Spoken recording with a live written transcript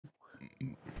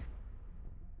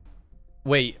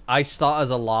Wait, I start as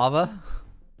a lava?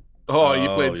 Oh, you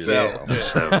played Cell.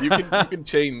 yeah. Yeah. You can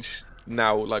change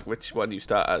now, like which one you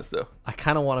start as though. I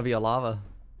kind of want to be a lava.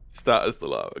 Start as the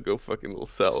lava. Go fucking little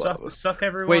Cell lava. Suck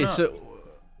everyone Wait, up. so...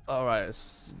 Alright,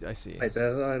 I see. Wait, so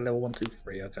there's level 1, 2,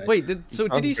 3, okay. Wait, did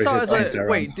he start as sure a...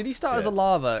 Wait, did he start as a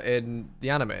lava in the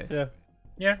anime? Yeah.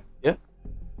 Yeah. Yeah.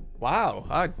 Wow,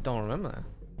 I don't remember.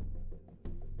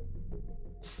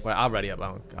 Wait, I'm ready up.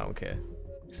 I don't care.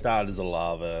 Started as a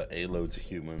lava, ate loads of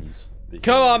humans.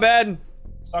 Come on, Ben!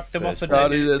 Sucked him off the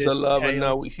Started as a this lava, tail.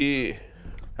 now we're here.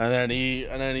 And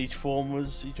then each form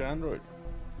was each android.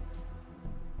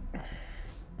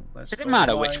 Let's Does it go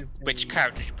matter live. which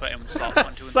characters you put in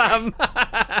slots 1, 2,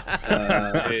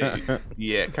 and 3? Sam!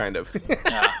 Yeah, kind of.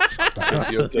 Yeah.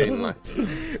 It's your game, like.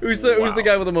 who's the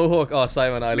guy with the mohawk? Oh,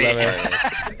 Simon, I love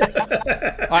it.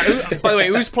 Alright, by the way,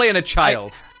 who's playing a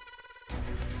child?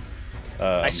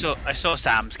 I saw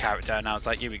Sam's character and I was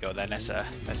like, here we go then. Let's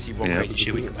see what crazy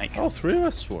shit we can make. Oh, 3 of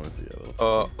us wanted together.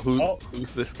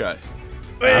 Who's this guy?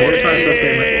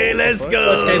 Hey, let's go!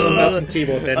 First game on mouse and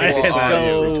keyboard, then. Let's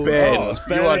go! Ben, Oh, it's you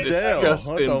Ben are and Dale.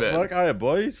 disgusting, What the Ben. fuck? Hiya,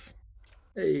 boys.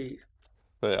 Hey.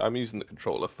 Wait, I'm using the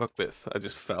controller. Fuck this. I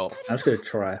just fell. I'm just gonna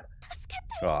try.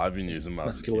 Oh, I've been using mouse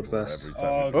Let's and kill it keyboard first. every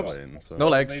time we're playing. So. No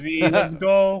legs. Maybe let's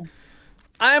go.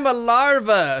 I'm a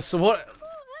larva, so what...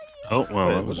 Oh, well,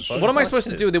 Wait, that was... What am I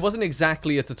supposed to do? There wasn't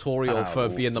exactly a tutorial for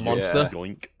being the monster.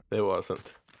 Yoink. There wasn't.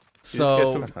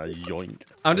 So, Yoink.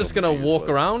 I'm just gonna walk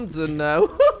around and,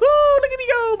 look at me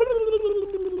go!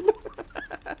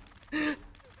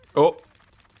 Oh!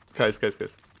 Guys.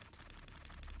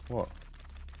 What?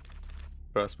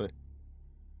 Trust me.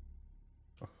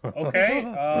 Okay.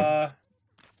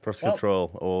 Press Well-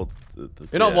 control or...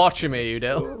 You're not watching me, you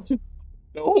Dale.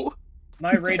 No!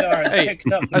 My radar has Hey,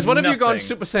 picked up has one of you gone nothing.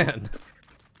 Super Saiyan?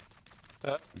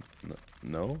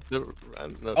 No? No,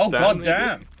 Oh Stan, god maybe?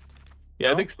 damn! Yeah,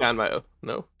 No? I think Stan might have.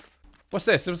 No? What's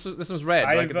this? This one's red. Do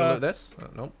I I've, get to look at this?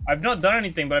 Nope. I've not done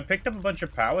anything, but I picked up a bunch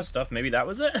of power stuff. Maybe that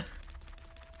was it.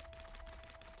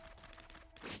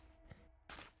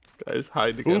 Guys,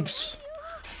 hide again. Oops.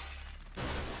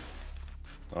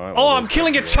 Alright, Oh, I'm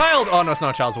killing a child! Oh, no, it's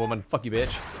not a child, it's a woman. Fuck you,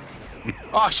 bitch.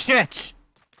 Oh shit!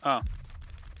 Oh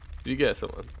Did you get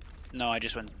someone? no, I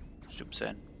just went Super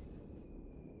Saiyan.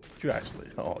 You actually?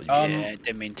 Oh, you Yeah,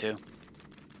 didn't mean to.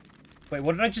 Wait,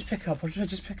 what did I just pick up? What did I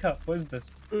just pick up? What is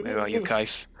this? Where are you,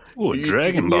 Kaiff? Ooh, a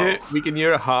Dragon Ball. We can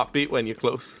hear a heartbeat when you're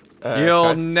close. You'll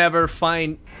Kai. never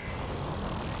find...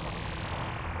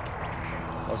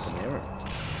 I can hear it.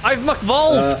 I've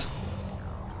McVolved!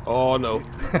 Oh no.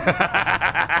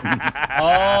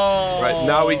 Oh! Right,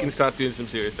 now we can start doing some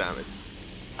serious damage.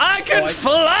 I can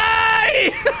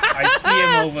fly! I see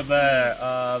him over there.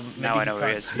 Now I know where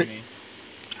he is.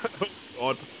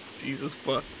 God, Jesus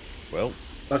fuck. Well,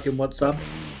 Fucking what's up?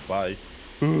 bye.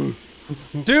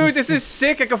 Dude, this is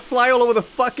sick. I can fly all over the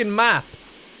fucking map.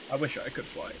 I wish I could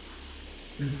fly.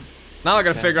 Now I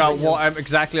gotta figure out what I'm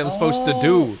supposed to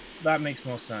do. That makes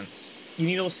more sense. You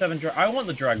need all 7 I want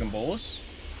the Dragon Balls.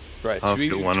 Right, I'll should we,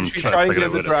 have to one and should we try to try and figure get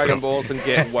out the where to Dragon put Balls and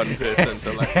get one person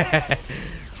to like...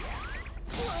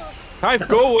 Hive,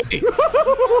 go away!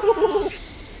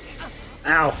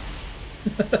 Ow!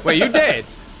 Wait, you dead?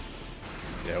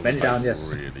 Yeah, we Bend fight down, yes.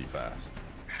 really fast.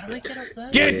 How do I get up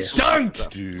there? Get Yeah. dunked!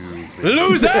 Stupid.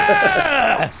 Loser!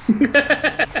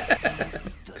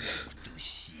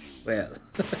 Well.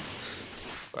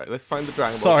 Right, let's find the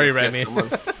Dragon Balls. Sorry, Let's Remy. get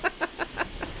someone.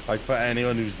 Like, for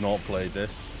anyone who's not played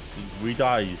this, we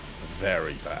die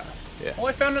very fast. Yeah. Oh,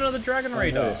 I found another Dragon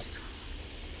Radar.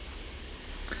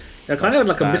 Yeah, kind of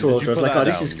like a Stan, middle did you ultra. I was put like, that oh,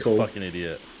 this down, is you cool. fucking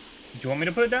idiot. Do you want me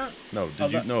to put it down? No,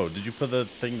 did you put the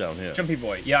thing down here? Jumpy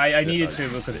boy. Yeah, I needed I to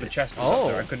because the chest was Oh. up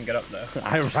there. I couldn't get up there.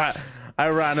 I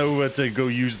ran over to go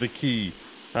use the key,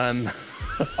 and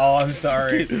Oh, I'm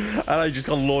sorry. and I just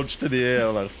got launched to the air.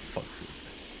 I'm like, fuck's sake.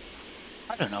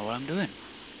 I don't know what I'm doing.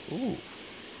 Ooh.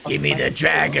 Give me the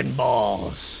Dragon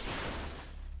Balls.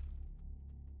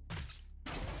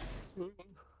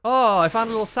 Oh, I found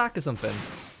a little sack or something.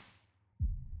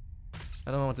 I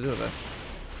don't know what to do with it.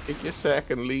 Take your sack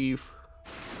and leave.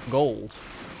 Gold.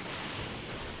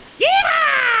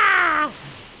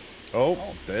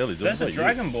 Oh, Dale, he's over There's by a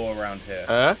Dragon Ball around here.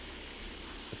 Huh? you.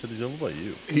 I said he's over by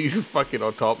you. He's fucking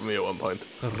on top of me at one point.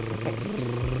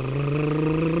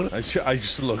 I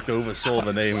just looked over, saw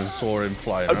the name, and saw him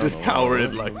flying. I'm around. just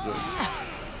cowering like...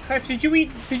 Kaiff,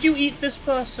 did you eat this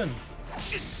person?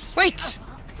 Wait!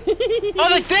 Oh,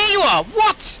 like, there you are!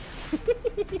 What?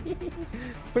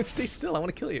 Wait, stay still. I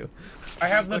want to kill you. I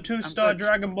have the good, I'm 2-star good.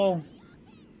 Dragon Ball.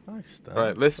 Nice, Stan.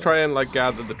 Right, let's try and like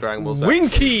gather the Dragon Balls.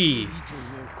 Winky!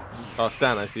 Oh,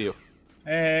 Stan, I see you.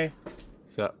 Hey.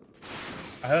 So,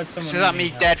 I heard someone. So is that me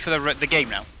needing help. dead for the game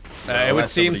now? It would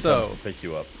Unless seem somebody so. comes to pick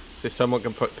you up. so someone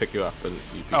can pick you up and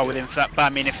you can Oh, get- within that. But I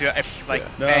mean, if like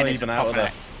No, Ben even isn't out of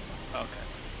popping there. out.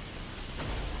 Okay.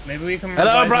 Maybe we can.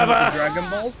 Hello, revive him with brother! the Dragon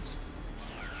Balls.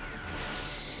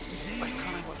 Why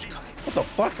can't I watch Kai? What the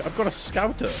fuck? I've got a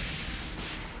scouter.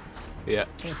 Yeah.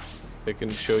 They can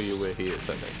show you where he is,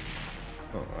 I think.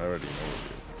 Oh, I already know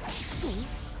what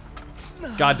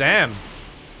it is. God damn.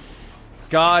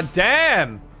 God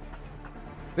damn.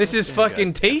 This is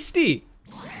fucking tasty.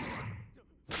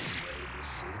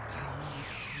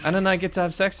 And then I get to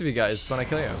have sex with you guys when I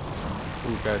kill you.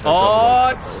 Ooh, guys, I've got Oh,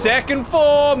 one. it's second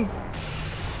form.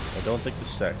 I don't think the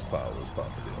sex part was part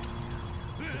of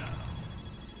the deal.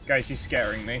 Guys, he's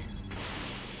scaring me.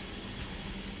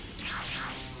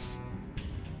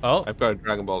 Oh, I've got a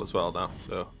Dragon Ball as well now,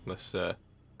 so let's.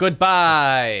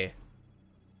 goodbye.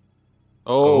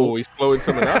 Oh, he's blowing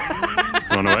something up.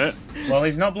 Run away. Well,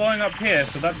 he's not blowing up here,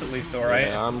 so that's at least all right.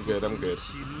 Yeah, I'm good. I'm good.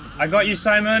 I got you,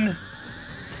 Simon.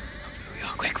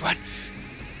 Oh, quick run.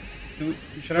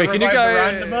 Should I Wait, revive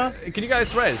the randomer? can you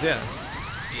guys res? Yeah.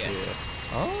 Yeah.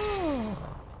 Oh.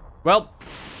 Well,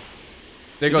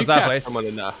 there Did goes you that catch place. someone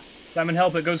in there? Simon,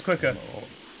 help! It goes quicker.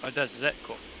 Oh, it does. Is it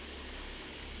cool?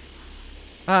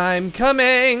 I'm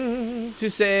coming to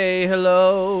say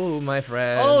hello, my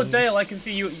friend. Oh, Dale, I can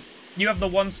see you. You have the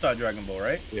 1-star Dragon Ball,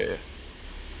 right? Yeah.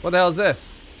 What the hell is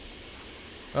this?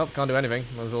 Well, can't do anything.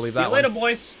 Might as well leave See that you later, one.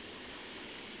 boys.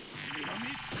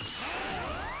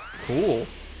 Cool.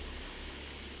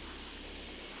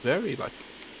 Very like.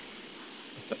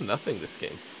 I've done nothing this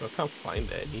game. I can't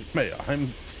find any. Mate,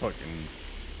 I'm fucking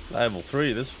level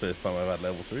 3. This is the first time I've had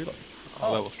level 3. Like,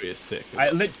 Oh, level 3 is sick.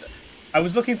 I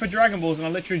was looking for Dragon Balls and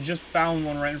I literally just found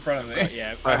one right in front of me.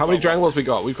 Yeah. Alright, how many Dragon Balls we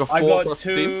got? We've got 4 I got across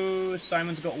the team. 2.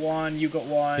 Simon's got 1. You got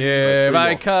 1. Here three I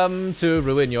more. come to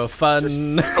ruin your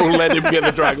fun. Don't let him get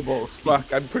the Dragon Balls.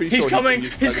 Fuck, I'm pretty He's sure. coming. he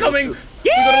can He's use Dragon coming. Balls We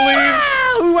gotta leave.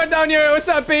 Ah, who went down here? What's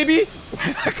up, baby?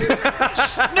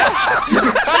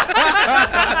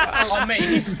 Oh, mate,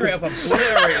 he straight up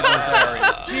obliterated those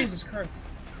areas. Jesus Christ. too.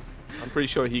 I'm pretty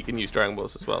sure he can use Dragon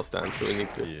Balls as well, Stan. So we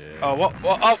need to. yeah. Oh, what?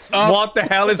 Oh, oh. What the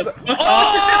hell is that? Oh!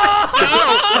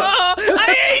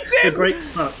 I hate The him! great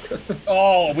suck.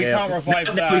 Oh, we Yeah. can't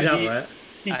revive Now he's that. out He, there.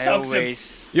 he I sucked him.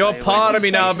 always. You're I part of always- me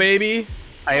now, baby.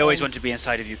 I always want to be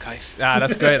inside of you, Kaif. Ah,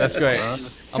 that's great. That's great.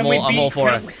 I'm all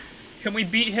for it. Can we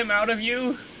beat him out of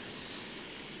you?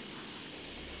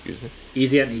 Excuse me.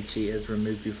 Easy anti-cheat has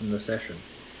removed you from the session.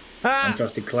 Ah,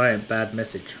 Untrusted client, bad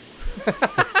message.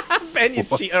 Ben, you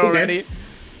cheated already.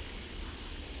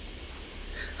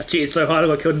 I cheated so hard I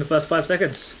got killed in the first 5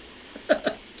 seconds.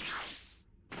 Can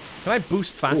I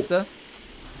boost faster?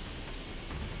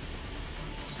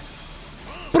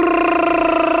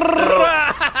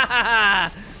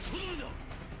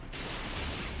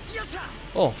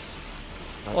 Oh.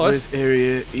 Oh, Where's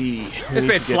Area E? This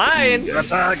bit's flying.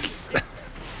 Attack!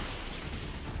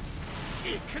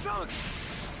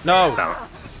 No.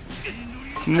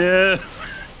 No.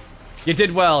 You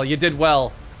did well. You did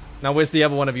well. Now, where's the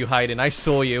other one of you hiding? I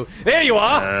saw you. There you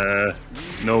are.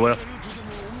 Nowhere.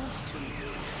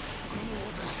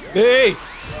 Hey!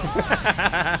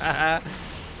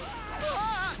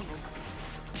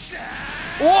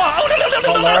 Whoa! Oh, no, no, no,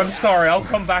 no, Oh, no. I'm sorry. I'll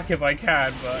come back if I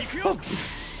can, but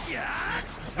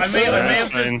I may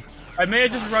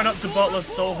have just run up to Butler,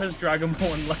 stole his Dragon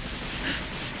Ball, and left.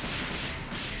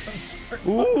 I'm sorry.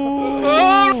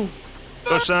 Ooh.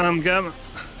 Go, Sam, get him.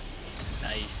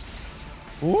 Nice.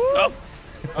 Ooh.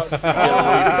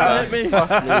 Fuck me.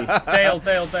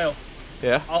 Dale.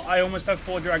 Yeah. I almost have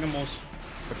 4 Dragon Balls.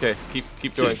 Okay.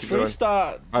 Keep going. Keep going.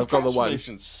 Start. I've got the one.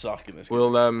 Transformations suck in this game.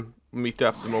 We'll meet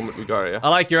up the moment we got it. Yeah. I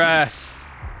like your ass.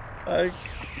 Thanks.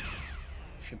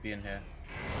 Should be in here.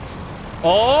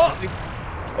 Oh,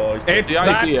 Oh, he's it's The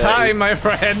that idea time, is- my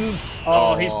friends.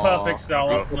 Oh, he's Aw. perfect,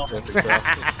 Sal. No. Okay.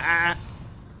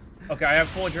 Okay, I have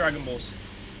 4 Dragon Balls.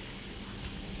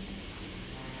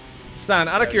 Stan,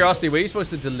 out of curiosity, where are you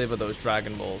supposed to deliver those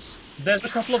Dragon Balls? There's a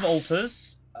couple of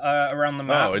altars around the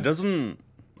map. Oh, it doesn't.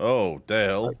 Oh,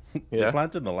 Dale. Yeah. You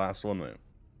planted the last one, mate.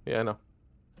 Yeah, I know.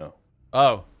 Oh.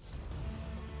 Oh.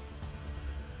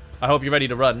 I hope you're ready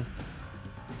to run.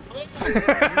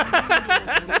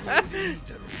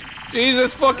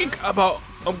 Jesus fucking about.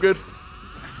 I'm good.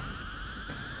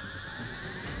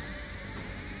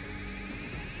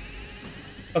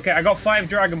 Okay, I got 5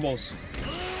 Dragon Balls.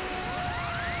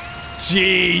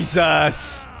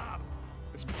 Jesus.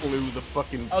 Just blew the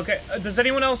fucking. Okay, does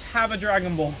anyone else have a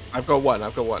Dragon Ball? I've got one.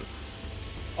 I've got one.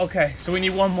 Okay, so we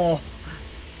need 1 more.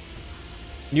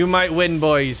 You might win,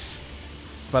 boys.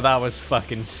 but that was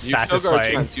fucking You still got a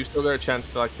satisfying. chance. You still got a chance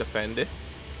to like defend it.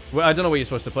 Well, I don't know where you're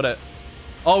supposed to put it.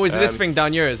 Oh, is it this thing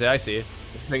down here? Is it? I see.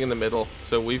 The thing in the middle.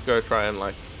 So we've got to try and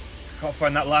like. Can't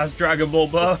find that last Dragon Ball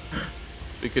bar.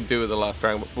 We could do with the last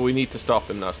Dragon Ball, but we need to stop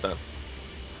him now, Stan.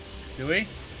 Do we?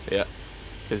 Yeah,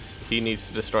 because he needs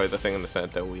to destroy the thing in the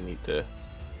center. We need to.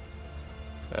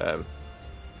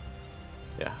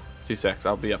 Yeah, 2 secs.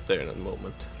 I'll be up there in a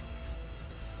moment.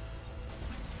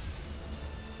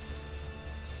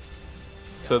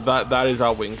 So that is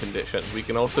our win condition. We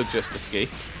can also just escape.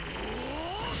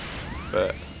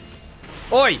 But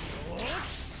Oi!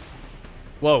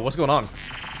 Whoa, what's going on?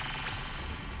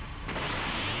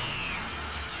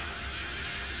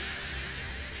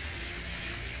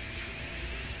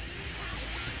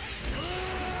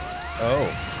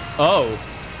 Oh, Oh,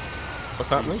 what's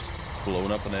happening?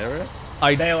 blown up an area.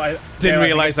 I Dale, didn't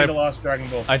realize I the last Dragon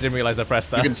Ball. I didn't realize I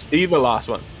pressed You that. can see the last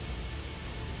one.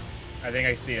 I think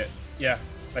I see it. Yeah,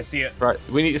 I see it. Right,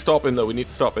 we need to stop him though. We need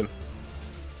to stop him.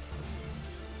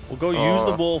 We'll go use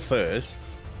the ball first.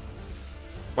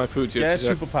 My food's here. Yeah,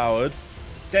 super powered.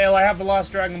 Dale, I have the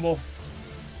last Dragon Ball.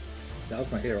 That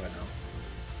was my hero right now.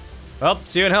 Well,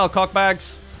 see you in hell,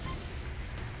 cockbags.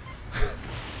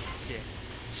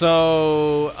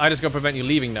 So I just gotta prevent you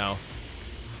leaving now.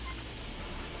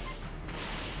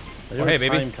 Oh, hey,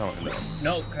 baby. Time counting though.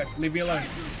 No, leave me alone.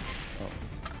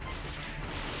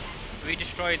 We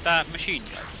destroyed that machine,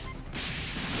 guys.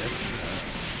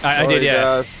 I did,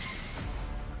 yeah.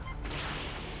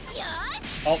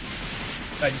 Oh,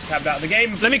 I just tabbed out of the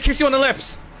game. Let me kiss you on the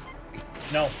lips.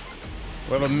 No.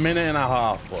 We have a minute and a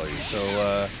half, boys.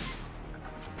 So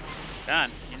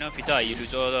Dan, you know if you die, you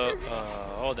lose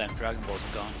all them Dragon Balls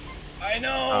are gone. I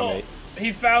know. mate.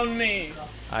 He found me.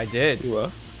 I did. You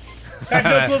were? And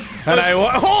I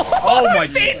Oh my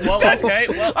god. Well, okay.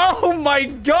 Well, Oh my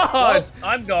god!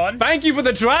 well, I'm gone. Thank you for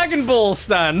the Dragon Ball,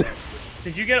 Stan.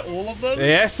 Did you get all of them?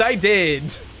 Yes, I did.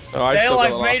 Oh, I Dale, still got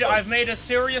the last one. I've made a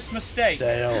serious mistake.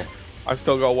 Dale, I've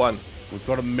still got one. we've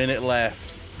got a minute left.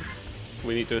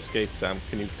 We need to escape, Sam.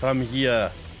 Can you? Come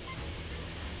here.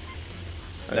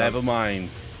 Never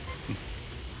mind.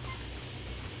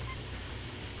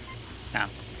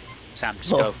 Sam,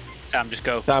 just go. Sam, just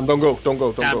go. Sam, don't go. Don't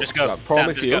go. Don't Sam, go. just go. I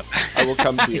promise Sam, you, just go. I will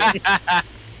come to you.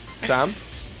 Sam.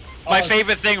 My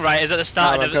favorite thing, right, is at the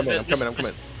start Sam, of I'm coming.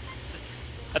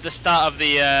 at the start of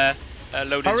the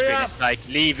loading Hurry screen. up. It's like,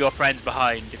 leave your friends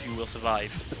behind if you will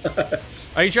survive.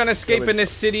 Are you trying to escape in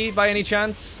this city by any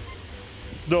chance?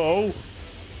 No.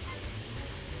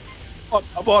 I'm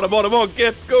on.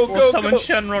 Get, go, We'll go, summon go.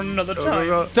 Shenron another time.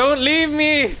 Go. Don't leave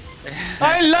me!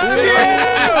 I love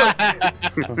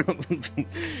you!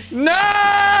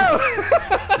 No!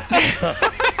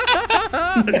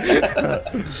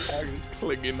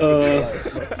 Clinging.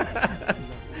 Why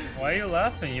are you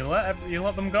laughing? You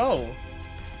let them go. Wait,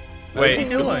 What are you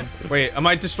doing? wait, am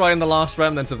I destroying the last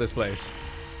remnants of this place?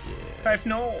 Kaif,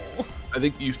 no. I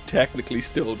think you technically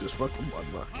still just fucking won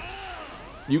that.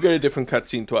 You get a different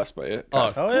cutscene to us by it.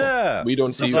 Oh, Oh yeah. We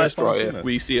don't see you First time destroy I've it. seen it.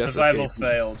 We see us Survival escape.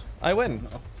 failed. I win.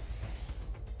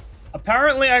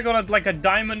 Apparently, I got a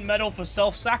diamond medal for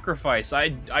self-sacrifice. I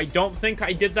don't think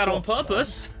I did that on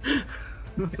purpose.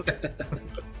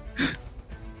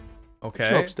 Okay.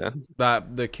 Job, Stan.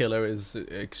 That the killer is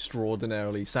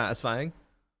extraordinarily satisfying.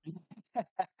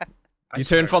 You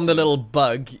turn from the little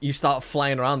bug, you start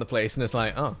flying around the place, and it's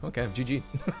like, oh, okay, GG.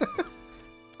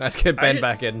 Let's get Ben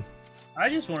back in. I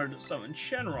just wanted to summon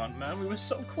Shenron, man. We were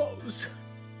so close.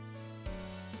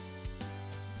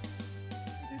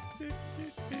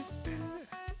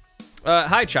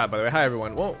 Hi, chat, by the way. Hi,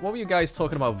 everyone. What were you guys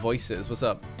talking about voices? What's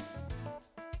up?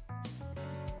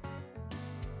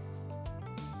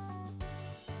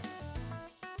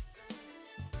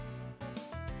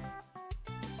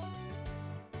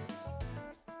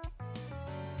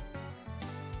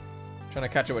 Trying to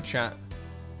catch up with chat.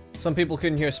 Some people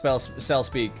couldn't hear Cell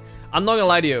speak. I'm not gonna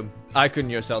lie to you. I couldn't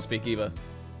hear Cell speak either.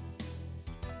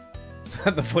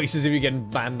 The voices of you getting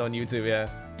banned on YouTube, yeah.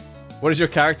 What is your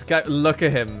character? Look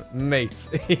at him, mate.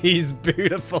 He's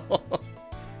beautiful.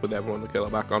 Put everyone the killer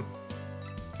back on.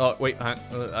 Oh, wait. I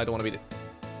don't want to beat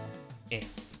it.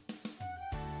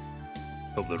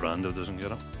 Hope the rando doesn't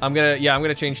get him. I'm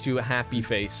gonna change to happy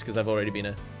face because I've already been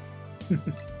a.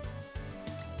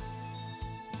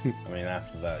 I mean,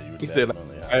 after that, you would He said,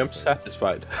 definitely have I am to.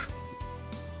 satisfied.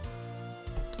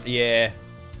 Yeah.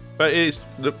 But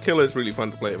the killer is really fun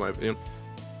to play, in my opinion.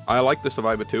 I like the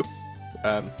Survivor too.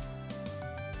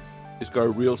 It's got a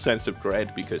real sense of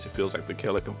dread because it feels like the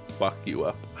killer can fuck you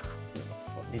up.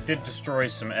 He did destroy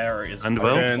some areas. And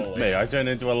I turned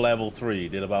into a level 3,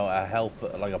 did about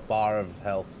a bar of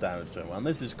health damage to him. And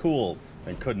this is cool.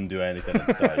 And couldn't do anything and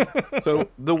died. So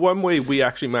the one way we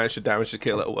actually managed to damage the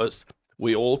killer was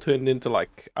we all turned into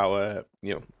like our,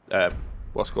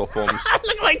 what's it called, forms.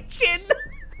 Look at my chin!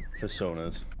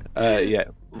 Personas. Yeah,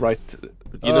 right.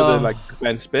 You know the like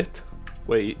defense bit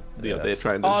where they're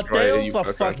trying to destroy Dale's you. the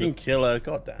fucking killer.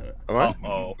 God damn it. Am I?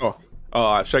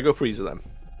 Oh, should I go freezer then?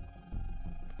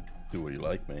 Do what you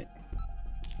like, mate.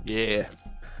 Yeah.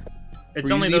 It's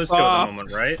only those two at the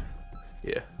moment, right?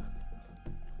 Yeah.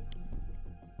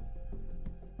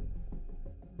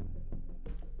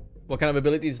 What kind of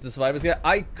abilities do the survivors get?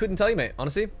 I couldn't tell you, mate.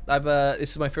 Honestly, this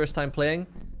is my first time playing.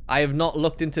 I have not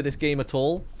looked into this game at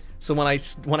all. So when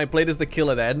I played as the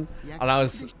killer then, and I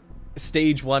was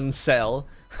stage 1 cell,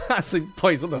 I was like,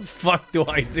 boys, what the fuck do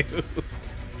I do?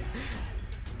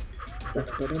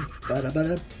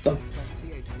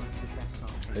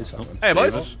 Hey,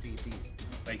 boys.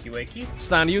 Wakey, wakey.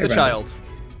 Stan, are you the child?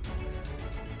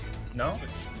 No?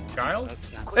 Child?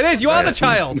 It is, you are the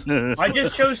child! I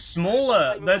just chose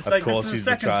smaller. That's Of like, course this is he's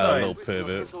the the second child, size. little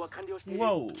pervert.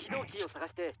 Whoa.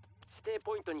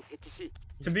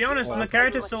 To be honest, in the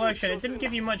character selection, it didn't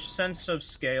give you much sense of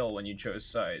scale when you chose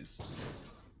size.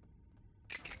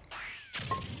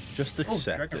 Just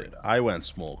accept it. I went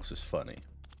small because it's funny.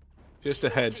 Just a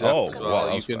heads up as well.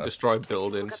 wow, You can destroy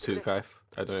buildings too, Kaif.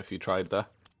 I don't know if you tried that.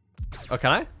 Oh,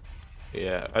 can I?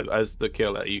 Yeah, as the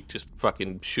killer, you just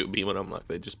fucking shoot beam at them like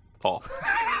they just pop.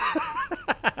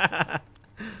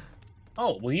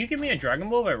 Oh, will you give me a Dragon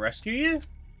Ball if I rescue you?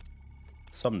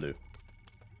 Some do.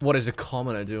 What is a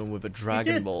commoner doing with a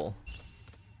Dragon did. Ball?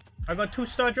 I got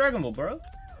 2-star Dragon Ball, bro.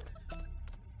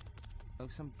 What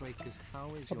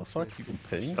the fuck? You can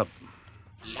ping?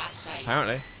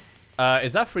 Apparently.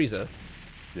 Is that Frieza?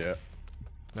 Yeah.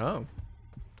 Oh.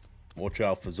 Watch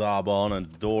out for Zarbon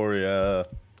and Doria.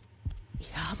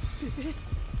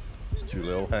 It's 2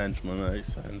 little henchmen, eh?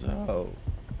 Signs out.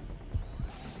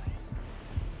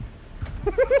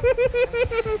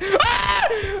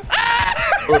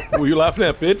 Were you laughing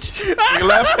at, bitch? Were you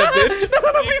laughing at, bitch?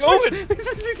 Where you going?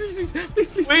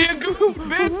 Please. Where you going,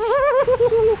 bitch?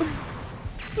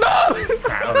 No!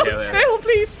 Tail,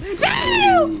 please!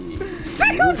 Tail!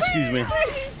 Tail, Excuse me.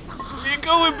 please! Where you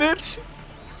going, bitch?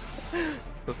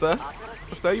 What's that?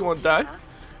 What's that? You want to die?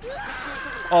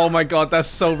 Oh my god, that's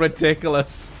so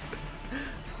ridiculous.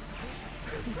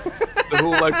 The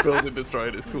whole like building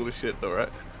destroyed is cool as shit, though, right?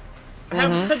 I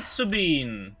have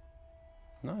Setsubin.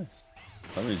 Nice.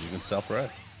 That means you can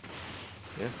self-rest.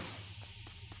 Yeah.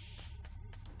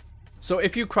 So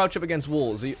if you crouch up against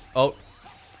walls, you... Oh.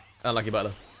 Unlucky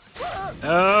butler.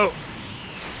 Oh!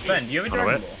 Ben, do you have a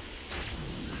Dragon Ball?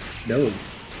 No.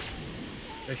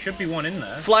 There should be one in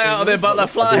there. Fly out of there, butler,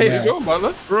 fly! Where you going,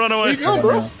 butler? Run away! Where you going,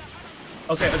 bro?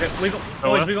 Okay,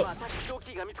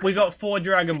 we got 4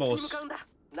 Dragon Balls.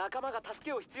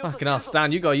 Fucking hell,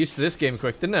 Stan, you got used to this game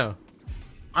quick, didn't you?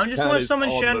 I'm just That gonna is summon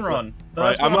all Shenron.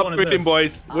 Right, I'm upgrading,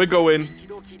 boys. We're going.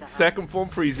 Second form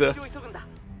freezer.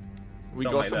 We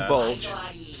Don't got like some that. bulge.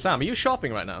 Sam, are you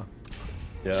shopping right now?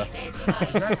 Yeah.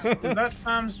 Is that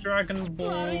Sam's Dragon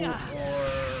Ball or?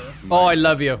 Oh, I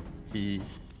love you.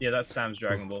 Yeah, that's Sam's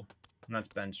Dragon Ball, and that's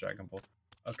Ben's Dragon Ball.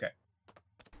 Okay.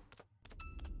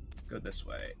 Go this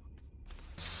way.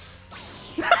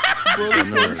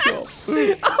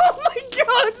 Oh my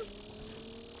god!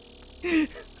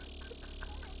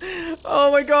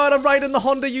 Oh my god, I'm riding the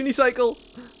Honda unicycle.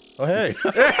 Oh, hey.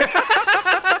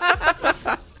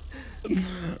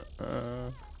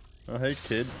 Oh, hey,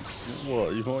 kid.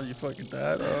 What? You want your fucking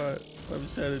dad? Alright. Let me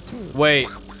send it to him. Wait.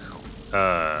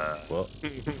 What?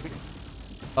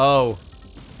 Oh.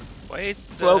 Where's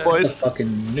the... Well, The boys. fucking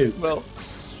nuke. Well.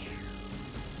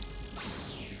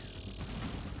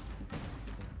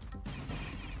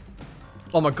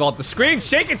 Oh my god, the screen's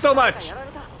shaking so much!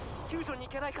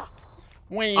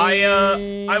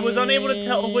 I was unable to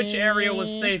tell which area was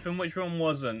safe and which one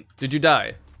wasn't. Did you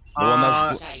die? The one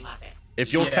that's...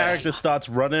 If your character starts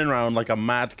running around like a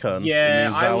mad cunt, Yeah, it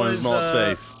means I that one's was, not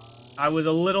safe. I was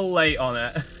a little late on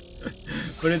it,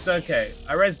 but it's okay.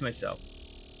 I rezzed myself.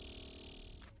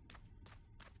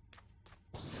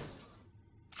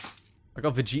 I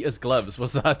got Vegeta's gloves.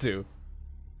 What's that do?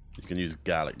 You can use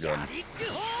Gallic gun.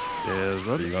 Yes,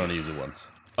 But you can only use it once.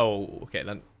 Oh, okay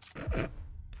then.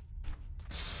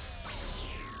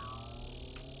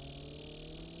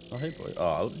 Oh, hey, boy.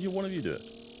 Oh, one of you do it.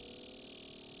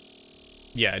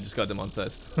 Yeah, I just got them on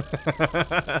first.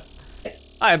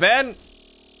 Hi, Ben.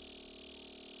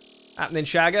 Happening,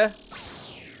 Shagger.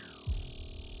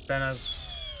 Ben has...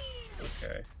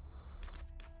 Okay.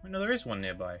 No, there is one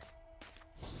nearby.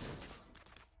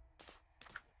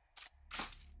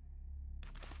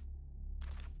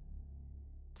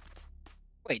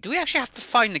 Wait, do we actually have to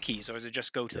find the keys, or is it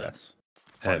just go to them? Yes.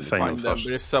 Find Find them them, first.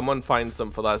 but if someone finds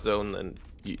them for that zone, then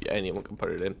anyone can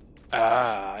put it in.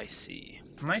 Ah, I see.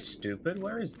 Am I stupid?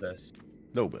 Where is this?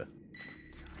 No, but.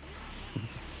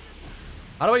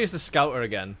 How do I use the scouter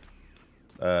again?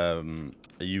 Are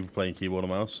you playing keyboard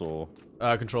and mouse or?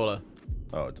 Controller.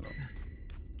 Oh, I don't know.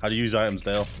 How do you use items,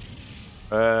 Dale?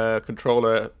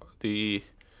 Controller, the...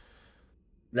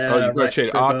 Left Oh, you've got to change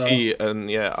trigger. RT and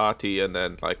RT and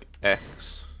then like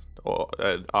X or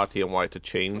RT and Y to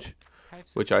change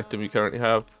which item you currently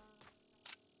have.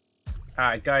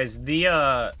 Alright, guys, the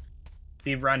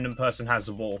random person has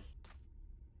the ball.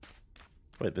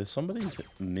 Wait, there's somebody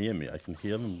near me. I can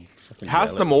hear them. Fucking Has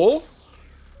yelling. them all?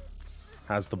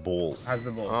 Has the ball. Has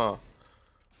the ball. Oh.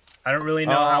 I don't really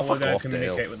know Oh, how we're fuck going to off,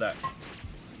 communicate Dale. with that.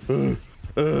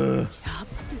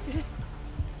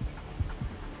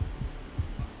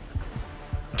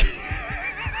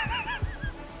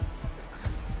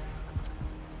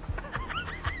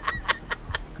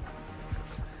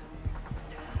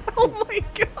 Oh my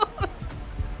god!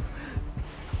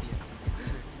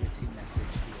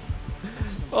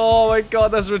 Oh my god,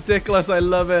 that's ridiculous. I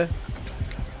love it.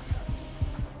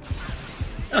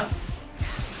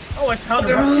 Oh, I found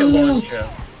a rocket launcher.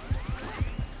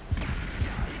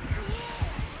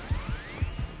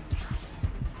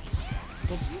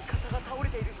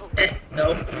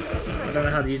 No. I don't know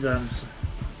how to use arms.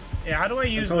 Yeah, how do I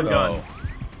use the Controller. gun?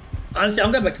 Honestly,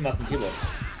 I'm going back to mouse and keyboard.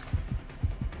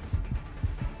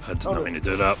 I did not mean to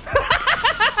do that.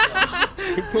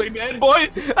 Play dead, boy!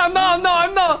 I'm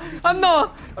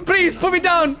not! Please, put me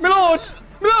down! My lord!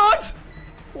 My lord!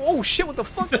 Oh shit, what the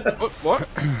fuck? What?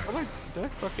 Did I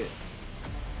fuck it?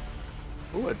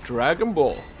 Ooh, a Dragon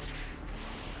Ball.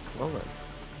 Oh, man.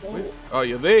 Wait. Oh,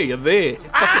 you're there, you're there. You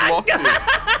fucking lost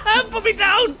it. Put me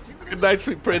down! Good night,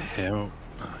 sweet prince. Yeah. Oh,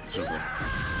 he's over there.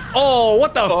 Oh,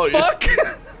 what the Oh, yeah. fuck?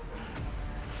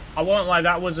 I won't lie,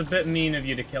 that was a bit mean of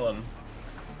you to kill him.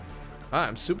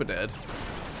 I'm super dead.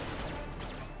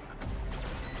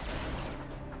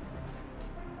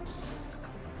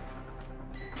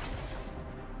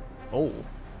 Oh.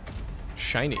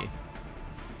 Shiny.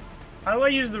 How do I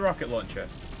use the rocket launcher?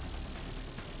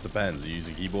 Depends. Are you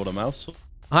using keyboard or mouse?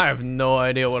 I have no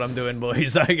idea what I'm doing,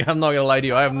 boys. I'm not gonna lie to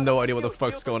you. I have no idea what the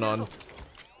fuck's going on.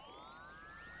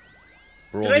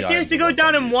 Did I seriously go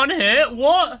down in one hit?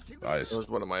 What? Guys, That was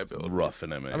one of my abilities. rough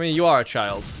in it, mate. I mean, you are a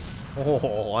child.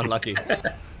 Oh, unlucky.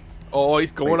 Oh,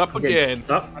 he's going up I'm getting again.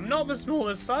 stuck. I'm not the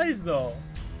smallest size, though.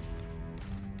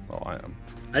 Oh, I am.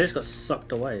 I just got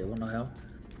sucked away. What the hell?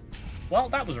 Well,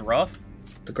 that was rough.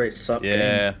 The great suck.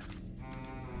 Yeah.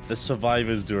 The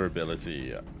survivor's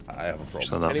durability, I have a So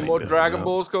problem. nothing Any more good, Dragon no.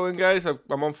 Balls going, guys? I'm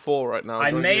on 4 right now. I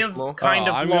Do you may want have more? kind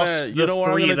of I'm lost gonna, the you know what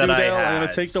I'm 3 gonna that do, I Dale? had. I'm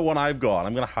gonna take the one I've got.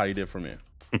 I'm gonna hide it from you.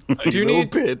 Do you little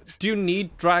need bitch. do you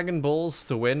need Dragon Balls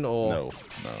to win or No,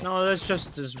 no. No, that's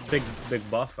just this big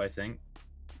buff, I think.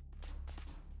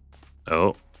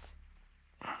 Oh.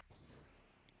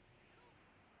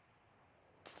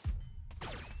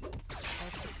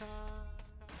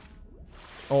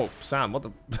 Oh, Sam, what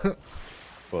the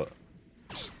But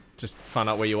just found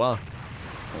out where you are.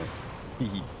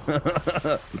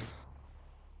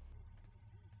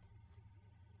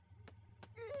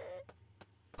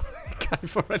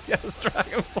 Kaiffefe already has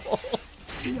Dragon Balls.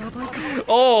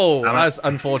 Oh, that's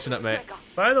unfortunate, mate.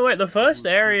 By the way, the first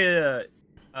area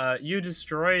you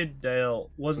destroyed, Dale,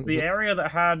 was the area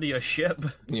that had your ship.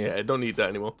 Yeah, I don't need that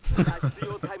anymore.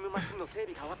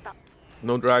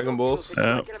 No Dragon Balls.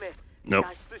 Nope.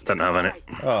 Don't have any.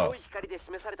 Oh,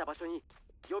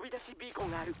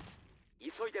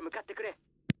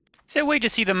 Is there a way to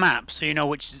see the map so you know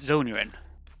which zone you're in?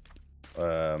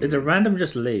 Did the random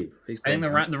just leave? He's I think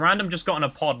gone. the random just got in a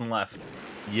pod and left.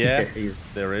 yeah, He's-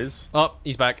 there is. Oh,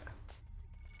 he's back.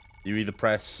 You either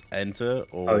press enter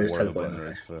or Oh, he's whatever teleporting, button there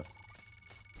okay. is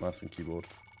for mouse and keyboard.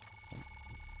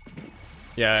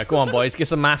 Yeah, go on, boys. Get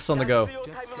some maths on the go.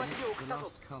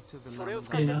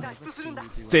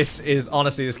 This is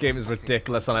honestly, this game is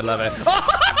ridiculous, and I love it.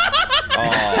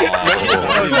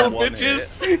 Oh, No, one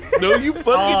bitches. No, you fucking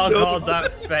Oh don't. god,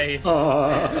 that face.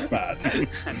 Oh, bad.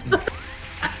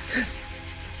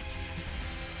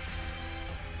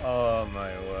 Oh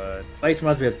my word. Face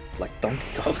reminds me of like Donkey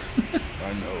Kong.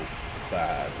 I know,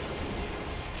 bad.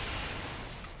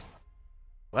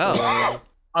 Well,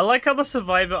 I like how the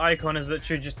survivor icon is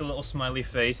literally just a little smiley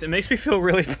face. It makes me feel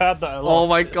really bad that I lost. oh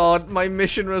my it. god, my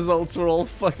mission results were all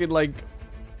fucking like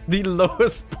the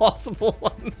lowest possible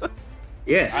one.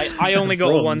 Yes. I only got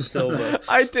Bronze. 1 silver.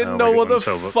 I didn't Oh, know we what got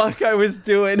the one silver. fuck I was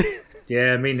doing.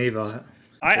 Yeah, me neither.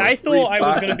 I thought I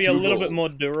was back going to be a and little two bit more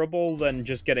durable than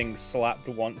just getting slapped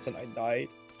once and I died.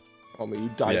 Oh man, you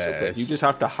died so quick. Yes. You just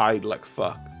have to hide like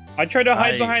fuck. I tried to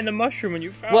hide I- behind the mushroom and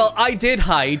you found Well, I did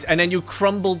hide, and then you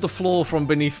crumbled the floor from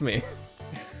beneath me.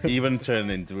 Even turning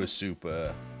into a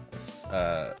super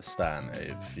Stan,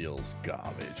 it feels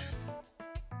garbage.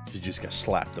 You just get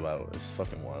slapped about. It's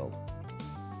fucking wild.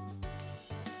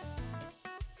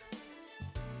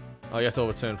 Oh, you have to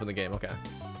overturn from the game. Okay.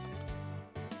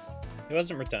 It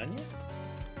wasn't returned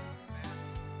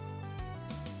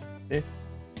yet?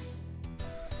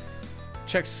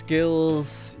 Check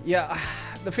skills. Yeah,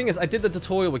 the thing is, I did the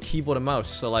tutorial with keyboard and mouse,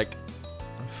 so like,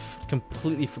 I've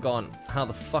completely forgotten how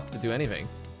the fuck to do anything.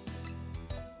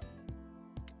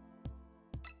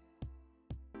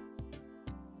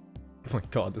 Oh my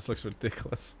god, this looks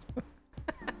ridiculous.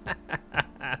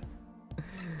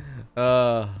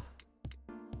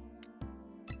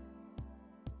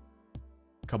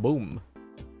 Kaboom.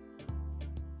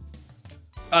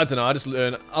 I don't know, I just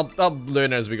learn. I'll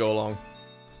learn as we go along.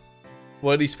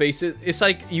 What are these faces? It's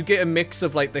like you get a mix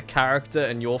of like the character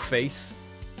and your face.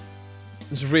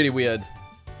 It's really weird.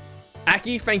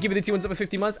 Aki, thank you for the T1s up for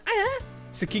 50 months.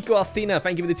 Sakiko Athena,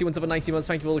 thank you for the T1s up for 90 months.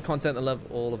 Thank you for all the content. I love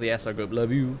all of the SR group.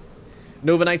 Love you.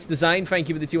 Nova Knights Design, thank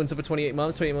you for the T1s up for 28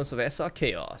 months. 28 months of SR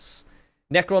Chaos.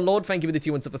 Necron Lord, thank you for the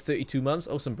T1s up for 32 months.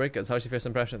 Awesome breakers. How's your first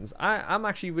impressions? I'm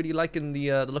actually really liking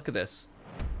the look of this.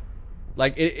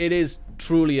 Like, it is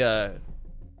truly a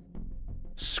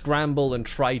scramble and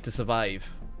try to survive.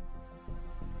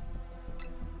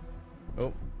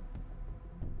 Oh.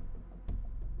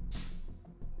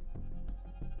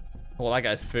 Oh, that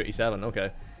guy's 37.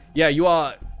 Okay. Yeah, you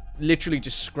are literally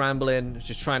just scrambling,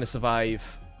 just trying to survive.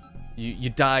 You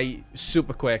die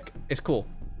super quick. It's cool.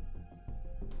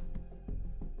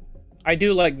 I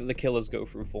do like that the killers go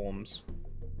through forms.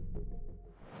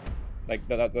 Like,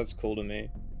 that's cool to me.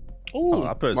 Oh,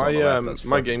 that person on the left, that's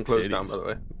My fucking game closed down, titties. by the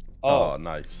way. Oh,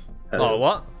 nice. Oh,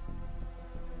 what?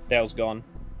 Dale's gone.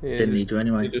 Yeah, Didn't need you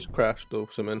anyway. He just crashed or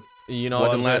something. You know what?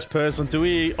 One last person to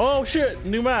eat. Oh shit!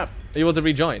 New map. Are you able to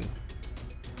rejoin?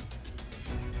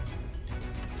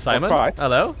 Simon? try.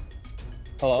 Hello?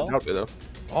 Hello? Help you though.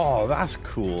 Oh, that's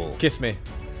cool. Kiss me.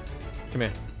 Come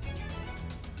here.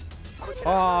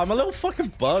 Oh, I'm a little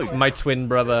fucking bug. My twin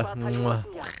brother. Mwah.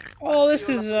 Oh, this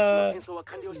is,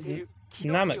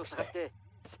 Namek stuff.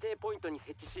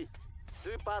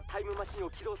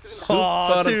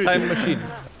 Oh, Super dude. time machine.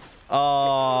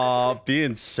 Oh,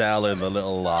 being Cell in the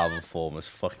little lava form is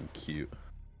fucking cute.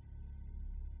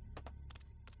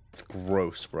 It's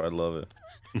gross, but I love it.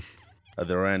 Are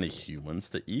there any humans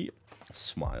to eat?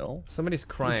 Smile. Somebody's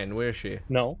crying. Where is she?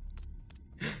 No.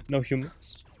 No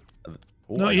humans. Oh,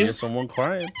 No, I you- hear someone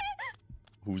crying.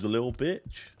 Who's a little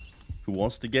bitch? Who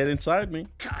wants to get inside me?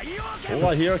 Oh,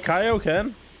 I hear a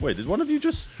Kaioken. Wait, did one of you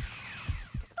just...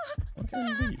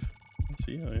 Okay, leave. Let's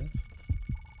see how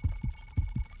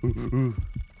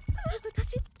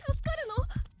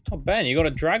Oh, Ben, you got a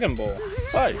Dragon Ball.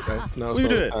 Hi. Now What you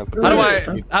doing? How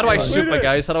do I super,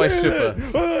 guys? How do I super?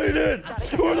 Are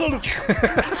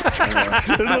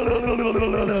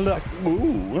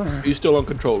you still on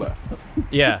controller?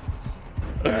 Yeah.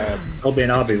 I'll be an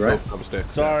RB, right?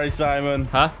 Thumbsticks. Sorry, Simon.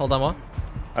 Huh? Hold on, what?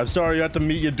 I'm sorry you had to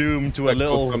meet your doom to a Like,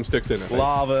 little put thumbsticks in it.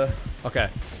 lava. Okay.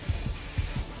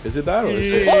 Is it that or is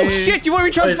it? Oh shit! You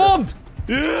already transformed.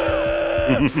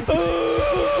 Yeah!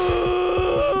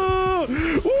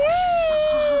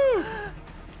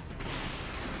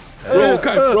 Roll,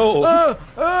 Kai, roll! We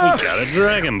got a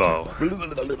Dragon Ball.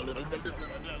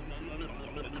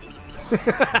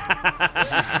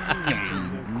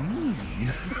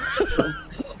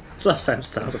 That sounds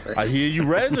sound effects. I hear you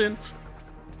resin.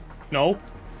 No.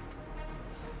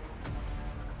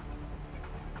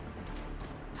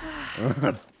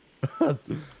 Simon,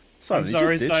 I'm he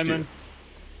sorry, just ditched Simon. you.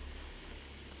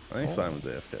 I think Simon's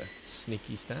AFK.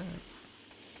 Sneaky stab.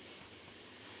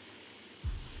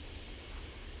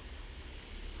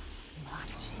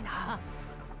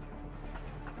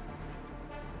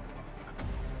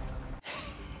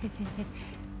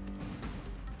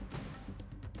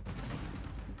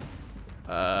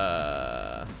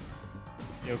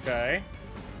 You okay?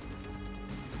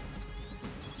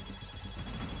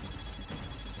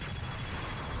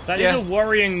 That is Yeah. a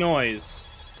worrying noise.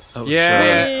 Oh, Yeah,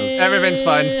 sorry. yeah. Everything's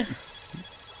fine.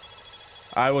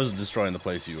 I wasn't destroying the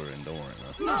place you were in, don't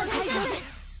worry, man.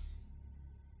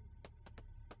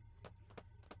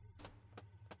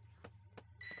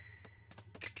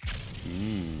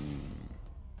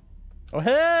 Oh,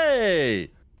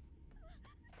 hey!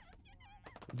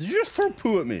 Did you just throw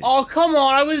poo at me? Oh, come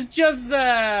on. I was just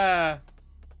there.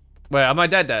 Wait, am I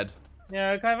dead?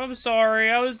 Yeah, Kaiff, I'm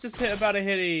sorry. I was just hit about a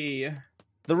hitty.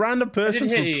 The random person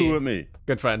hit threw you. poo at me.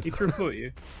 Good friend. He threw poo at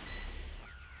you.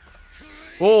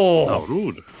 Oh. Oh,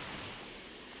 rude.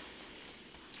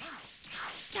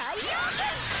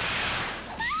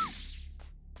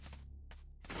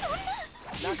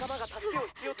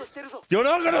 You're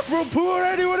not gonna throw poo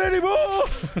at anyone anymore!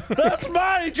 That's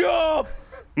my job!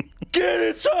 Get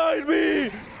inside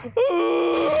me!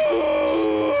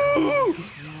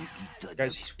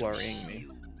 Guys, he's worrying me.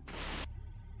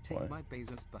 Why?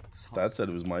 Dad said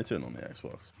it was my turn on the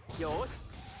Xbox. Oh,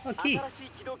 key.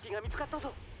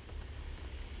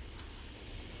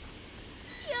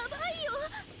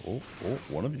 Oh,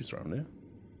 one of you's around here.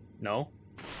 No.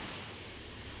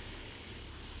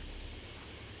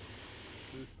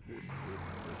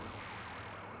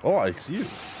 Oh, I see you.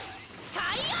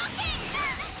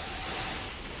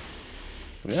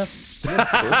 Yeah.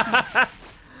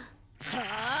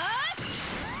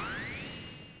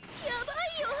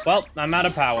 Well, I'm out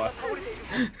of power.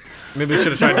 Maybe we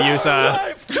should have tried to use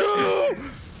that.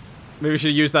 Maybe we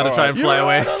should use that to try and fly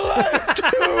away.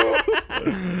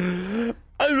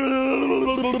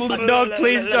 No,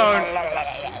 please don't.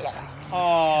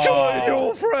 Oh. Join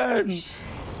your friends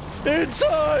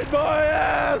inside my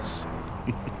ass.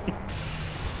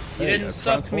 You didn't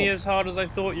suck me as hard as I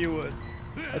thought you would.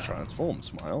 I transform,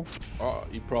 smile. Oh,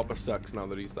 he proper sucks now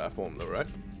that he's that form, though, right?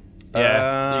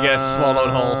 Yeah, you get a swallowed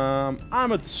whole.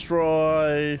 I'm a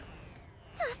destroy.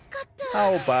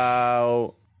 How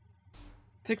about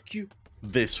Thank you.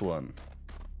 this one?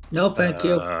 No, thank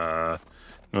you.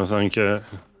 No, thank you.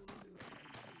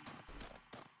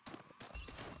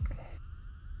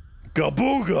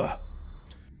 Gabooga!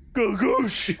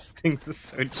 Gagoosh! These things are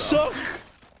so dumb. Suck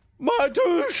my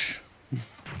douche!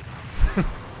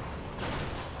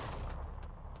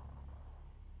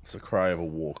 It's a cry of a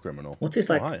war criminal. What's this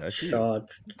Oh, like hi, I see you. charge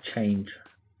change?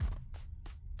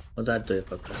 What does that do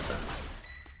if I press that?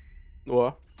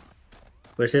 What?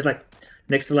 Where it says like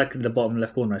next to like the bottom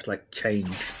left corner, it's like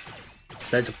change.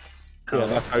 That's Yeah,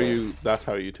 that's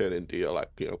how you turn into your, like,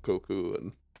 you know, Goku,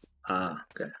 and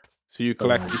okay. so you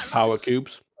collect these power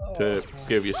cubes to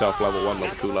give yourself level 1,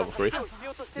 level 2, level 3.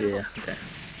 Yeah, okay.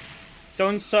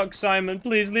 Don't suck, Simon.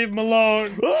 Please leave him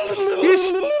alone.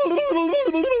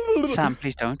 Sam,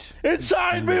 please don't.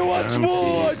 Inside me once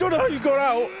more! I don't know how you got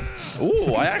out!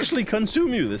 Oh, I actually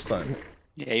consume you this time.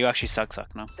 Yeah, you actually suck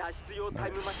now.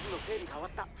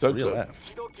 Zug Real zug. F.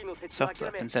 Suck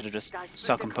instead of just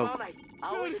suck and poke.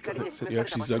 You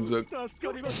actually zug zug.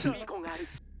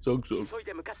 Zug zug.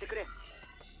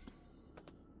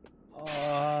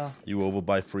 You over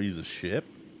by Frieza's ship?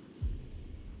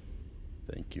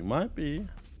 Think you might be.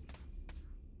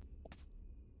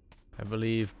 I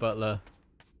believe, Butler.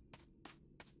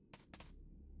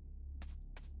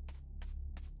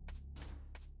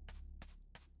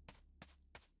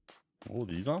 Oh,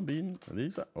 these aren't being.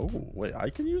 These are. Oh, wait, I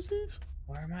can use these?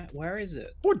 Where am I? Where is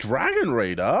it? Oh, Dragon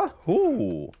Raider!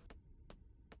 Oh!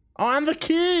 Oh, and the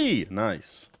key!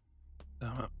 Nice.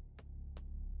 That's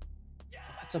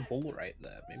a ball right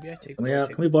there. Maybe I take.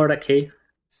 Can we borrow that key?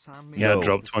 Yeah, No. I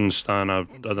dropped one, Stan. I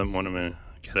didn't want to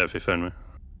get it if you found me.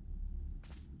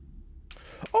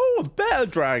 Oh, a better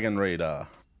Dragon Raider!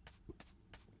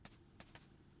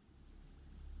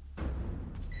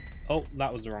 Oh,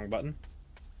 that was the wrong button.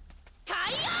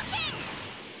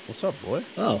 What's up, boy?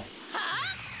 Oh,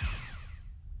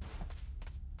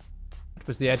 It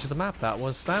was the edge of the map, that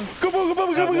was, Stan.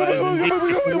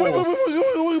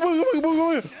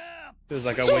 It was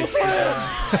like a waste.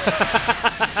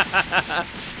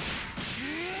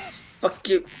 fuck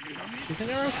you. You think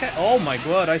they're okay? Oh my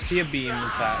god, I see a beam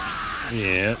attack.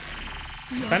 Yeah.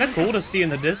 Kind of cool to see in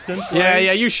the distance. Yeah, right?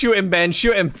 yeah, you shoot him, Ben,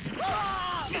 shoot him.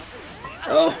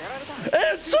 Oh,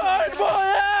 Inside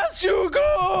my ass you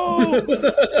go!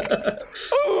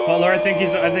 Butler, I think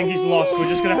he's lost. We're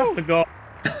just gonna have to go.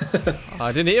 Oh,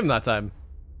 I didn't hit him that time.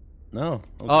 No.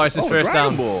 Oh, it's his first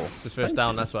Dragon down. Ball. It's his first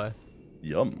down, that's why.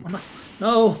 Yum.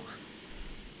 no.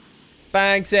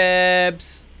 Thanks,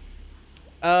 Ebs.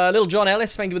 Little John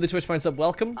Ellis, thank you for the Twitch Prime sub,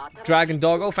 welcome. Dragon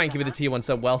Doggo, thank you for the tier 1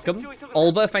 sub, welcome.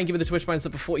 Olba, thank you for the Twitch Prime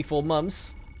sub for 44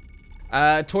 months.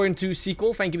 Torrent 2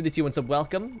 sequel, thank you for the tier 1 sub,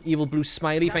 welcome. Evil Blue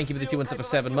Smiley, thank you for the tier 1 sub for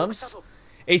 7 months.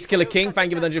 Ace Killer King,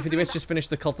 thank you for the 150 bits. Just finished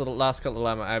the last Cult of the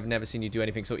Lamb. I've never seen you do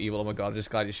anything so evil. Oh my god, I'm just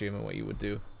glad you're showing me what you would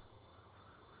do.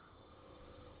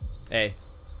 Hey,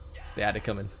 they had it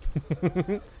coming.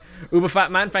 Uber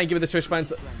Fat Man, thank you for the Twitch Prime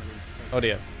sub. Oh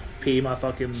dear. TP my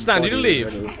fucking. Stan, did you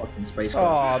leave?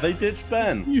 Oh, they ditched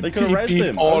Ben. You They could have rezzed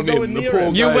him. I was TP'd on going him, the near poor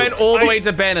him. You guy. went all the way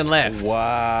to Ben and left.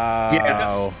 Wow.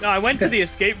 Yeah. No, I went to the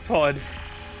escape pod.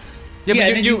 Yeah,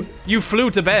 Yeah, but then you flew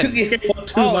to took Ben. the escape pod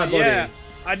to Oh, my body. yeah.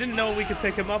 I didn't know we could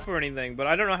pick him up or anything, but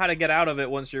I don't know how to get out of it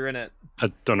once you're in it.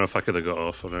 I don't know if I could have got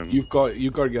off of him. You got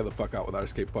to get the fuck out with our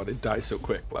escape pod. It dies so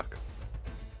quick, Black.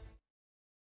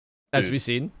 As we've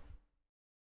seen.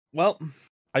 Well,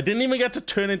 I didn't even get to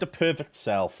turn into perfect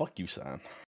cell. Fuck you, Stan.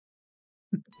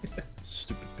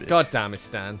 Stupid bitch. God damn it,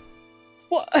 Stan.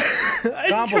 what? I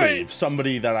Can't tried- believe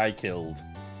somebody that I killed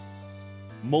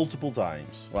multiple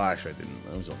times. Well, actually, I didn't.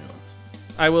 It was only once.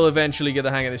 I will eventually get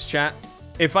the hang of this chat.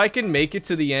 If I can make it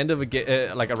to the end of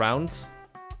a round,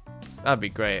 that'd be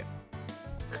great.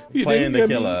 You Playing didn't the get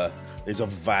me. killer is a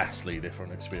vastly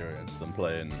different experience than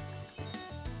playing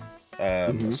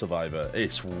Survivor.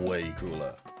 It's way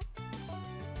cooler.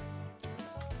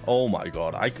 Oh my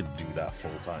god, I could do that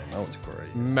full time. That was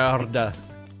great. Murder.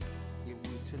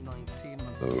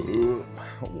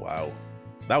 Wow.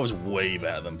 That was way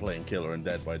better than playing Killer and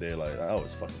Dead by Daylight. That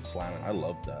was fucking slamming. I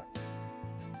loved that.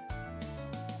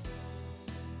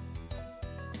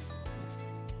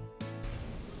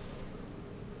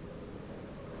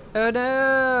 Oh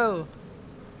no!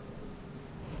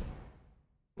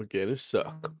 We're gonna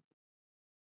suck.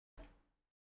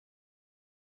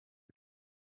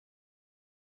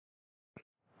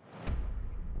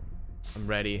 I'm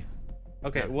ready.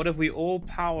 Okay, what if we all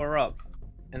power up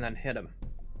and then hit him?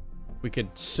 We could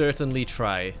certainly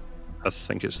try. I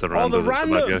think it's the Oh, the random. that's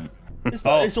the random!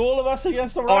 bugger. It's all of us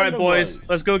against the All right, random, boys,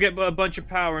 let's go get a bunch of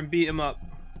power and beat him up.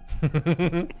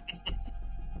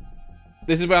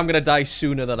 This is where I'm gonna die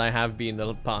sooner than I have been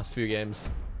the past few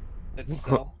games. Let's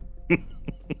sell.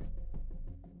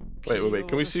 Wait.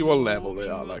 Can we see what level they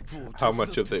are? Like, how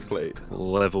much have they played?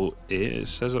 Level 8, it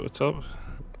says at the top.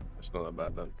 It's not that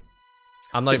bad then.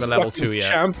 I'm not even level 2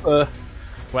 yet. Champer.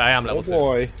 Well, I am level Oh 2.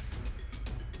 boy.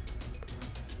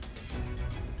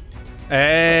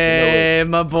 Hey,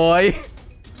 my boy.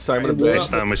 Simon and Next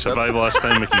time we survived last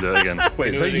time, we can do it again.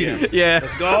 Wait, is that you? Yeah.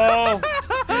 Go!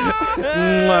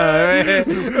 Let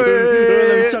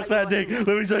me suck that dick. Let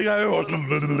me suck that.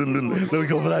 Let me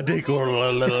go for that dick.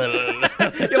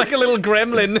 You're like a little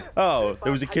gremlin. Oh,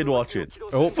 there was a kid watching.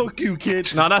 Oh, Fuck you,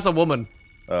 kid. no, that's a woman.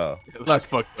 Oh. That's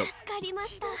fucked up.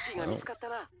 Oh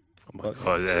my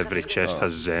god, every chest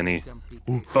has Zenny.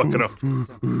 Fucking up.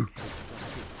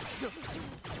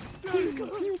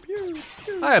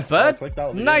 Hi, bud. click that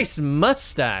one Nice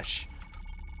mustache.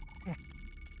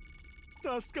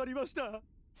 Come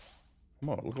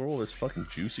on, look at all this fucking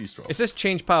juicy stuff. It says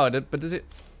change power, but does it?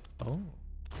 Oh.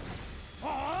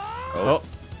 Oh.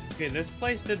 Okay, this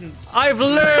place didn't. I've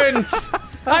learned.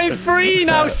 I'm free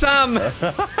now, Sam.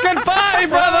 Goodbye,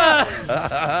 brother.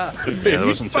 Yeah, there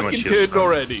wasn't too much Fucking use. turned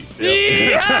already.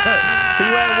 Yeah.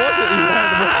 Where was it? He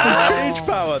ran what's this change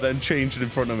power, then changed in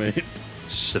front of me.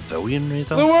 Civilian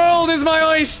radar? The world is my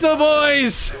oyster,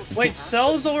 boys. Wait,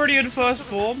 Cell's already in first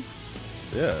form?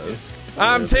 Yeah. It's,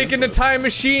 I'm taking the time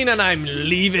machine and I'm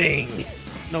leaving.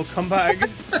 No, come back.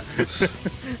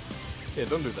 Yeah,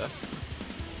 don't do that.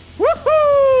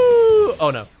 Woohoo!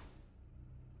 Oh no.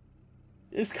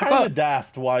 It's kind of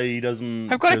daft why he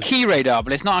doesn't. I've got a just- key radar,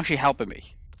 but it's not actually helping me.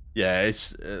 Yeah,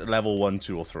 it's level 1,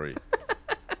 2, or 3.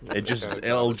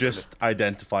 It'll just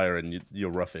identify her in your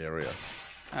rough area.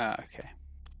 Ah, okay.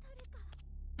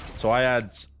 So I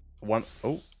had one.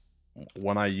 Oh,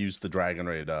 when I used the Dragon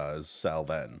Radar as Cell,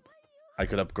 then I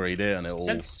could upgrade it, and it'll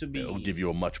give you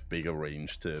a much bigger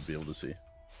range to be able to see.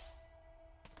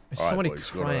 There's All right, somebody boys,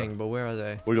 crying, but where are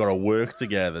they? We gotta work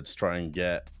together to try and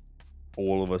get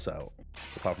all of us out,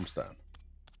 apart from Stan.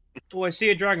 Oh, I see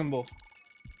a Dragon Ball.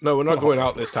 No, we're not going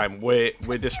out this time. We're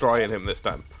destroying him this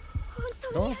time.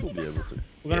 No, we'll be able to.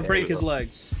 We're gonna break his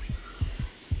legs.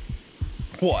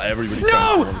 What? Everybody's No!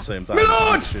 transforming at the same time. My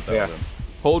lord! Shit out Yeah. of him.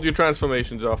 Hold your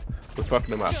transformations off. We're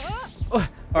fucking him up.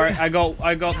 All right, I got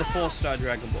the 4-star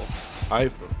Dragon Ball.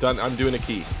 I'm doing a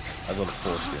key. I got a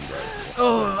foreskin,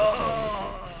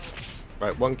 bro.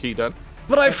 Right, one key done.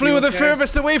 But I flew the okay?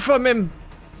 furthest away from him.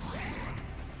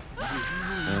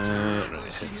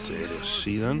 Hit area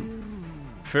C then.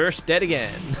 First dead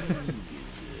again.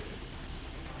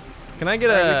 Can I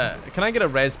get a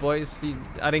res, boys? See,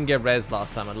 I didn't get res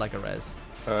last time. I'd like a res.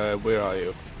 Where are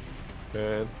you?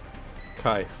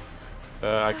 Kai.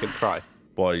 I can try.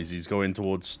 Boys, he's going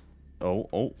towards.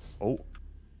 Oh.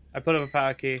 I put up a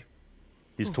power key.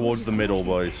 He's towards the middle,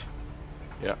 boys.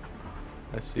 Yeah.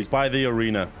 I see. He's by the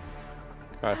arena.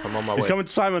 Right, I'm on my He's way. coming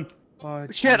to Simon. Oh,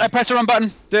 Shit, I pressed the wrong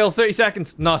button. Dale, 30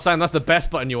 seconds. No, Sam, that's the best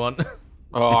button you want.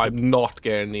 Oh, I'm not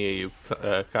getting near you,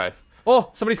 Kai. Oh,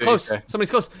 somebody's close. Okay. Somebody's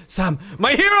close. Sam,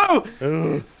 my hero!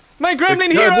 My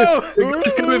gremlin hero!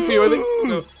 It's coming for you, I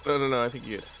think. No, I think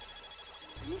you did.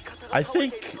 I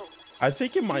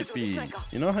think it might be.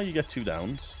 You know how you get 2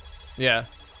 downs? Yeah.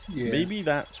 Maybe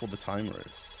that's what the timer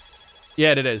is.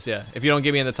 Yeah, it is, yeah. If you don't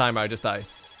give me in the timer, I just die.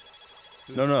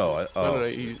 No. No,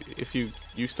 if you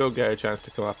still get a chance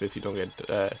to come up if you don't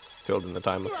get killed in the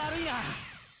timer.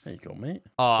 There you go, mate.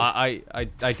 Oh, I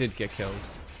did get killed.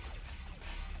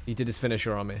 He did his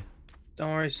finisher on me. Don't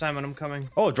worry, Simon, I'm coming.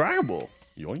 Oh, Dragon Ball.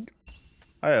 Yoink.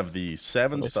 I have the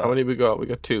 7-star. How many we got? We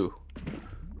got 2.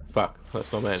 Fuck,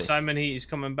 that's not many. Simon, he's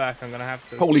coming back. I'm gonna have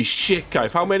to. Holy shit, Kai!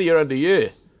 How many are under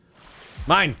you?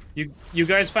 Mine. You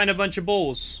guys find a bunch of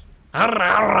balls.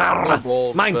 No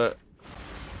balls, Mine. but...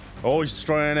 Oh, he's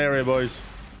destroying an area, boys.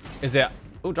 Is it?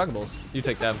 Oh, Dragon Balls. You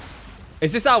take them.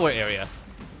 Is this our area?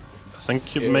 I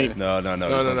think it may. No.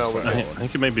 I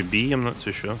think it may be B. I'm not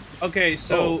too sure. Okay,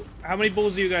 so how many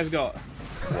balls do you guys got?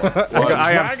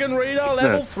 I have Dragon Radar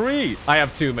level 3. I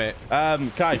have 2, mate.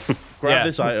 Kai, grab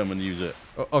this item and use it.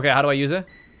 Okay, how do I use it?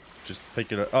 Just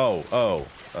pick it up.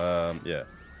 Yeah.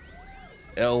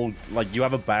 It'll, like, you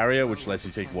have a barrier which lets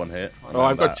you take 1 hit. Oh,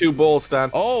 I've got 2 balls, Dan.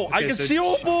 Oh, Okay, I can so see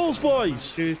all balls,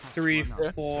 boys. 2, 3,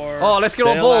 4. Oh, let's get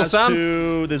all Dale balls, has Sam.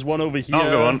 2. There's 1 over here. Oh,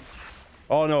 go on.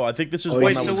 Oh no, I think this is Oh, one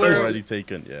wait, that so was where- already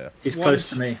taken. Yeah. He's close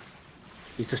to me.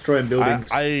 He's destroying buildings.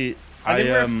 I think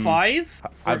we're at 5.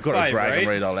 I've got We're at a Dragon right?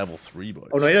 Radar level 3, boys.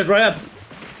 Oh no, he does right up.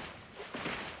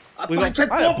 We got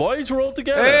Hiya, boys, we're all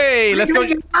together. Hey, let's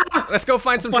go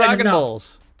find some Find him Dragon now.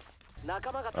 Balls.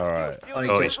 All right.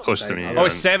 Oh, he's close to me. Oh,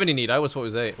 it's 7 you need. I always thought it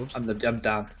was 8. Oops. I'm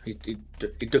down. He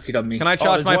ducked it on me. Can I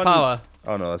charge there's my one- power?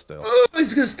 Oh no, that's Dale. Oh,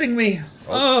 he's gonna sting me.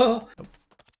 Oh.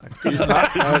 I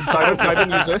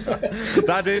didn't use it.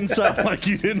 That didn't sound like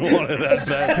you didn't want it that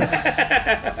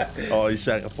bad. Oh, he's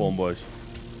second form, boys.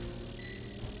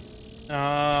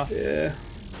 Yeah.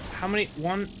 How many?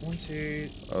 1, 2,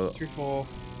 3, 4.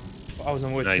 I was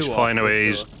on word 2. He's flying away.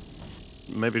 He's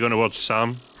maybe going towards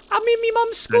Sam. I'm in me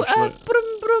mum's scooter. Potentially.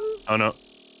 Brum, brum. Oh no.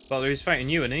 Butler, he's fighting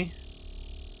you, isn't he?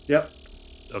 Yep.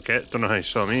 Okay, don't know how you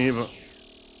saw me, but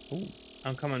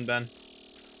I'm coming, Ben.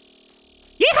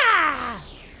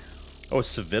 Oh, a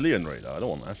civilian radar. I don't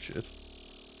want that shit.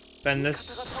 Ben,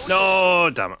 this. no,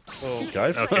 damn it. Oh. Guy.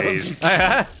 Okay,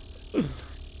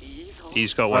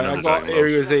 he's got one. Right, of I the got Dragon Balls.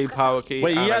 Area's A power key.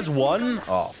 Wait, he and has 1.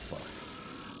 Oh fuck.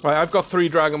 Right, I've got 3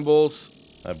 Dragon Balls.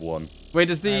 I have 1. Wait,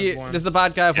 does the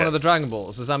bad guy have one of the Dragon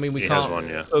Balls? Does that mean we He can't? has one,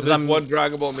 yeah. So Does there's that 1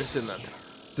 Dragon Ball missing then.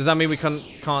 Does that mean we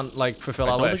can't like fulfill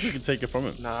I our don't think wish? you can take it from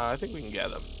him. Nah, I think we can get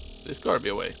them. There's gotta be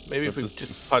a way. Maybe if we Just-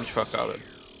 just punch fuck out it.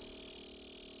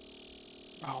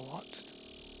 Oh, what?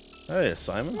 Hey,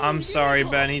 Simon. I'm sorry,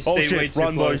 Ben. He's Oh stayed way shit! too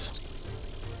Run, close. boys.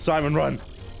 Simon, run.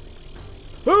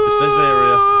 It's this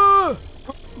area.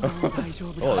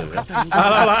 Oh, there we go.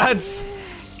 Hello, lads.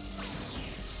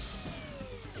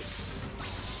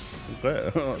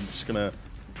 Okay, I'm just gonna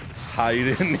hide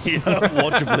in here,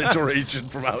 watch obliteration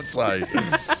from outside.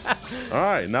 All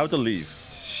right, now to leave.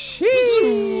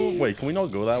 Wait, can we not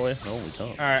go that way? No, we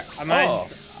can't. All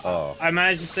right, I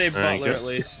managed to save Thank Butler you. at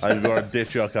least. I've got to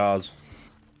ditch your cars.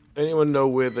 Anyone know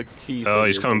where the key? Oh, thing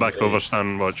he's is coming in back the over. A?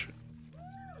 Stand watch.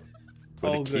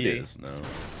 Where Oh, the key goody. is? No.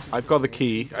 I've got the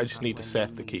key. I just need to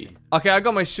set the key. Okay, I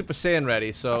got my Super Saiyan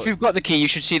ready. So If you've got the key, you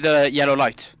should see the yellow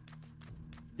light.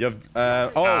 You have.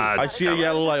 I see a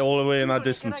yellow light all the way in that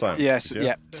distance. Time. Yes,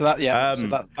 yeah. So that, so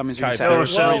that means we Kai, can set there it. are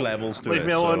 3 Well, levels to leave it.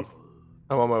 me alone.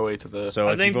 I'm on my way to the. So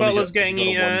I if think you've only Butler's got- getting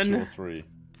you've got a 1, 2, eaten. or 3.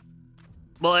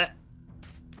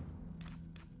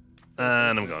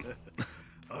 And I'm gone.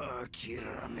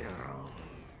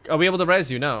 are we able to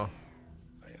res you now?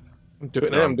 I'm doing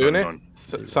it. No, I'm doing I'm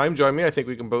it. gone. Simon, join me. I think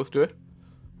we can both do it.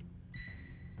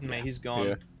 Mate, he's gone.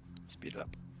 Yeah. Speed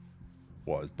up.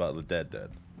 What is Butler dead?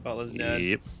 Butler's dead.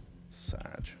 Yep.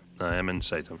 Sad. I am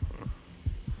inside him.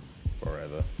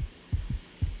 Forever.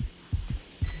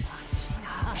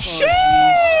 Shit!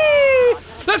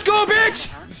 Let's go, bitch!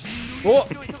 Oh.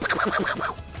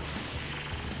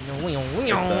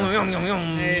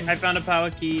 Hey, I found a power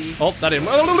key. Oh, that didn't.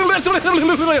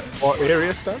 What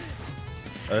area stuff?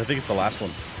 I think it's the last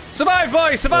one. Survive,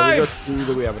 boys! We Survive! got 2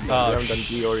 that we haven't done. Oh, We haven't done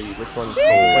D or E. Which one? Wait.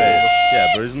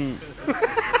 Yeah, but isn't.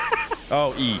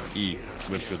 Oh, E. We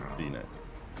have to go to D next.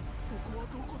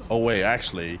 Oh, wait,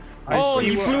 actually. Oh, see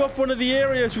you what- blew up one of the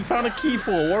areas we found a key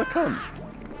for. What a cunt.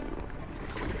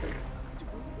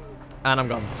 And I'm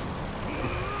gone.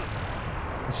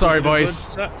 Sorry, Good boys.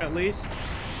 suck, at least.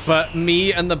 But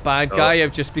me and the bad guy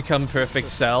have just become perfect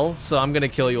cell, so I'm gonna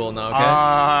kill you all now, okay?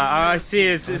 I see.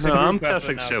 It's a I'm group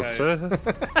effort perfect now, self guys. too.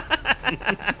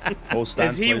 Oh,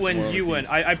 If he wins, you win.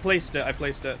 I placed it. I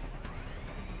placed it.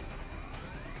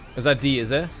 Is that D,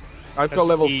 is it? I've got That's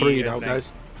level E, 3 I now, think.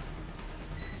 guys.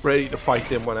 Ready to fight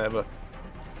him whenever.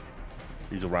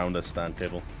 He's around us, stand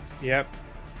table. Yep.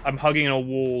 I'm hugging a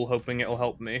wall, hoping it'll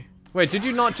help me. Wait, did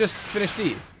you not just finish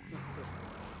D?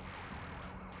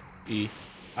 E.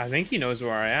 I think he knows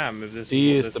where I am. If this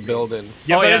E is, is what the this buildings. means.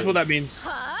 Yeah, Oh, that yeah. is what that means.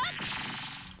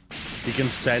 He can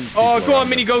sense. Oh, people go on, around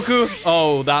Mini him. Goku!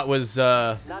 Oh, that was,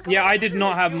 Yeah, I did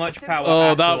not have much power.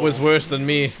 Oh, at that all. was worse than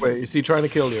me. Wait, is he trying to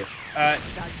kill you? Oh.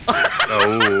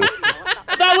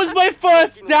 That was my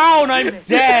first down. I'm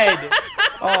dead.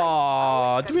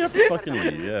 Oh, do we have to fucking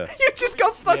leave? Yeah. You just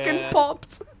got fucking Yeah.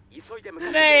 popped.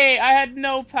 Hey, I had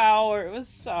no power. It was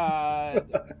sad.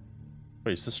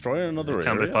 Wait, he's destroying another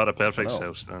Can't area? be part of Perfect's No.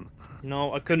 house then.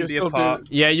 No, I couldn't You be can a still part.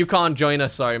 Yeah, you can't join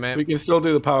us, sorry, mate. We can still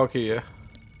do the power key, yeah?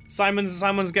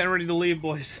 Simon's getting ready to leave,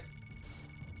 boys.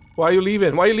 Why are you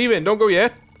leaving? Why are you leaving? Don't go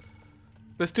yet.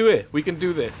 Let's do it. We can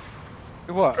do this.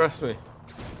 What? Trust me.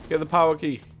 Get the power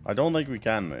key. I don't think we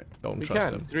can, mate. Don't We trust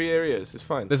can. him. 3 areas. It's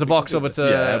fine. There's a We box can do over this. to...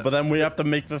 yeah, but then we have to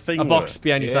make the thing a box work.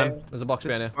 behind you, Yeah. Sam. There's a box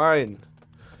behind It's you. fine.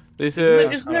 This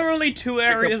Isn't there only 2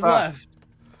 areas path. left?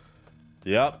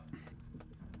 Yep.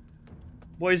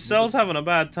 Boys, Cell's having a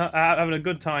bad time. Having a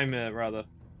good time here, rather.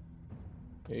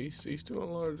 Yeah, he's doing a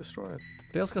lot of destroying.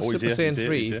 Dale's got Oh, he's Super here, Saiyan he's here,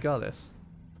 3. he's He's here. got this.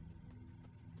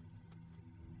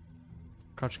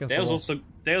 Crouch against Dale's the wall.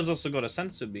 Dale's also got a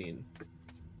sensor beam.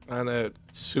 And a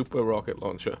super rocket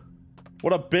launcher.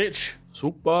 What a bitch.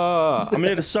 Super! I'm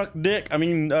here to suck dick. I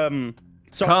mean,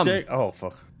 suck Come. dick. Oh,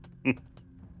 fuck.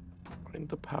 Find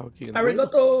the power key.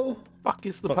 Arigato! Fuck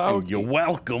is the Fucking power key? you're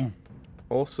welcome.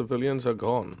 All civilians are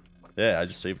gone. Yeah, I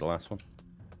just saved the last one.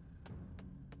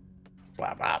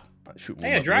 Blah, blah. I shoot one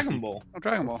Hey, a up Dragon Mickey. Ball. Oh,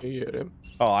 Dragon Ball. You hear him?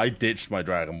 Oh, I ditched my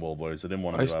Dragon Ball, boys. I didn't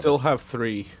want to I grab still it. have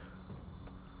 3.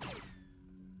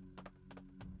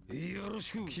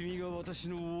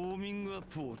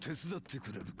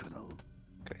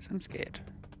 Guys, I'm scared.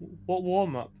 What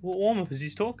warm up? What warm up is he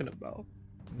talking about?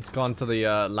 He's gone to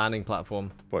the landing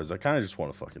platform. Boys, I kind of just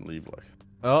want to fucking leave, like.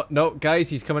 Oh, no, guys,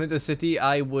 he's coming into the city.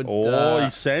 I would... Oh,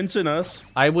 he's sensing us.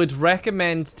 I would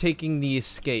recommend taking the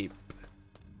escape.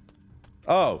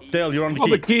 Oh, Dale, you're on the Oh,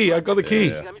 key. the key! I got the key!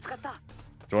 Yeah. Do you want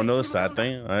to know the stat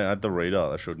thing? I had the radar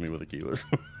that showed me where the key was.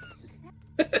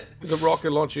 There's a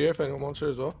rocket launcher here if anyone wants it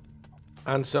as well.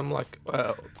 And some, like,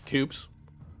 cubes.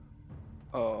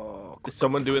 Oh, Is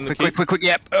someone doing the key? quick,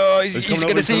 yep. Oh, he's coming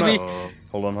gonna over, see me. Oh,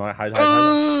 hold on, hide.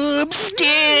 Oh, I'm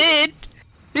scared.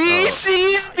 He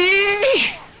sees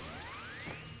me.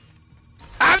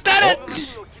 I've done it.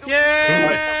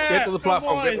 Yeah! Get to the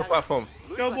platform, Go get to the boys! platform.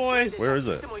 Go boys! Where is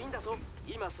it?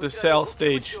 The cell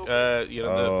stage, you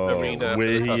know, the arena. where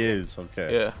at the top. he is.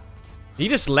 Okay. Yeah. He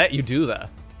just let you do that.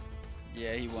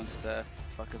 Yeah, he wants to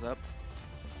fuck us up.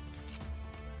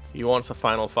 He wants a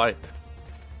final fight.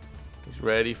 He's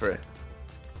ready for it.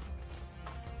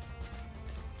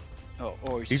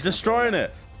 Oh, He's destroying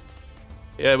it.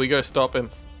 Yeah, we gotta stop him.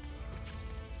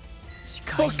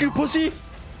 Fuck you, pussy.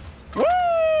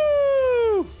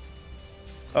 Woo!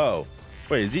 Oh,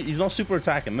 wait, he's not super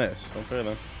attacking this. Okay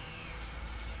then.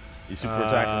 He's super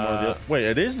attacking one of the other. Wait,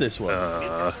 it is this one.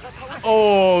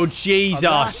 Oh,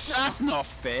 Jesus. That's not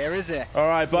fair, is it? All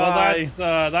right, Well,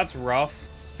 bye. that's rough.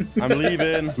 I'm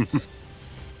leaving.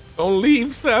 Don't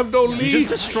leave, Sam. Don't You leave. just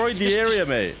destroyed the area,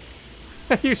 mate.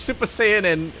 You Super Saiyan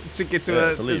in to get to Yeah,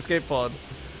 a to leave. escape pod.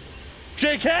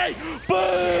 JK,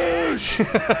 Bush.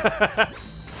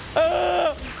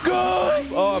 Go.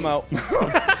 Oh, I'm out.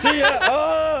 See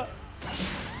ya.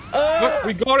 Look,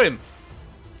 we got him.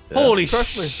 Holy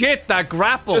Trust me. shit, that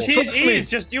grapple. He's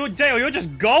just you, Dale. You're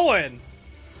just going.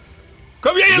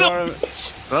 Come here, you You little. are-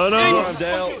 Oh no,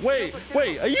 Dale. Wait,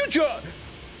 are you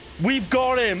We've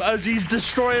got him as he's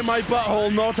destroying my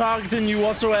butthole, not targeting you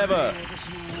whatsoever.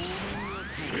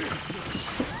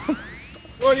 Come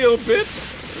on, you little bitch.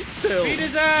 Dale, Beat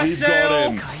his ass, we've Dale.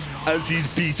 got him as he's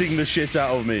beating the shit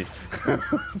out of me.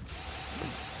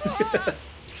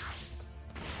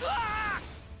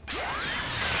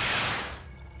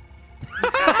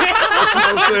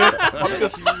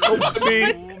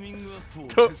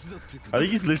 I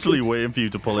think he's literally waiting for you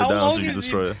to pull it How down long so you can is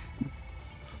he- destroy it.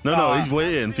 No, he's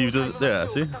waiting for you to. Yeah,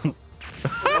 see?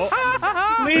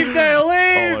 Leave, Dale. Oh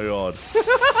Leave. my god.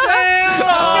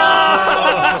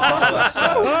 That's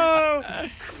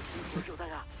sad.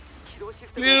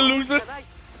 You loser.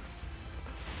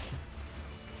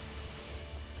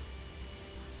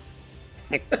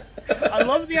 I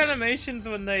love the animations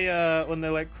when they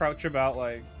like crouch about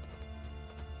like.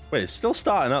 Wait, it's still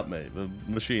starting up, mate. The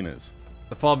machine is.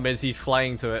 The problem is he's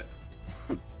flying to it.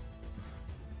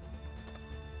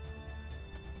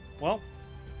 Well.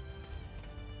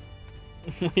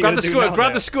 Grab the skewer,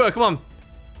 grab the skewer, come on.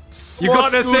 You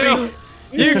got this, Dale!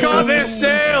 You got this,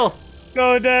 Dale!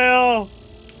 Go, Dale!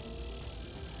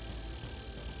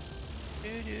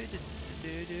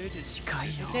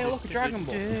 Dale, look, a Dragon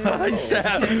Ball. I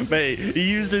said, mate, he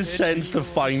used his sense to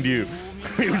find you.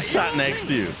 He was sat next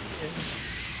to you.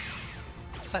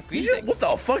 What's that green thing? What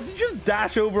the fuck? Did you just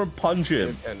dash over and punch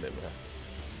him?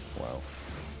 Wow.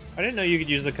 I didn't know you could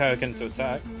use the Kaioken to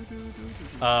attack.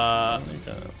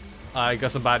 I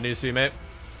got some bad news for you, mate.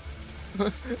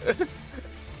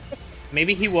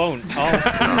 Maybe he won't. Oh.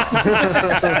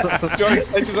 Johnny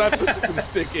just have to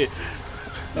stick it.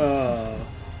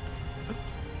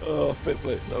 Oh,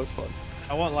 Fitbit, that was fun.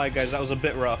 I won't lie, guys, that was a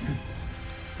bit rough.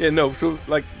 Yeah, no, so,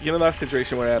 like, you know that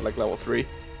situation where I had, like, level 3?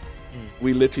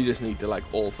 We literally just need to, like,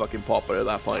 all fucking pop it at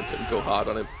that point and go hard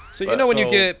on him. So, you know when you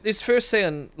get... Is first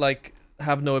Saiyan, like,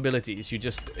 have no abilities? You're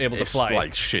just able to fly? It's,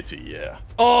 like, shitty, yeah.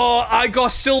 Oh, I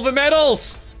got silver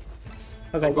medals!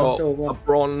 I got got silver. a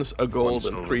bronze, a gold,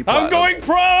 and 3 I'm going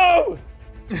pro!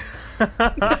 Well,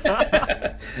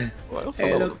 I also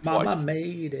Hey, leveled look, up Mama twice.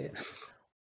 made it.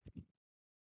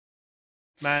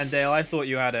 Man, Dale, I thought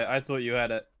you had it. I thought you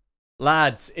had it.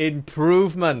 Lads,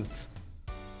 improvement.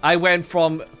 I went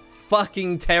from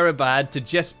fucking terabad to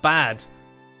just bad.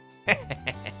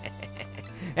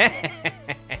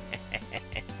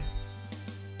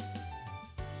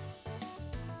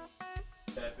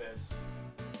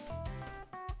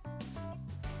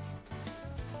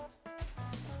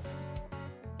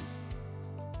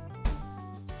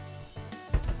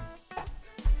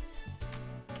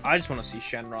 I just want to see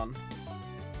Shenron.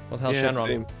 What the hell, Yeah, Shenron?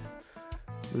 same.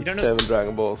 You don't know- 7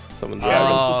 Dragon Balls, summon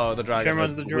dragons. Oh, the dragon.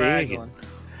 Shenron's the dragon.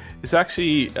 It's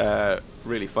actually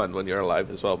really fun when you're alive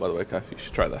as well, by the way, Kaiff. You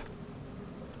should try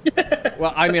that.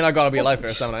 Well, I mean, I gotta be alive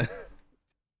first, haven't I?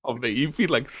 Oh, mate, you'd be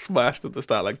like smashed at the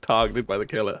start, like targeted by the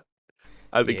killer.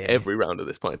 I think Yeah. every round at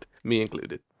this point, me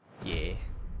included. Yeah.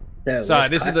 Yeah, Sorry, where's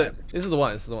this is Kaiffefe? the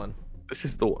one. This is the one. This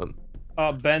is the one.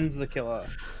 Oh, Ben's the killer.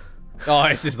 Oh,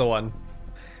 this is the one.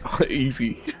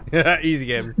 Easy. Easy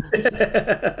game.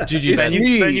 GG, It's Ben.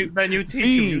 me. Ben, you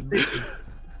teach him. Me.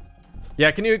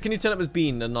 Yeah, can you turn up as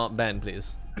Bean and not Ben,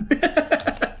 please?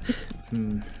 That's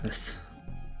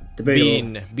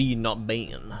debatable. Bean, not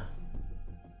Bean.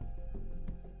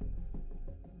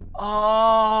 Oh,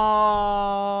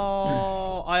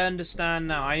 I understand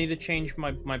now. I need to change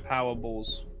my power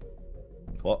balls.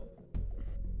 What?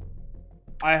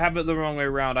 I have it the wrong way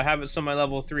around. I have it so my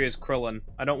level 3 is Krillin.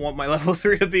 I don't want my level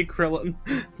 3 to be Krillin.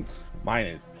 Mine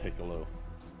is Piccolo.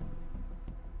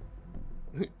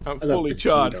 I'm I love fully the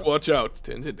charged. Cheeto. Watch out.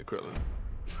 Turns into Krillin.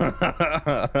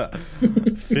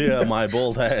 Fear my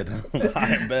bald head.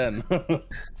 I'm Ben.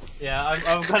 Yeah,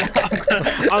 I'm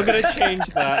gonna change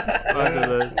that.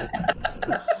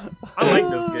 I like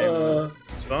this game.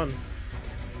 It's fun.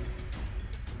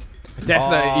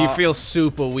 Definitely, you feel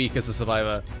super weak as a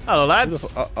survivor. Hello, lads.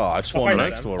 Oh, I've spawned Oh,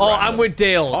 next to a Oh, random. I'm with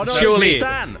Dale. Oh, no, Surely,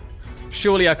 Stan.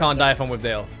 surely I can't die if I'm with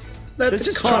Dale. This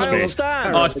is Child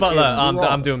Stan. Oh, it's Butler.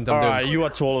 I'm doomed. I'm Alright, doomed. you are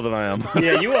taller than I am.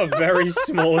 Yeah, you are very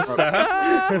small, Sam.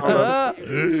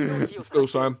 Let's go,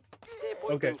 Sam.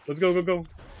 Okay, let's go.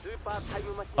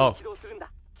 Oh. Oh,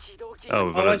 we've Oh, I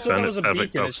already thought it was a found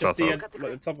it. beacon. It's just Start the,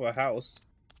 like, the top of a house.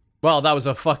 Well, that was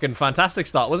a fucking fantastic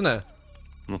start, wasn't it?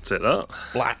 I'll take that.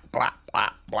 Black, black,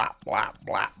 black, black, black,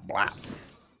 black, black.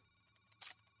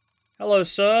 Hello,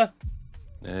 sir.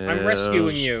 I'm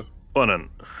rescuing you. One.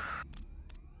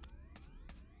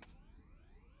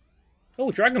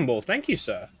 Oh, Dragon Ball. Thank you,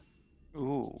 sir.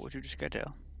 Ooh, what'd you just get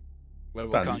Dale? Stan,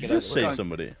 can't you get just out. saved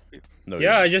somebody. No,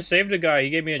 Yeah, you I just saved a guy. He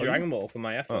gave me a Oh, Dragon Ball for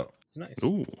my effort. Oh. It's nice.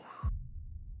 Ooh.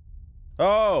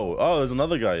 Oh, there's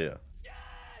another guy here.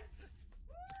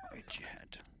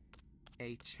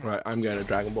 Right, I'm getting a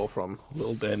Dragon Ball from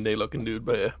little Dende looking dude,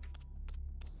 but yeah.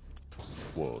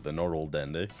 Whoa, they're not all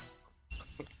dandy.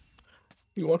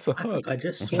 He wants a hug. I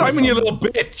just saw Simon, you someone. little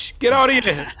bitch! Get out of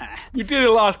here! You did it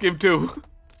last game too.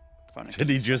 Funny. Did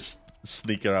he just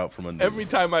sneak her out from under? Every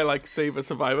time I like save a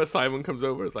survivor, Simon comes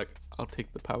over. It's like, I'll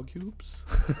take the power cubes.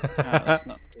 That's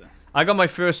not. I got my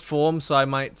first form, so I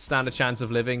might stand a chance of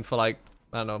living for like,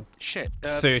 I don't know, Shit.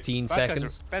 13 bad guys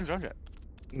seconds. Ben's around it.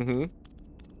 Mm-hmm.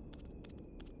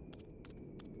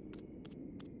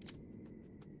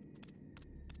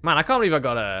 Man, I can't believe I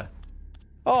got a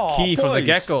Oh, key from the boys.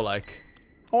 get-go, like.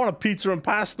 I want a pizza and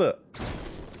pasta.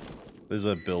 There's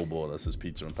a billboard that says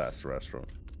pizza and pasta restaurant.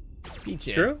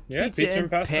 Pizza. True. Yeah, pizza and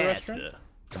pasta restaurant.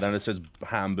 And then it says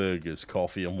hamburgers,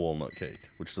 coffee, and walnut cake,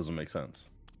 which doesn't make sense.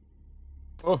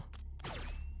 Oh,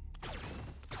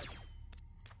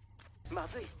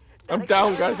 I'm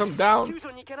down, guys. I'm down.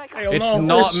 It's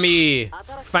not me.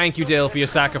 Thank you, Dale, for your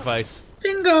sacrifice.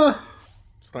 Finger.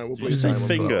 Fine, we'll Did you say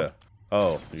finger?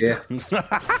 Oh. Yeah.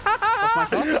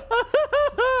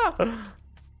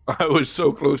 I was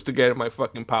so close to getting my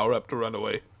fucking power up to run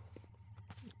away.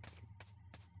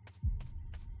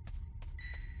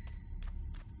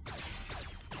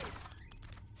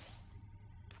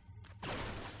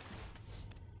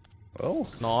 Oh,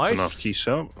 nice. Enough keys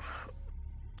up.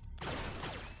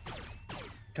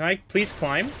 Can I please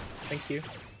climb? Thank you.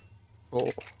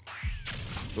 Oh.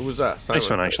 Who was that? Nice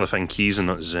Simon. one, actually. Find keys and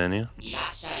not Xenia.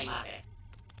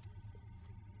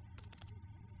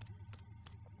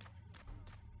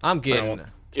 I'm getting.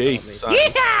 Hey,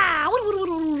 Simon.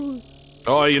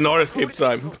 Oh, you not escaped,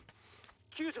 Simon.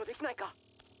 If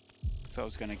I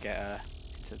was gonna get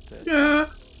to the. Yeah.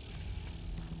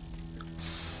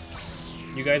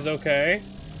 You guys okay?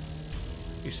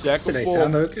 You second They ball.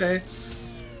 sound okay.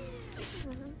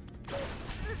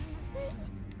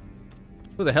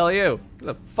 Who the hell are you? Get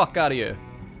the fuck out of here.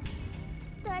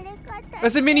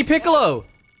 That's a mini Piccolo!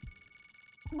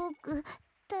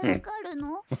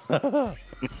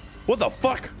 What the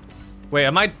fuck? Wait,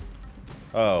 am I...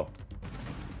 Oh.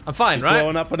 I'm fine, He's right?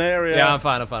 blowing up an area. Yeah, I'm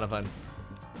fine, I'm fine, I'm fine.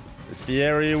 It's the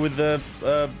area with the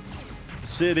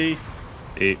city.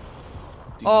 8.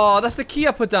 Oh, that's the key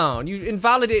I put down. You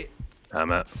invalidate...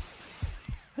 Damn it.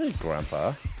 Hey,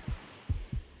 Grandpa.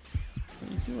 What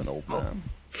are you doing, old man?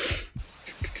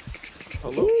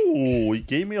 Ooh, he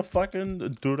gave me a fucking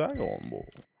Dragon Ball.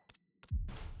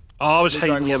 Oh, I was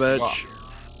hating you, bitch.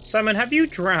 Simon, have you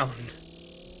drowned?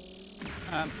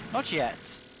 Not yet.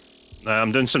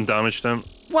 I'm doing some damage to him.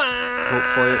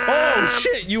 Hopefully. Oh,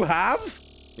 shit, you have?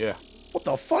 Yeah. What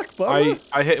the fuck, bro?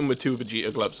 I hit him with 2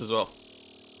 Vegeta gloves as well.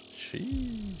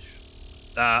 Sheesh.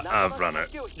 I've run it.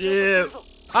 Yeah.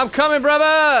 I'm coming,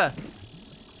 brother!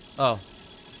 Oh.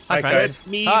 Hi, Hi, friends. guys.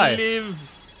 Me Hi. live.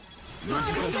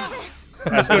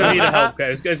 It's good of you to help,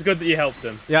 guys. It's good that you helped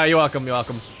him. Yeah, you're welcome, you're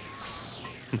welcome.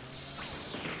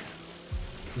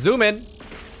 Zoom in.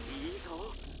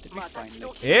 Did we find the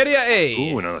key? Area A.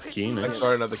 Ooh, another key. I Nice.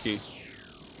 saw another key.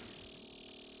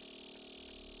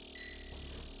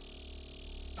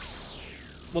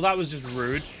 Well, that was just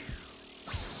rude.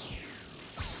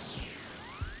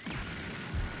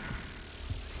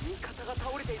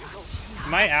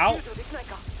 Am I out?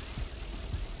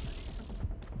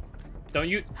 Don't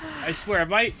you? I swear, I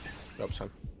might. Grab some.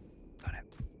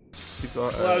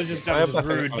 Well, that was just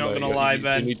rude, not gonna lie,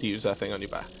 Ben. You need to use that thing on your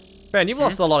back. Ben, you've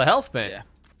lost a lot of health, man. Yeah.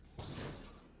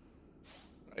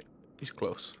 Right. He's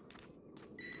close.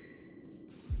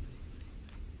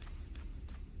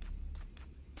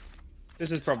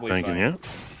 This is probably Thanking fine. you.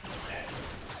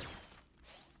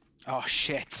 Oh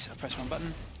shit! I pressed one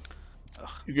button.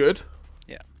 You good?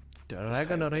 Yeah.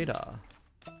 Dragon Radar.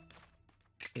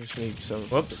 Just need some.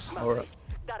 Whoops. Power up.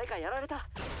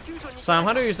 Sam,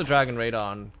 how do you use the Dragon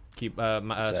Radar on keep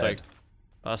sorry.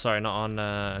 Sad. Sorry, not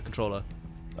on controller.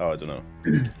 Oh, I don't know.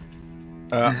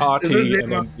 RT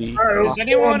and then B. Has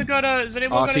anyone got a RT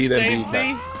save then B.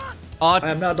 me? I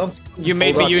am now done. You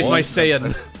made Hold me on, use my one.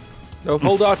 Saiyan. No,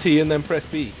 hold RT and then press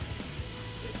B.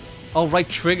 Oh, right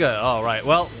trigger. Oh, right.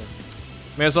 Well,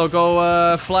 may as well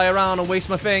go fly around and waste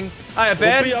my thing. Hiya,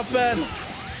 Ben. Be up, Ben.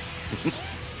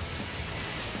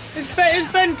 Is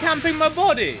Ben camping my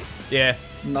body? Yeah.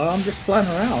 No, I'm just flying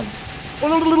around.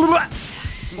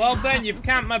 Well, Ben, you've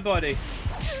camped my body.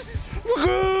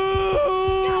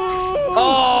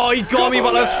 Oh, he got me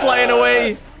while I was flying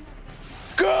away.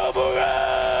 All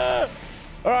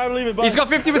right, I'm leaving. Bye. He's got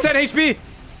 50% HP.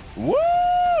 Woo!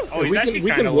 Oh, he's actually we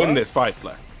kind can of win low. this fight,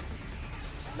 Blair.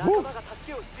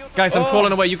 Guys, I'm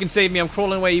crawling away. You can save me. I'm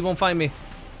crawling away. He won't find me.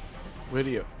 Where do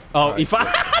you? Oh, he found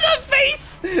the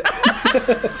face.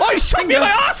 Oh, he shot me in my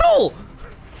asshole.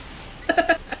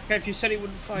 Okay, if you said he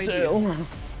wouldn't find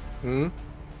you.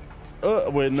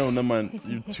 Wait, no, never mind.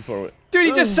 You're too far away. Dude,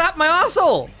 he just sapped my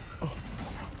asshole.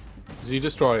 Did you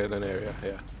destroy it in an area?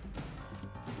 Yeah.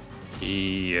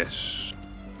 Yes.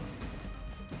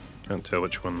 Can't tell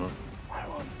which one though.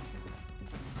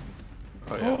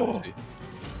 Oh yeah. I see.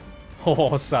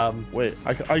 Oh, Sam. Wait,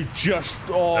 I just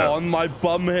on my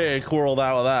bum hair crawled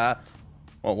out of that.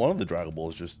 Well, one of the Dragon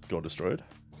Balls just got destroyed.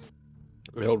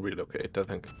 We all relocate, I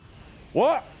think.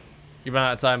 What? You ran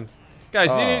out of time.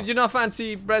 Guys, do you not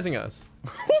fancy rezzing us?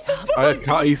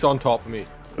 He's on top of me.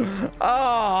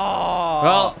 Oh.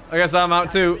 Well, I guess I'm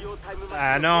out too.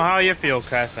 I know how you feel,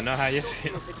 Kev. I know how you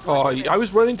feel. Oh, I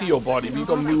was running to your body. We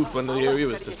got moved when the area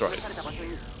was destroyed.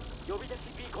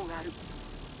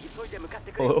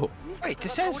 Hello. Wait, it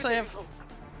says I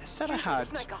had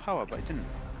power, but I didn't.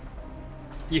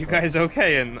 You guys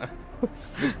okay in there?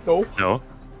 No. No.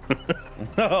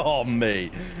 Oh,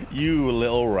 mate. You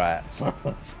little rats. I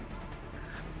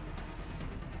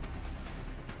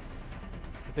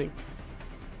think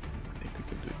we can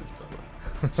do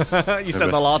this better. You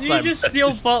said the last You time. just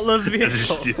steal Butler's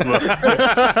vehicle.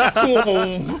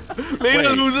 Later, Wait.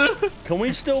 loser. Can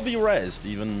we still be rezzed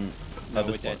even No, at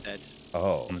we're this dead, point? dead.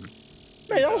 Oh. Mate,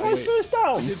 that was my first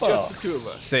down. It's Fuck. just the two of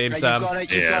us. Same, Right, Sam.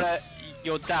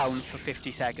 you're down for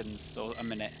 50 seconds or a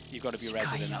minute. You've got to be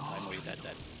resident in that time or you're dead.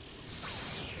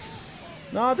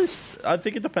 No, I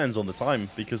think it depends on the time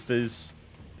because there's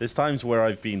times where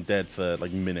I've been dead for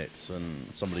like minutes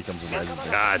and somebody comes and rezzes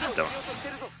me. God, don't.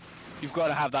 You've got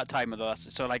to have that timer though.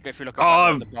 So like if you look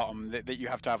Oh, at the bottom, that you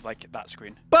have to have like that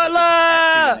screen.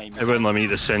 Butler! They wouldn't let me eat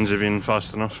the sins of being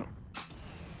fast enough.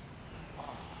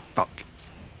 Fuck.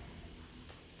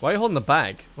 Why are you holding the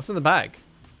bag? What's in the bag?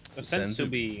 A sensu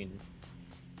bean.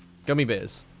 Gummy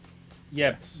bears.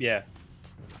 Yeah, yeah.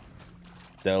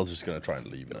 Dale's just gonna try and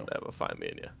leave now. Never find me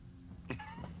in here.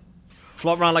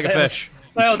 Flop around like a Dale. fish.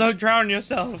 Dale, don't drown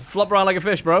yourself. Flop around like a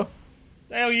fish, bro.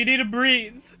 Dale, you need to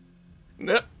breathe.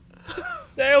 No.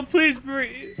 Dale, please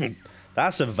breathe.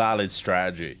 That's a valid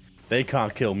strategy. They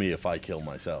can't kill me if I kill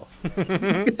myself.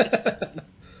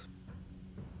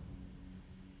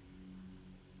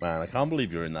 Man, I can't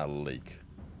believe you're in that lake.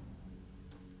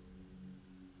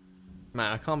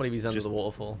 Man, I can't believe he's under Just- the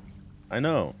waterfall. I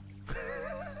know.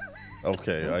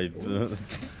 Okay,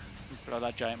 Throw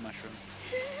that giant mushroom.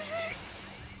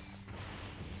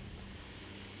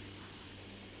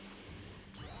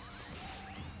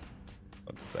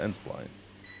 Ben's blind.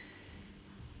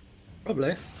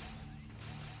 Probably.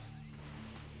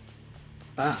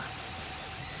 Ah.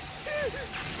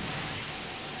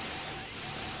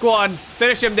 Go on,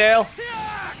 finish him, Dale.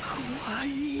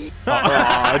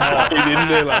 I didn't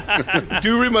there, like,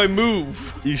 during my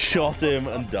move. You shot him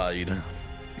and died.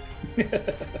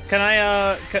 Can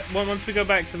I, once we go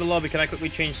back to the lobby, can I quickly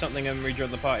change something and rejoin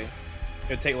the party?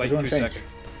 It'll take like What do 2 you wanna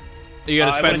seconds. You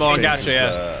gotta I spend more on wanna change gacha,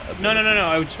 yeah. No.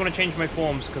 I just want to change my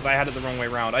forms because I had it the wrong way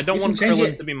around. I don't You want can change Krillin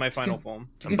it. to be my final form.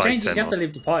 You can change it. You have to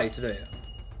leave the party to do it.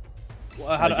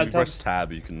 Well, how do Like, I if you tell? press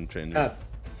tab, you can change it. Tab.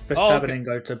 Press Oh, tab okay. and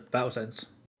then go to battle sense.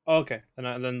 Oh, okay,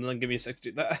 then give me a 6 to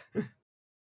do that.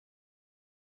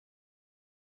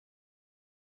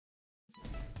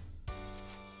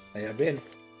 Yeah, being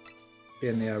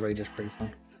the raid is pretty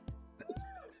fun.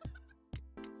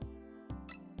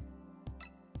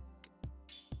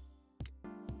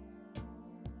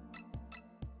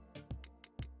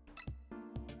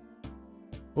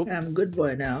 Oop. I'm a good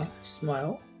boy now.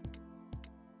 Smile.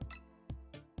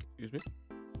 Excuse me.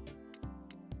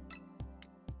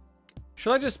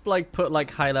 Should I just like put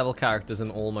like high level characters in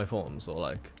all my forms or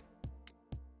like?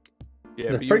 Yeah,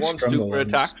 They're but you pretty want stronger super ones.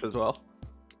 attacks as well.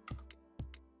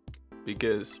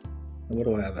 Because What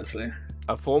do I have actually?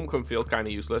 a form can feel kind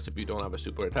of useless if you don't have a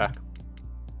super attack.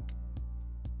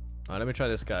 Alright, let me try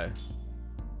this guy.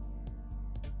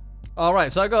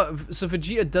 Alright, so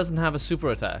Vegeta doesn't have a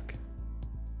super attack.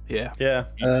 Yeah. Yeah,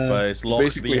 but it's locked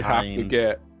Basically, behind.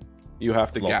 you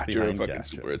have to locked get your behind fucking gacha.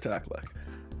 super attack, like.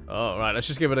 Oh, right, let's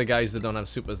just give it to guys that don't have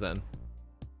supers then.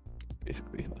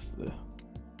 Basically, that's the.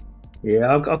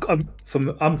 Yeah, I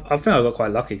think I got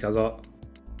quite lucky. I got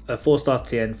a 4-star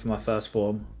TN for my first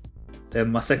form.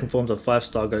 Then my second form's a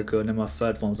 5-star Goku, and then my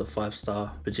third form's a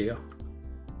 5-star Vegeta.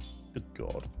 Good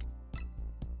God.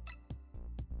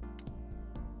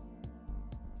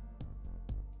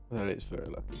 That is very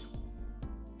lucky.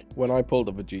 When I pulled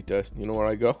a Vegeta, you know where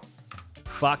I go?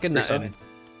 Fucking nothing.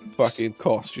 Fucking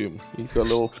costume. He's got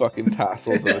little fucking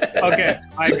tassels. on it. Okay,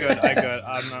 I good.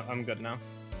 I'm good now.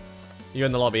 You're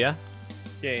in the lobby, yeah?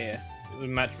 Yeah. It was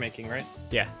matchmaking, right?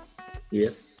 Yeah.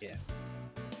 Yes. Yeah.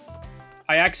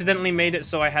 I accidentally made it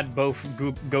so I had both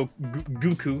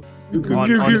Goku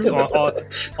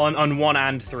on 1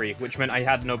 and 3, which meant I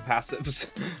had no passives.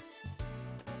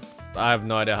 I have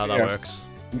no idea how that Yeah. works.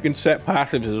 You can set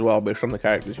passives as well based on the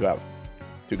characters you have.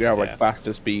 You can have Yeah. like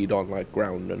faster speed on like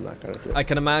ground and that kind of thing. I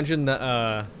can imagine that,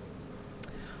 I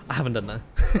haven't done that.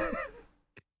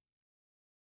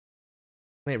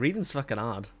 Mate, reading's fucking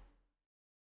hard.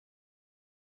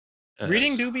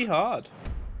 Reading do be hard.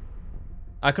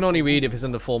 I can only read if it's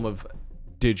in the form of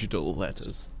digital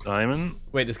letters. Diamond?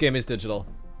 Wait, this game is digital.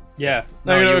 Yeah.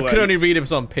 No, you I can only read if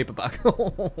it's on paperback.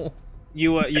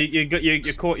 You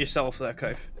caught yourself there,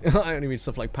 Kaif. I only read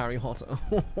stuff like Parry Hotter.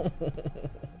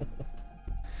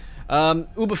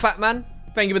 Uber Fat Man,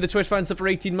 thank you for the Twitch fan sub for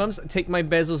 18 months. Take my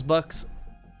Bezos bucks.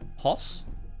 Hoss?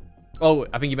 Oh,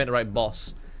 I think you meant to write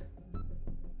boss.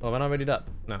 Oh, am I not readied up?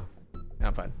 No. Yeah,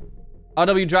 I'm fine.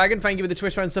 RW Dragon, thank you for the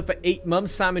Twitch Prime stuff for 8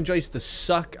 months. Sam enjoys the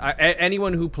suck.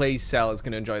 Anyone who plays Cell is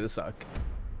going to enjoy the suck.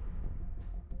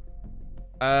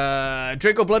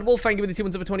 Draco Bloodwolf, thank you for the 2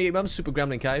 months for 28 months. Super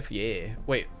Gremlin Kaiff, yeah.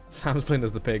 Wait, Sam's playing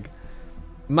as the pig.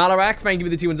 Malarak, thank you for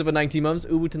the 2 months for 19 months.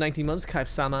 Ubu to 19 months. Kaiff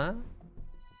Sama.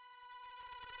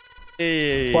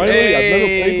 Hey. Finally, I've never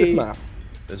played this map.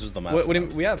 This is the map.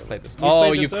 We have played this.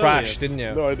 Oh, you crashed, didn't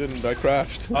you? No, I didn't. I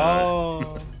crashed.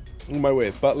 Oh. On my way.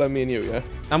 Butler, me and you, yeah?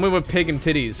 And we were pig and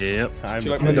titties. Yep. I'm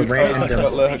like the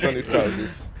Butler, I got new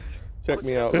trousers. Check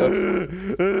me out, look.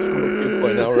 I'm a cute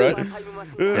boy now, right? Yep.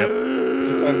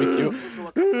 You find me cute?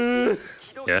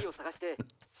 Yeah.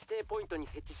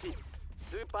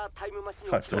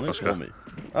 Don't kill me.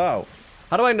 Oh.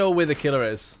 How do I know where the killer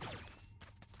is?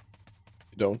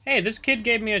 You don't. Hey, this kid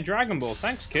gave me a Dragon Ball.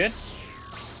 Thanks, kid.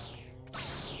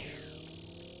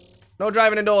 No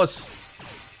driving indoors.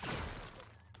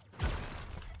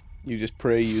 You just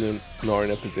pray you are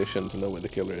in a position to know where the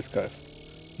killer is, Kaiff.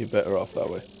 You're better off that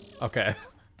way. Okay.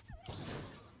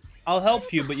 I'll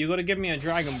help you, but you gotta give me a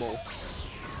Dragon Ball.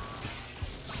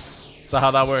 So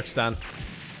how that works, Dan?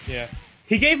 Yeah.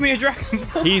 He gave me a Dragon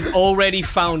Ball. He's already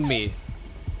found me.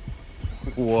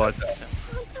 What?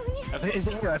 Is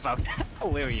it where I found? Oh,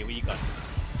 where are you? Where you going?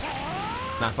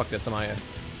 Nah, fuck this. I'm out here.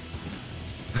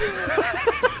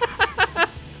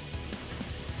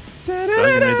 You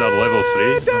made that level 3.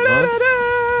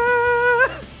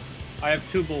 I have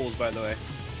 2 balls, by the way.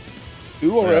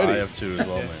 You already? Yeah, I have 2 as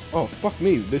well, mate. Oh, fuck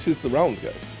me. This is the round,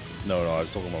 guys. No, I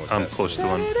was talking about my I'm test. close to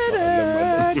one.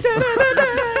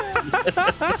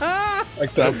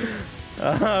 Like that.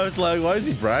 I was like, why is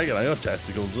he bragging? I got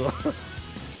testicles. You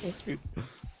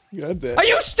had that. Are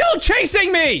you still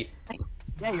chasing me?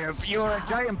 Yeah, you're a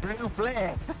giant blue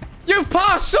flare. You've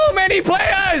passed so many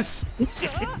players!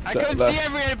 I couldn't see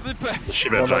every. She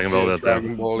better Dragon Ball that Dragon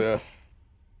time. Ball, yeah.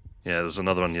 Yeah, there's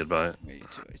another one nearby.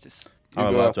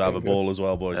 I'm about to have a ball as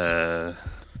well, boys.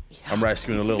 I'm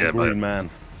rescuing a little green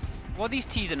man. What are these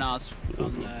T's and R's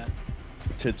on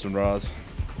Tits and Raz.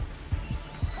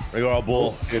 We got our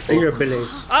ball. Your abilities.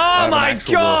 Oh my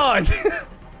god!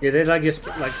 Yeah, they're like your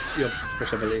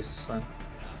special abilities. So.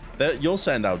 You'll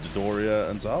send out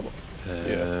Dodoria and Zabo.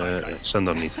 It's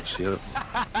underneath us here.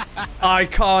 I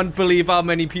can't believe how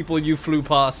many people you flew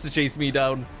past to chase me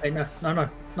down. Hey, no.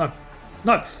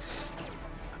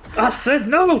 I said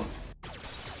no!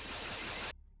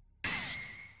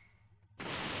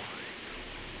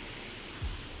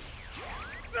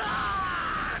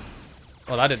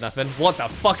 Well, that did nothing. What the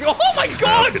fuck? Oh my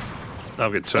god!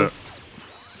 I've got 2.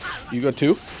 You got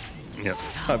 2? Yep.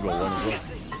 I've got 1 as well.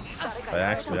 I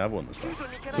actually have 1 this time.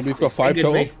 So we've got 5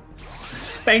 total?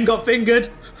 Ben got fingered!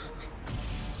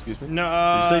 Excuse me?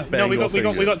 No, we got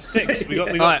 6.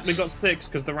 We got 6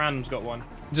 because the random's got 1.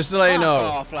 Just to let you know.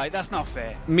 Off, like, that's not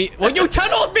fair. Well, you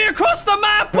tunneled me across the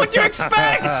map! What'd you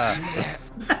expect?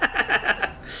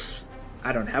 I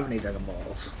don't have any Dragon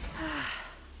Balls.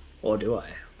 Or do I?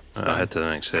 Head to the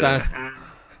next area.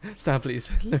 Stand, please.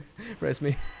 Rest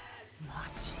me.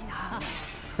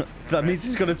 That means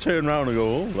he's gonna turn around and go,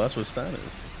 oh, that's where Stan is.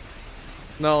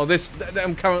 No,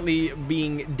 I'm currently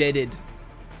being deaded.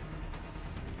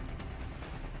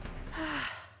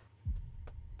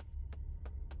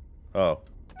 Oh.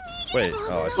 Wait.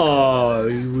 Oh, I see. Oh,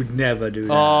 you would never do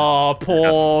that. Oh,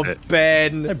 poor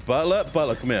Ben. Hey,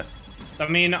 Butler, come here. I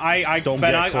mean, I don't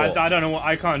know what.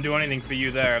 I can't do anything for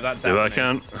you there if that's Do I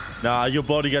happening. can't? Nah, your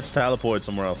body gets teleported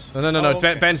somewhere else. No. Oh,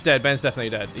 okay. Ben's dead. Ben's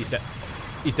definitely dead. He's dead.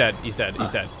 He died.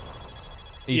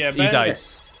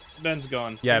 Ben's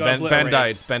gone. Yeah, Ben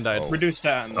died. Ben died. Reduced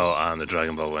stats. Oh, and the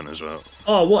Dragon Ball went as well.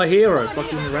 Oh, what a hero.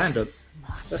 Fucking random.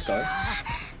 Let's go.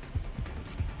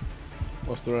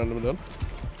 What's the random done?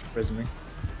 Prison me.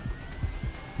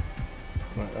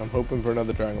 Right, I'm hoping for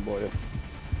another Dragon Ball, yeah.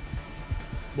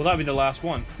 Will that be the last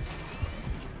one?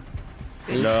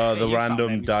 No, the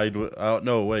random died with... Oh,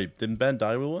 no, wait. Didn't Ben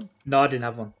die with 1? No, I didn't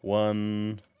have one.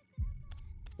 1...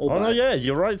 Oh, no, yeah,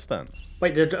 you're right, Stan.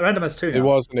 Wait, the random has 2 now. It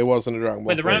wasn't a Dragon Ball.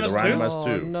 Wait, the random has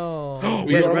 2? Oh, no.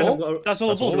 Yeah, the random That's all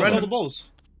the balls. That's all the balls.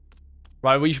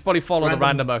 Right, well, you should probably follow the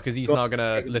randomer because he's not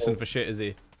gonna listen for shit, is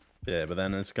he? Yeah, but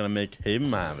then it's gonna make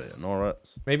him have it, not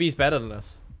us. Maybe he's better than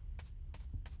us.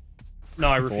 No,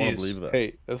 I I don't want to refuse. believe that.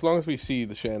 Hey, as long as we see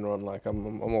the Shenron, like,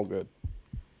 I'm all good.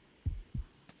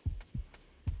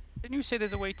 Didn't you say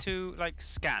there's a way to like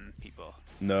scan people?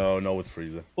 No, with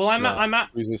Frieza. Well, I'm at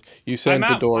You sent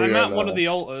Dodoria. I'm at one of the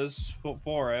altars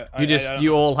for it.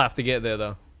 You all have to get there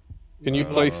though. Can you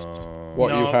place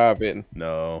what you have in?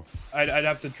 No. I'd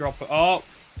have to drop it. Oh,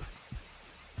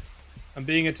 I'm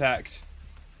being attacked.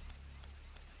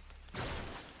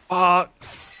 Fuck.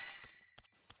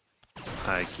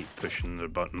 I keep pushing the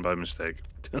button by mistake.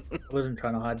 I wasn't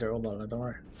trying to hide their all, don't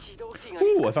worry.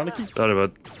 Ooh, I found a key. Sorry,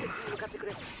 bud.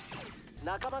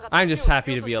 I'm just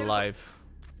happy to be alive.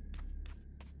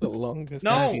 The longest.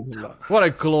 No. What a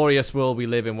glorious world we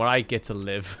live in, where I get to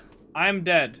live. I'm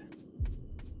dead.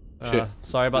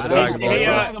 Sorry about the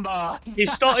Dragon Ball. He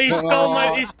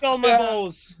stole my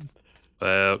balls.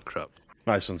 Well, crap.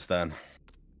 Nice one, Stan.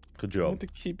 Good You job. want to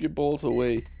keep your balls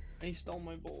away. He stole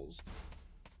my balls.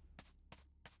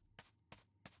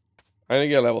 I'm gonna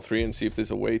get level 3 and see if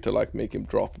there's a way to like make him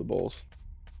drop the balls.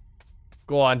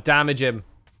 Go on, damage him.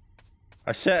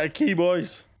 I set a key,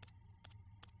 boys.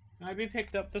 Can I be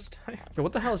picked up this time? Yo,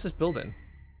 what the hell is this building?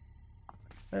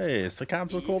 Hey, it's the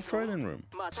Capsule Corp training room.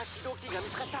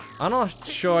 I'm not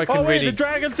sure I can Oh wait, really... the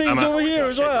dragon thing's over here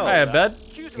as well. Hey, bed.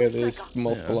 Yeah, there's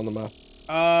multiple on the map.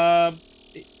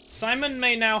 Simon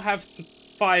may now have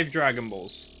 5 Dragon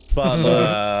Balls. But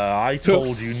I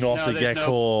told you not to get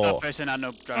caught.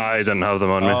 I didn't have them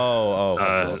on me.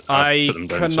 I put them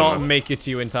down cannot somewhere. make it to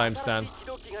you in time, Stan.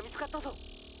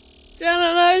 Damn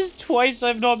it, that is twice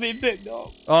I've not been picked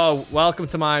up. Oh, welcome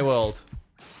to my world.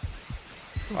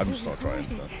 I'm just not trying,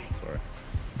 Stan. Sorry.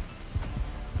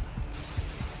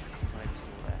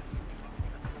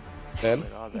 Ben,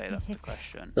 Where are they? That's the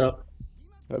question. Yep.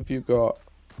 have you got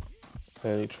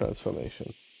any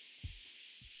transformation?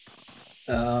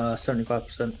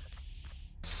 75%.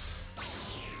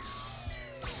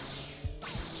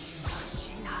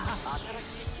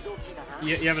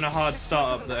 You're having a hard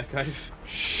start up there, Kaiff.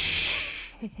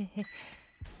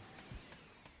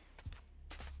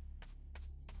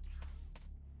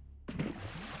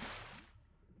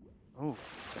 Oh,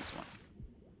 this one.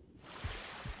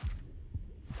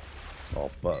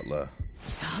 Oh, Butler.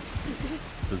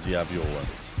 Does he have your ones?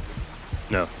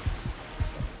 No.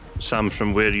 Sam,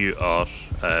 from where you are,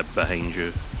 behind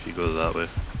you, if you go that way.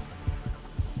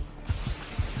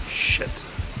 Shit.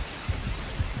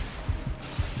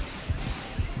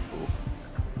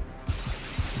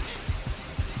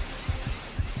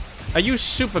 Are you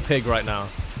Super Pig right now?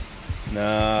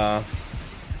 Nah.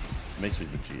 Makes me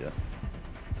Vegeta.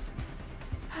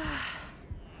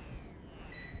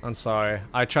 I'm sorry.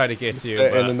 I tried to get to you,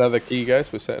 Setting but... another key,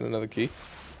 guys. We're setting another key.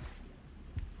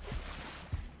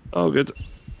 Oh, good.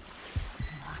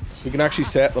 We can actually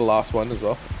set the last one as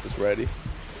well. It's ready.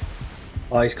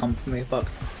 Oh, he's come for me, fuck.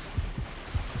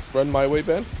 Run my way,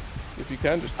 Ben. If you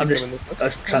can, just keep I'm just coming this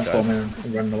way. transforming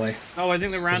and running away. Oh, I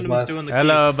think the This is random's live. doing the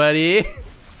Hello, buddy.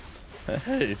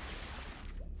 Hey.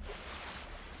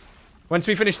 Once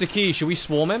we finish the key, should we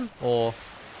swarm him, or...?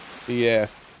 Yeah,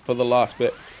 for the last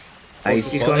bit. Hey,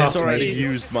 he's Well, gone it's after already me.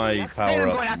 used my power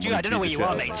up. I don't know where you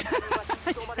are, mate.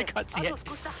 I can't see it.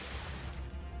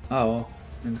 Oh, well.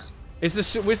 Where's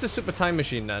the super time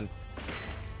machine, then?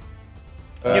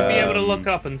 You'll be able to look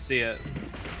up and see it.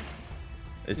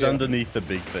 It's Yeah. underneath the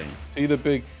big thing. See the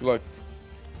big, like...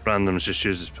 Random's just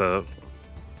used his power.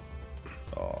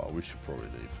 Oh, we should probably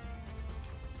leave.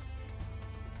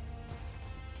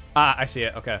 Ah, I see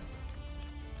it. Okay.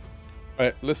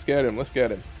 Alright, let's get him. Let's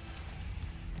get him.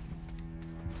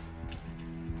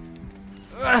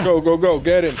 Go, go, go.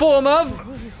 Get him. Form of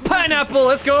pineapple.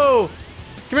 Let's go.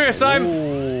 Come here, Simon.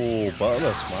 Oh,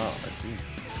 Butler, smart. I see.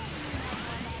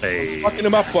 Hey. Fucking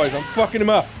him up, boys. I'm fucking him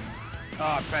up. Oh,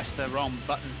 I pressed the wrong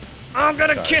button. I'm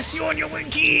gonna kiss you on your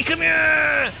winky. Come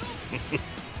here.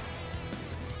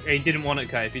 He didn't want it,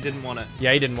 Kaiff. He didn't want it.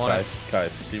 Yeah, he didn't want it. Kai,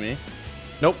 see me?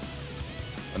 Nope.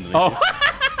 Underneath Oh.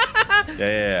 you.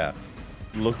 Yeah.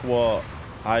 Look what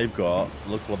I've got.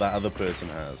 Look what that other person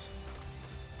has.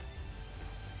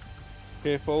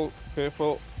 Careful,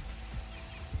 careful.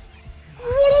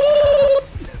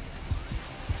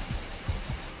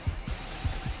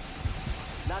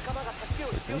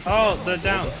 Oh, they're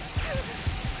down.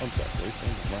 One sec, please.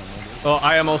 Oh,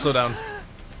 I am also down.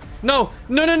 No,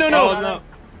 no, no, no, no. Oh, no.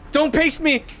 Don't paste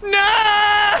me.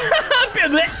 No.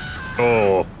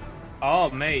 Oh. Oh,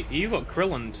 mate, you got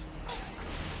Krillined.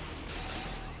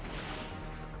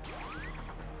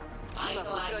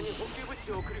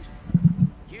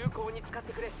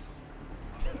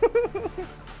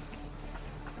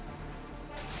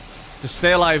 Just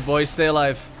stay alive, boys. Stay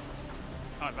alive.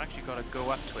 Oh, I've actually got to go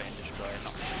up to it and destroy it.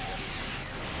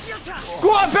 Not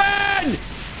Go on, Ben.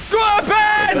 Go on,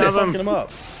 Ben. They're fucking him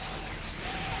up.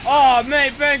 Oh,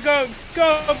 mate, Ben, go,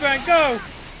 go, Ben, go.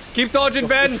 Keep dodging,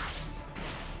 Ben.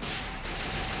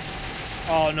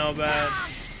 Oh no, Ben.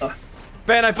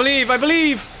 Ben, I believe. I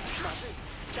believe.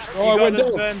 Oh, You I got went this,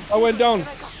 down. Ben. I went down.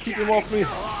 Keep him off me.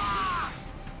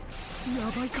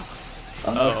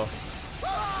 Uh-oh.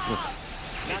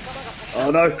 Oh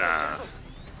no.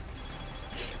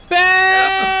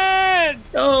 Ben! it!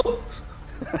 No!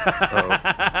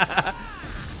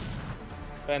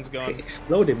 Ben's It gone.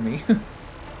 exploded me. 3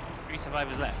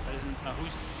 survivors left. That isn't. Oh,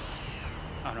 who's?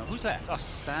 Oh no, who's left? Oh,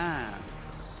 Sam.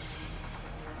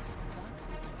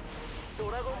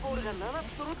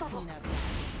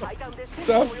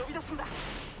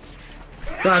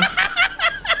 Done.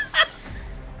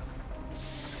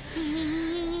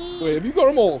 Wait, have you got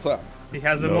them all, Sam? He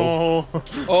has them all.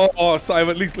 Oh,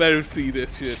 Sam, at least let him see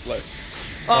this shit. Like,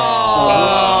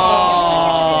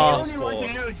 Oh,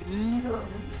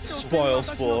 spoil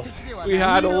sport. we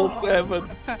had all 7.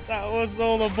 That was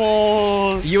all the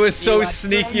balls. You were so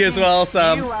sneaky as well,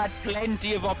 Sam. You had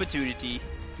plenty of opportunity.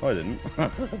 No, I didn't.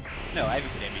 No, I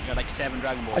haven't. You got like 7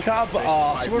 Dragon Balls. I can't.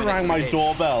 Someone rang my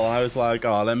doorbell, and I was like,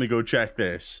 "Oh, let me go check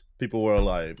this." People were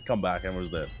alive. Come back, and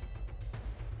was dead.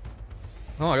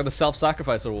 Oh, I got the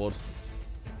self-sacrifice award.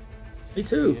 Me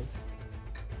too.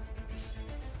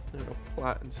 You know,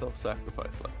 flat and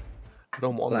self-sacrifice. Like, I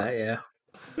don't want Like, that.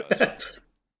 yeah. I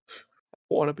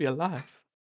want to be alive.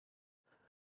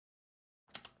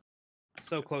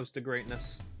 So close to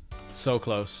greatness. So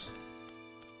close.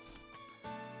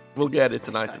 We'll get it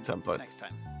tonight at some point. Next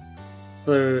time.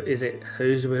 So is it who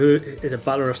is it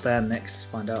Butler or Stan next?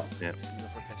 Find out. Yeah.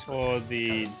 Or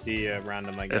the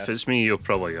random, I guess. If it's me, you'll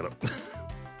probably get it.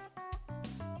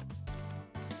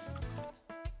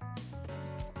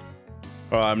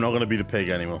 Alright, I'm not gonna be the pig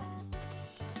anymore.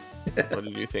 What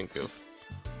did you think of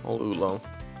old Oolong?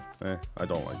 I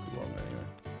don't like Oolong anyway.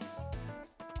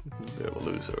 Bit of a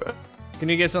loser, right? Can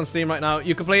you get on Steam right now?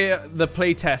 You can play the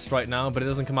play test right now, but it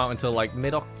doesn't come out until like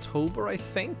mid-October, I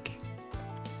think.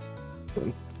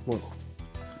 Well,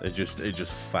 It just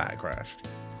fat crashed.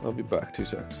 I'll be back 2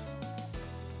 seconds.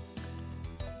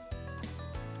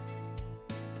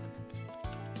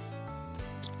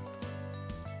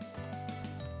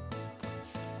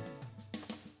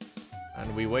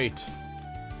 And we wait.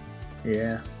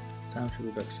 Yeah. Sam should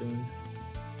be back soon.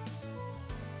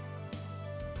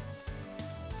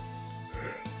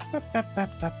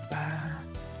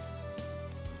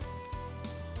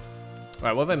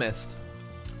 Alright, what have I missed?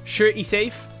 Shirty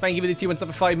Safe, thank you for the T1 sub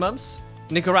for 5 months.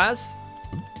 Nicoraz,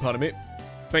 pardon me,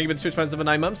 thank you for the Twitch fans for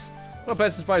 9 months. What a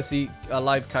pleasant surprise to see a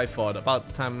live kaiffefe. About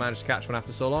the time I managed to catch one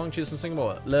after so long. Cheers from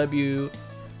Singapore. Love you.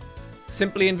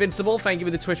 Simply Invincible, thank you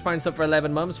for the Twitch Prime sub for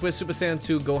 11 months. Where's Super Saiyan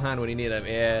 2 Gohan when you need him?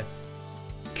 Yeah.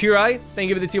 Kurai, thank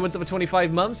you for the T1 sub for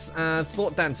 25 months. And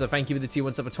Thought Dancer, thank you for the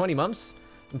T1 sub for 20 months.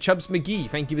 And Chubbs McGee,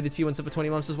 thank you for the T1 sub for 20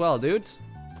 months as well, dudes.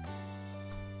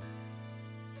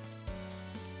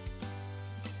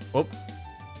 Oh.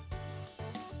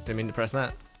 Didn't mean to press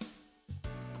that.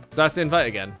 Do I have to invite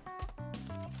again?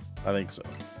 I think so.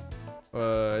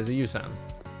 Is it you, Sam?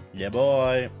 Yeah,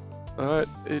 boy. Alright,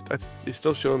 it's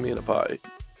still showing me in a pie.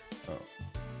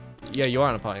 Yeah, you are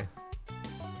in a pie.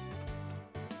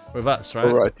 With us, right?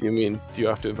 Alright, you mean, do you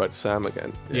have to invite Sam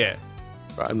again? Yeah.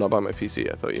 Right, I'm not by my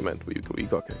PC, I thought you meant we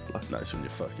got kicked last. Nice one, you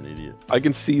fucking idiot. I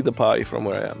can see the pie from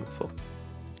where I am, so.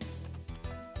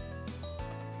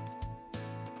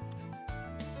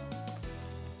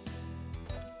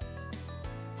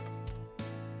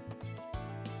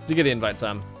 Did you get the invite,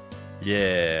 Sam?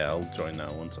 Yeah, I'll join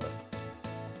now one sec.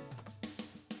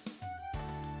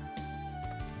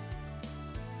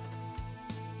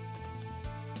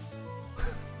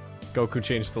 Goku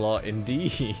changed the law,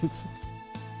 indeed.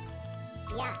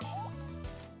 Yeah.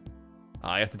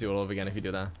 Ah, you have to do it all over again if you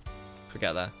do that.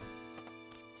 Forget that.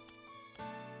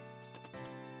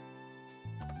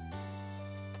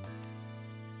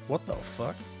 What the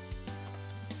fuck?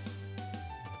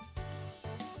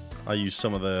 I used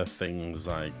some of the things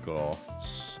I got.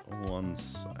 One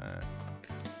sec.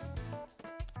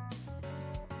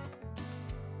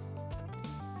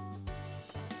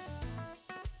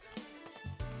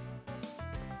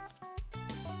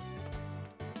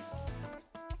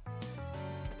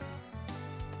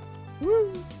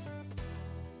 Woo!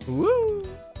 Woo!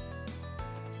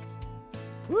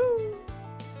 Woo!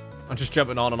 I'm just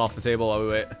jumping on and off the table while we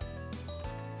wait.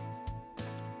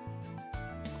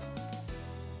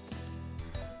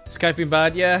 Skype been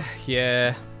bad? Yeah,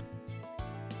 yeah.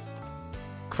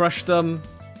 Crushed them,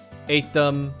 ate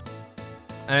them,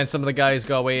 and some of the guys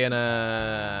got away in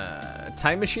a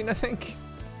time machine, I think.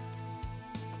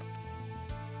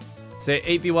 Say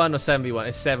 8v1 or 7v1?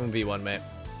 It's 7v1, mate.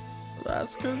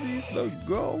 That's because he's the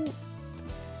GOAT.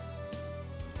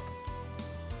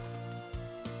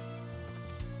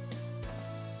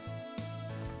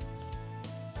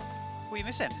 Who are you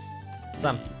missing?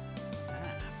 Sam.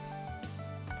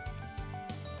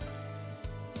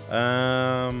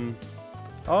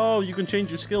 Oh, you can change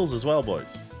your skills as well,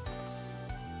 boys.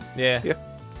 Yeah. Yeah.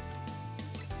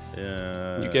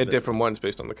 Yeah. You get different ones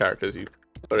based on the characters you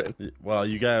put in. Well,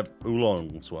 you get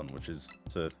Oolong's one, which is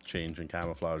to change and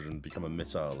camouflage and become a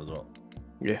missile as well.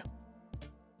 Yeah.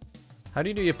 How do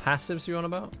you do your passives you're on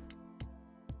about?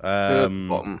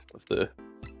 Bottom of the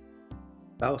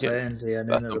Battle settings, yeah, and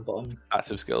then at the bottom.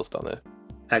 passive skills down there.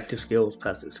 Active skills,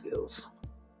 passive skills.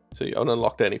 So you haven't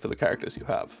unlocked any for the characters you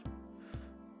have.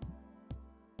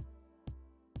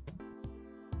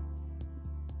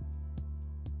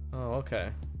 Oh,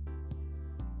 okay.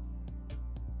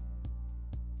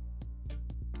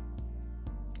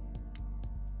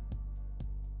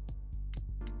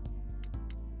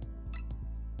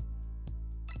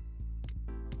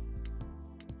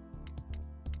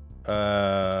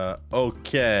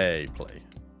 Okay, play.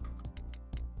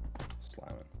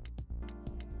 Slam it.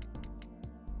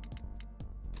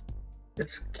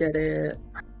 Let's get it.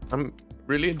 I'm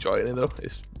really enjoying it though.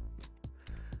 It's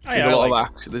Oh, there's yeah, a I lot like-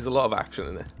 of action. There's a lot of action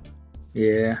in it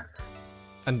Yeah,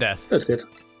 And death. that's good.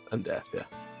 and death. Yeah,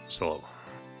 So,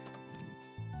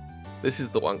 this is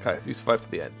the one kind. You survive to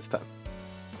the end this time.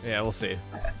 Yeah, we'll see.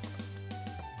 I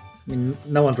mean,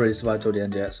 no one's really survived till the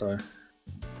end yet, so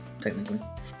technically.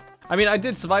 I mean, I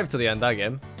did survive to the end that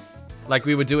game. Like,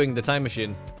 we were doing the time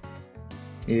machine.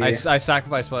 Yeah. I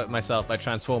sacrificed myself by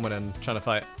transforming and trying to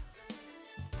fight.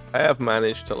 I have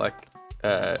managed to like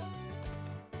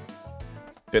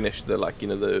finish the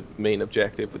the main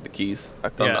objective with the keys.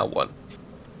 I've done that once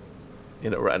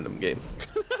in a random game.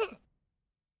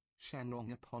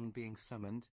 Shenlong, upon being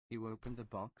summoned, you opened the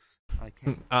box. I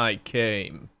came. I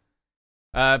came.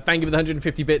 Thank you for the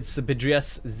 150 bits,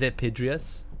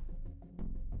 Zepidrius.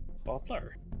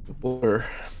 Butler. Or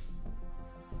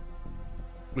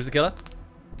Who's the killer?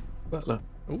 Butler.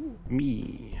 Ooh.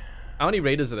 me. How many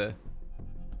raiders are there?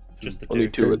 Just the Only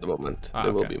two. two at the moment. Ah,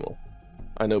 There will okay. be more.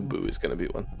 I know Boo is going to be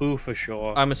one. Boo for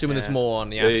sure. I'm assuming there's more on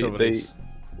the actual release.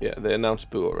 Yeah, they announced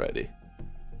Boo already.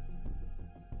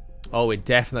 Oh, it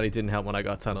definitely didn't help when I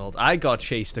got tunneled. I got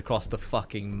chased across the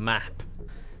fucking map.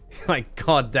 Like,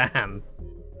 goddamn.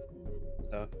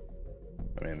 So,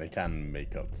 I mean, they can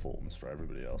make up forms for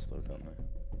everybody else, though, can't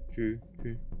they? true.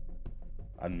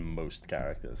 And most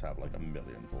characters have like 1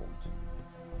 million forms.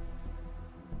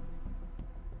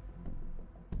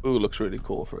 Boo looks really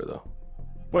cool for it though.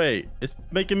 Wait, it's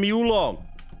making me Oolong.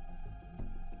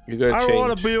 You guys I change.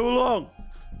 want to be Oolong.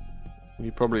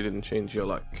 You probably didn't change your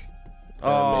main set.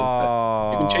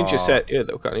 Oh. You can change your set here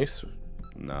though, can't you?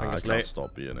 Nah, I it's can't late.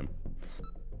 stop being him.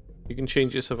 You can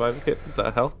change your survival kit. Does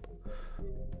that help?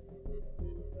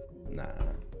 Nah.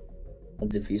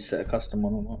 And if you set a custom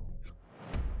one or not.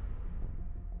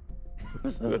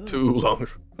 You got two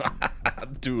longs.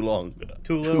 Too long.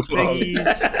 Two little Too long.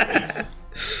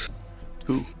 piggies.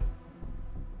 Two.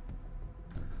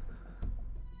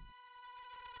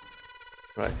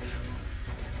 Right.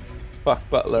 Fuck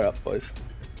Butler up, boys.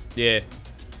 Yeah.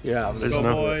 Yeah. There's Go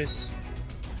no- boys.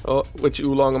 Oh, which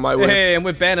oolong am I with? Hey, I'm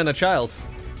with Ben and a child.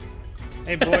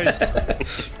 Hey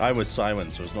boys. I was Simon,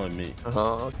 so it's not me.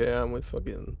 Okay, I'm with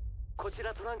fucking.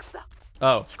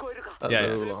 Oh. That's Yeah, an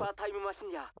yeah. oolong.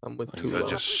 I'm with two That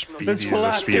longs. just speed It's use the a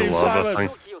last speed game, lava Simon.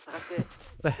 thing. What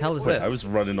the hell is Wait, this? I was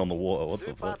running on the water. What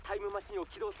the fuck?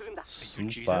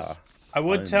 Jesus. Super. I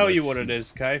would I'm tell you with what it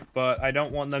is, Kai, but I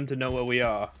don't want them to know where we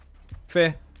are.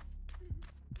 Fair.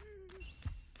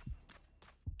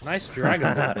 Nice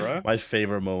dragon, ball, bro. My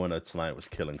favorite moment of tonight was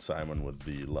killing Simon with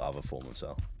the lava form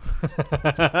cell.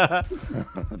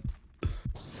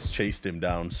 Just chased him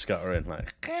down, scuttering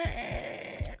like.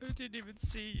 I didn't even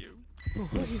see you.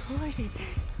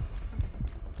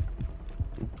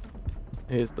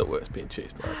 Here's the worst being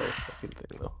chased by that fucking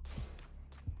thing though.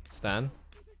 Stan?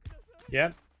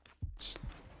 Yep.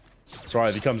 It's alright,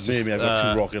 if he comes near me, I've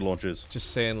got 2 rocket launchers.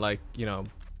 Just saying, like, you know,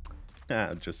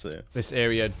 Yeah, just saying. this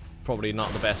area probably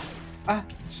not the best.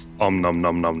 Nom nom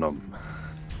nom nom nom.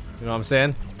 You know what I'm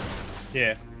saying?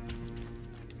 Yeah.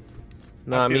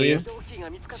 Nah, I feel me. you.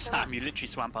 Sam, you literally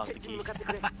swam past the key.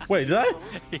 Wait, did I?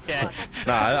 Yeah.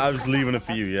 Nah, I was leaving it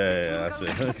for you. Yeah, that's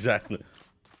it. Exactly.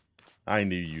 I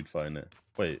knew you'd find it.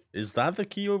 Wait, is that the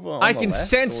key over on I the can left, or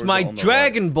sense is it my on the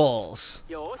Dragon right? Balls!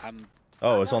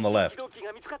 Oh, it's on the left. Oh,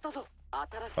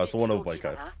 it's the one over by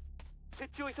Kai.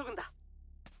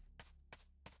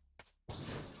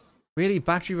 Really?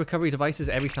 Battery recovery devices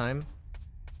every time?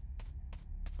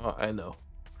 Oh, I know.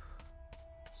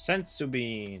 Sensu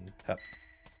bean. Yep.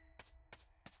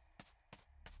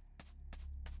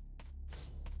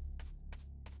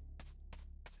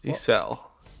 You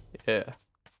sell. Yeah.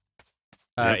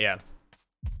 Yeah.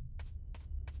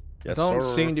 Yes, Don't sir.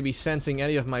 seem to be sensing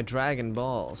any of my Dragon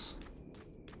Balls.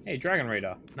 Hey, Dragon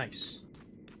Raider. Nice.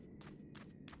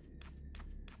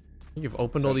 You've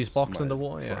opened all these boxes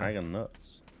underwater. Yeah. Dragon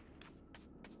nuts.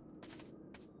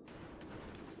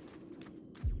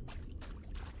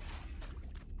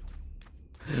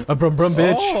 A brum brum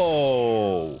bitch.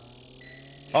 Oh.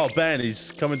 Oh, Ben,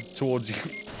 he's coming towards you.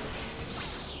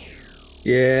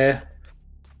 Yeah.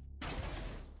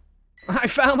 I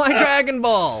found my Dragon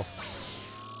Ball.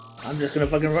 I'm just gonna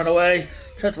fucking run away.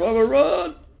 Transformer,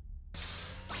 run!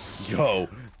 Yo,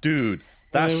 dude,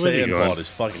 that Saiyan pod is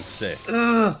fucking sick.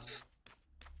 Oh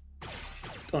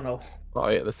no. Oh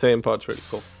yeah, the same pod's really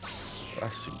cool.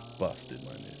 That's busted,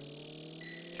 man.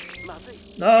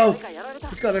 No!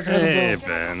 He's got a Dragon Hey, Ball.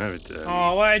 Ben, how it doing?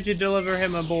 Oh, why did you deliver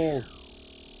him a ball?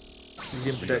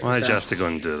 Why'd you have to go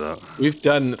and do that? We've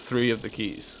done 3 of the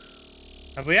keys.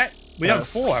 Have we? We done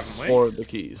 4, haven't we? 4 of the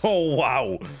keys. Oh,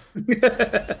 wow. Be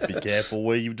careful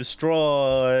where you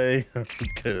destroy,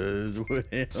 because we'll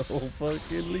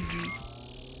fucking leave.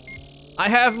 I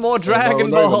have more Dragon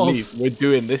No, Balls. we're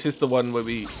doing, this is the one where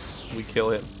we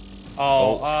kill him.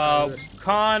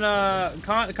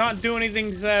 Can't do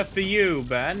anything there for you,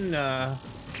 Ben.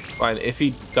 Fine, if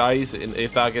he dies, and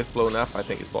if that gets blown up, I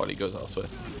think his body goes elsewhere.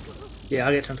 Yeah,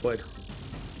 I'll get transported.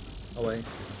 Away.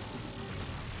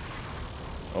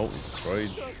 Oh, he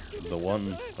destroyed the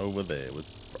one over there.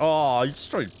 Oh, he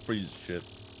destroyed Freeze's ship.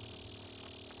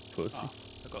 Pussy. Oh,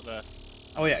 I got there.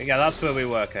 Oh yeah, that's where we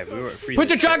were, okay. We were at Put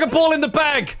your Dragon Ball in the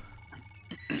bag!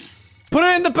 Put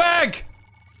it in the bag!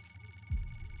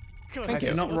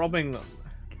 You're not robbing them.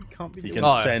 Can't be He doing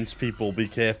can sense people. Be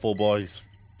careful, boys.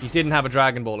 He didn't have a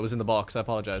Dragon Ball. It was in the box. I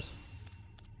apologize.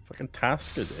 Fucking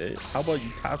Tasker, dude. How about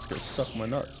you, Tasker, suck my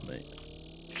nuts, mate?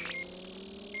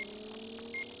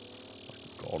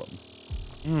 Got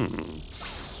him.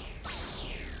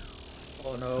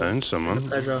 Oh no. Found someone.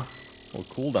 Pleasure. Oh,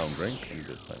 cooldown drink. I'm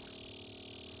good, thanks.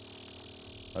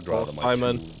 I'd rather my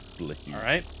Simon.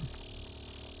 Alright.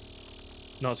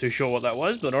 Not too sure what that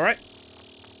was, but alright.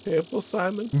 Careful,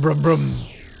 Simon. Brum brum.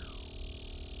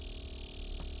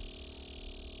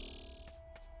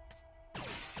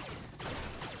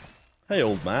 Hey,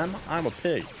 old man. I'm a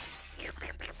pig.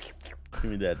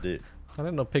 Give me that dick. I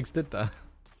didn't know pigs did that.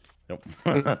 Yep.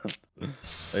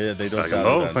 Yeah, they don't Dragon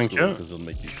Ball, sound thank you. because it'll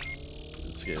make you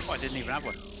scared. Oh, I didn't even have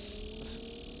one.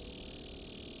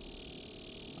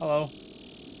 Hello.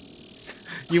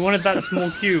 You wanted that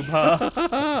small cube, huh?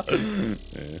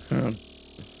 Yeah.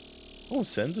 Oh,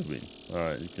 sense beam.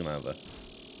 Alright, you can have that.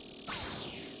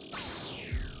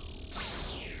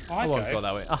 I won't go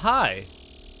that way. Ah, hi.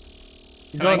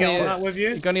 Can I get on that with you?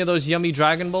 You got any of those yummy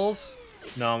Dragon Balls?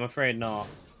 No, I'm afraid not.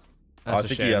 That's I a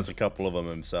think shame. he has a couple of them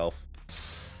himself.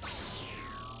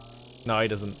 No, he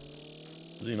doesn't.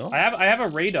 Does he not? I have a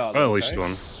radar. Well, at least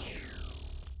one.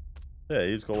 Yeah,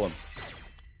 he's got one.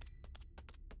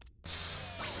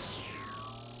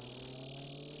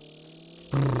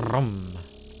 Brum.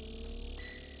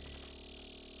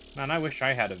 Man, I wish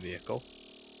I had a vehicle.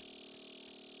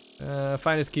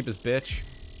 Finders keepers, bitch.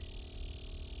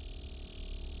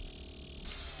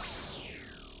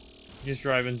 Just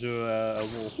drive into a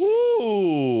wall.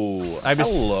 Ooh! I was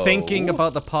hello. thinking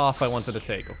about the path I wanted to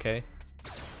take, okay?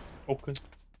 Okay.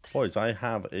 Boys, I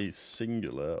have a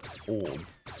singular orb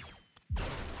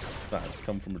that has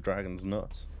come from a dragon's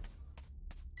nuts.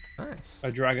 Nice.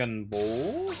 A Dragon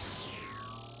Ball?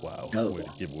 Wow, No. way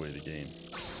to give away the game.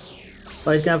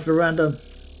 Oh, he's going for the random.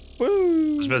 I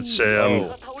was about to say,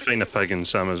 I'm finding a pig and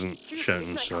Sam isn't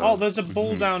shouting, so... Oh, there's a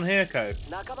ball down here, Cove.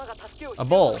 A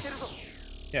ball.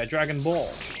 Yeah, Dragon Ball.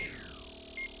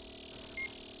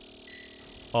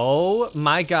 Oh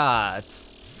my god.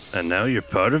 And now you're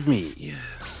part of me.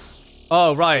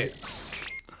 Oh, right.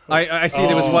 I see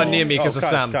there was one near me because of Kaif,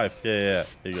 Sam. Kaif. Yeah.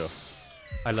 Here you go.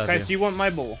 I love Cove, you. do you want my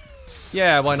ball?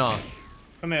 Yeah, why not?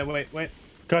 Come here, wait.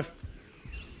 Kaif.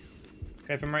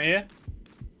 Cove, I'm right here.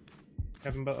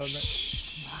 Cove, I'm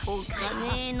Oh,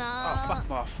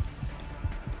 fuck off.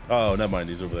 Oh, never mind.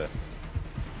 He's over there.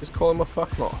 Just call him a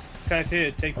fuck off. Cove,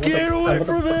 here, take Get away What the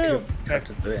from fuck is your him!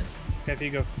 character doing? Cove, here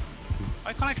you go.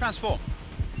 Why can't I transform?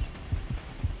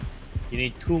 You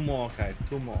need 2 more, Cove,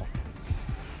 2 more.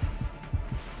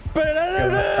 You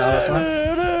have enough power,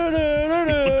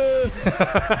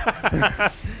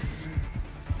 Sam?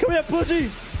 Come here, pussy!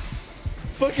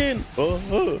 Fucking!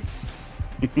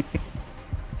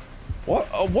 What?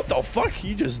 Oh, what the fuck?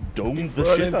 He just domed the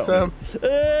shit out of me.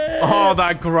 Oh,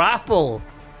 that grapple!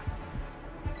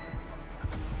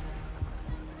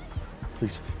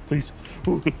 Please.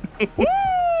 Woo!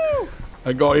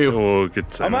 I got you. Oh, good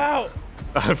time. I'm out!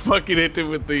 I fucking hit him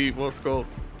with the, what's it called?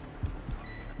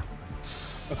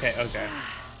 Okay.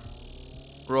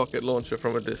 Rocket launcher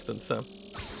from a distance, Sam.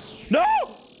 No!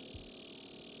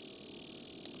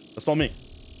 That's not me.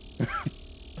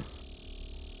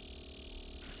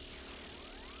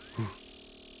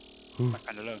 My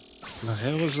friend alone. The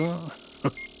hell was that?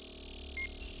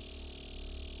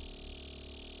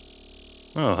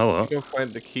 Oh, hello. Go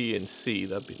find the key in C.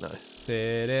 That'd be nice.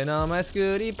 Sitting on my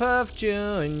Scooty Puff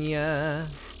Jr.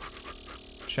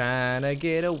 Trying to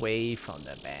get away from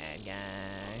the bad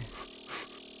guy.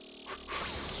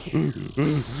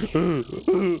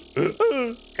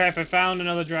 Okay, if I found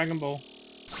another Dragon Ball.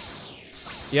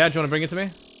 Yeah, do you want to bring it to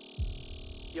me?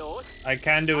 I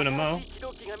can do an MO. I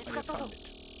just found it.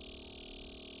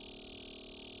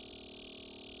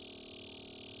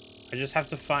 I just have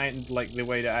to find like the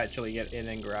way to actually get in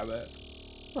and grab it.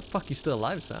 The fuck, you still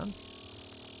alive, Sam?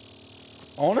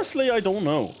 Honestly, I don't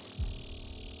know.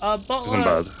 Isn't Butler,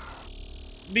 bad.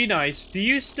 be nice. Do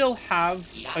you still have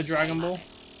a Dragon Ball?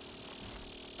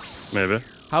 Maybe.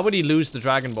 How would he lose the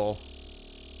Dragon Ball?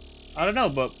 I don't know,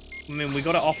 but I mean, we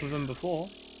got it off of him before.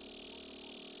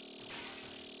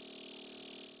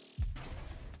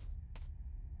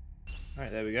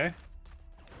 Alright, there we go.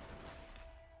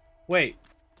 Wait.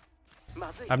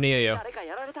 I'm near you.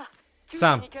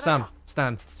 Sam, stand.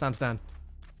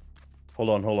 Hold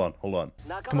on.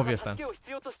 Come over here, Stan.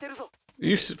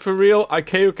 You for real? I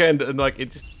KO-canned and like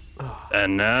it just.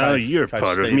 And now you're Kai,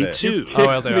 part of stay me there. too. Oh,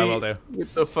 I will do.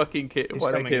 With the fucking kit. He's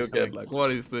Why coming, I he's KO-canned? coming. Like,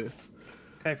 what is this?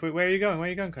 Okay, where are you going? Where are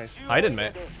you going, guys? I didn't,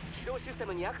 mate.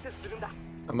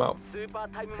 I'm out. Okay,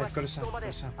 go to Sam. Go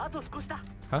to Sam.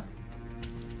 Huh?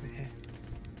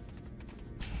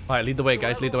 Alright, lead the way,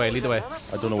 guys. Lead the way. I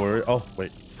don't know where. Oh,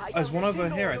 wait. Oh, there's one over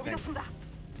here, I think.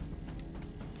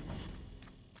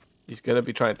 He's gonna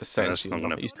be trying to That's sense not you.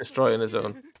 gonna- He's destroying his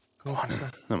own. Not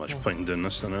much point in doing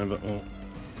this then, but well.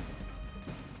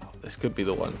 This could be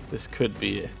the one. This could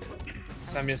be it.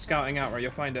 Sam, you're scouting out, right?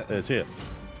 You'll find it. It's here.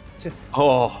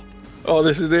 Oh,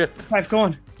 this is it. Clive, go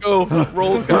on. Go,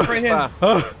 roll, go Right here. fast.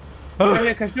 Right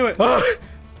here, Clive, do it. Go on,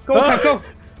 Clive, go.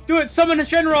 Do it. Summon a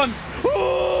Shenron.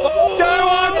 I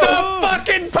want the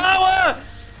fucking power!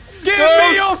 Give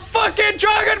me your fucking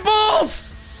Dragon Balls!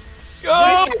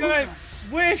 Go! Wish, Clive.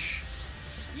 Wish.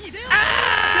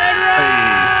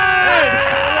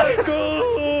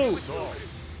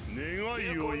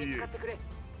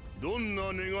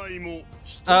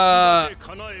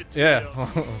 Yeah.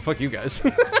 Fuck you guys. Oh,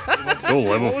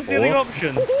 level What was the other 4.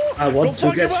 options? I want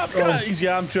to get Fuck him strong. up, he's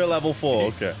Yamcha level 4.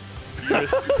 Okay.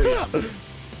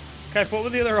 Okay, what were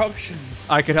the other options?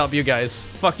 I could help you guys.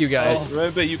 Fuck you guys.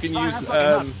 Remember, you can use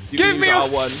Give me a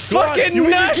R1. fucking You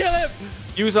nuts! kill him.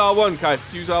 Use R1, Kai.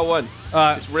 Use R1.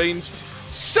 It's ranged.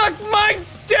 Suck my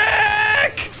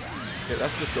dick! Okay,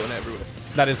 that's just going everywhere.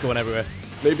 That is going everywhere.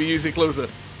 Maybe use it closer.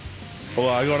 Oh,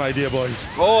 I got an idea, boys.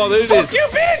 Oh, there it Fuck is. you,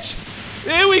 bitch!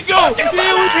 Here we go. Here we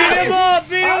Beat him up!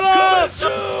 Beat him up!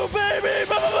 Baby!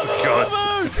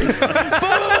 God.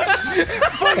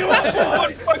 Fuck him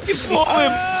up. Fucking fought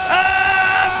him.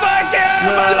 Fuck you!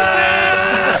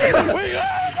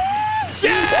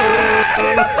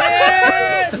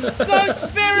 Go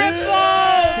Spirit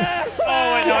Ball!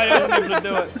 Oh wait, no, I didn't able to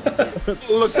do it.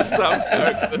 Look at Sam's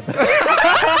character.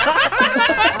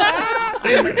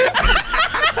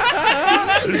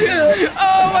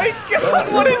 Oh my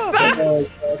god, what is that?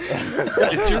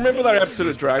 Do you remember that episode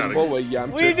of Dragon Ball where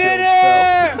Yamcha We did killed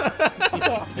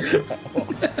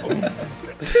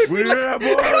it! We're here,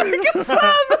 boys! Like a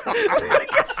son!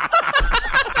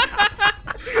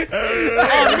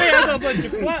 Oh man, I got a bunch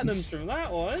of platinums from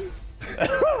that one.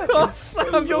 Oh,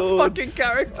 Sam, your fucking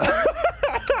character. That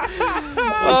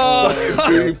was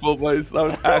beautiful, boys. That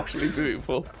was actually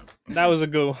beautiful. That was a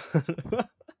good one.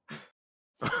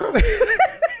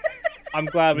 I'm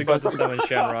glad we got to summon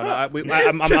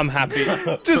Shenron. I'm happy.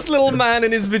 Just little man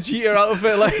in his Vegeta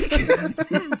outfit, like.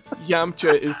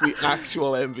 Yamcha is the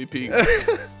actual MVP.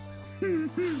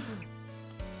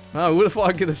 Oh, we would have thought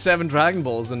I'd get the 7 Dragon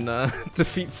Balls and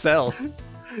defeat Cell.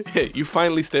 Yeah, you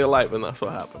finally stay alive, and that's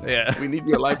what happens. Yeah. We need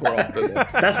you alive more often. Then.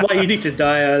 That's why you need to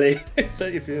die early. So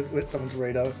if you're with someone's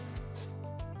radar.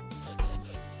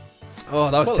 Oh,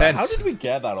 that was Well, tense. how did we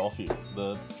get that off you?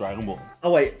 The Dragon Ball.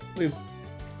 Oh wait, I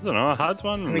don't know, I had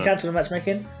one. can we cancel the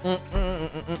matchmaking? Here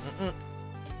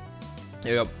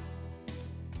you go.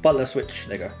 Butler switch.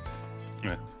 There you go.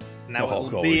 Yeah. Now Oh, it'll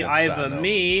God, be we can stand either now.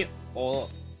 me or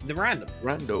the random.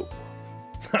 Rando.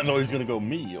 I know he's gonna go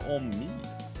me or me.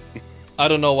 I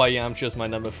don't know why Yamcha's my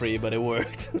number 3, but it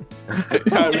worked.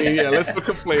 I mean, yeah, let's not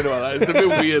complain about that. It's a bit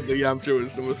weird that Yamcha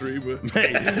was number 3, but...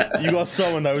 Mate, you got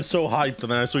someone that was so hyped,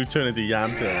 and then I saw you turn into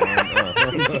Yamcha.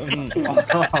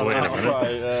 Wait a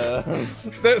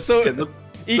minute. So,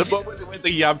 Yeah, The moment it went to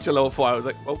Yamcha level 4, I was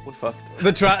like, oh, we're fucked.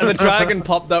 The dragon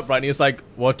popped up, right? And he was like,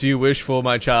 "What do you wish for,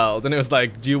 my child?" And it was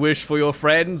like, "Do you wish for your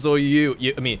friends or you?"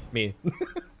 Me.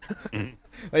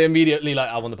 I immediately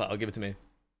I want the power. Give it to me.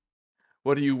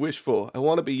 What do you wish for? I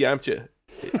want to be Yamcha.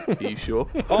 Are you sure?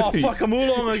 Oh, fuck, I'm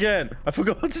Oolong again. I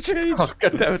forgot to change. Oh,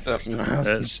 God damn it.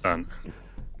 It's done.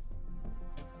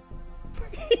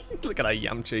 Look at that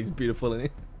Yamcha. He's beautiful,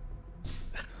 isn't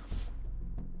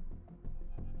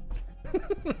he?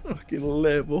 Fucking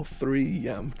level 3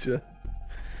 Yamcha.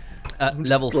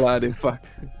 Level. Glad in fact.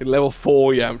 Level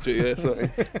 4 Yamcha, yeah,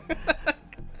 sorry.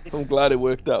 I'm glad it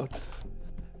worked out.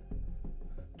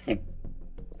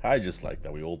 I just like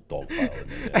that we all dogpile in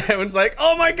there. Everyone's like,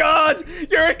 "Oh my God,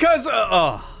 you're a cousin."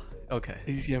 Oh, okay.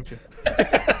 He's Yamcha.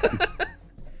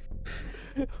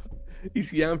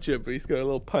 He's Yamcha, but he's got a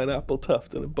little pineapple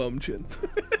tuft and a bum chin.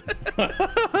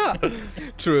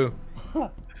 True.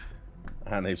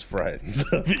 And his friends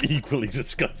are equally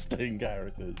disgusting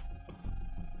characters.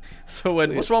 So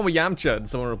what's wrong with Yamcha? And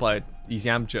someone replied, "He's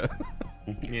Yamcha."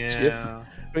 Yeah.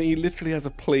 I mean, he literally has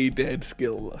a play dead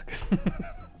skill, look.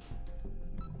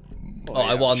 Oh,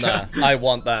 I want that. I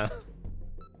want that.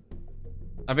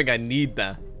 I think I need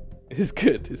that. It's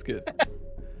good, it's good.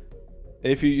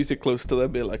 If you use it close to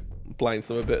them, it like blinds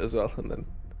them a bit as well, and then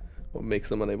what makes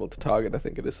them unable to target, I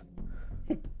think it is.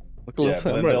 Look a Yeah, little but then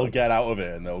samurai. they'll get out of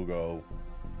it and they'll go,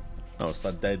 "Oh, it's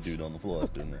that dead dude on the floor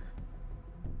that's doing this."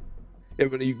 Yeah,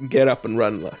 but you can get up and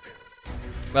run, like.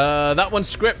 That one's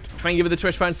script. Thank you for the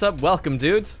Twitch Prime sub. Welcome,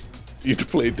 dude. You to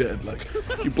play dead, like.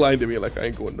 You blinded me, like, I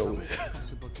ain't going nowhere.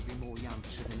 Possible to be more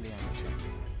Yamcha than the Yamcha.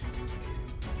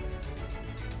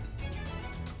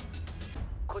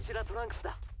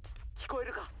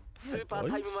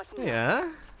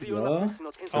 Yeah. What?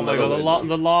 Oh my god,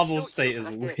 the larval state is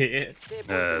weird.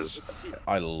 Yes.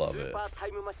 I love it.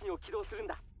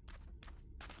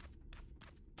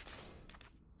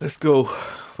 Let's go.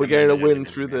 We're getting a win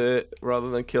through the... Rather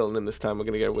than killing him this time, we're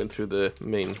going to get a win through the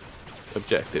main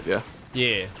objective, yeah?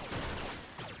 Yeah.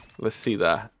 Let's see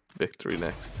that victory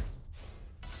next.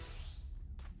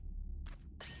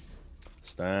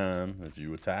 Stan, if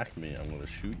you attack me, I'm gonna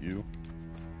shoot you.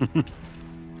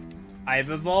 I've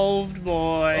evolved,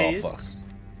 boys. Oh, fuck.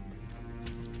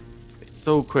 It's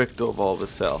so quick to evolve a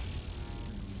cell.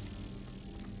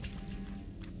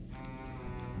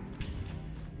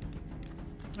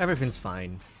 Everything's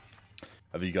fine.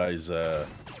 Have you guys,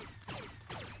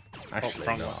 Actually,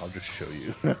 wrong no, one. I'll just show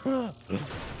you.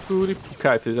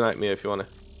 Okay, if there's an me if you want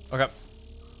to. Okay.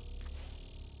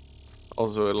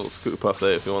 Also a little scoop up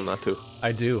there if you want that too.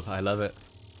 I do. I love it.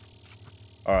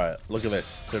 Alright, look at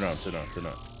this. Turn around, turn around, turn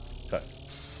around. Okay.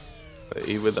 Are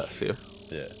you with us here?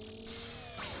 Yeah.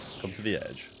 Come to the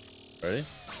edge. Ready?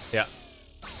 Yeah.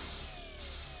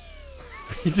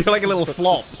 You do like a little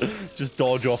flop. Just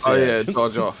dodge off the Oh edge. yeah,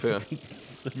 dodge off, yeah.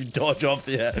 If you dodge off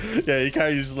the edge. Yeah, you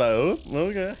can't just like, oh,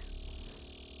 okay.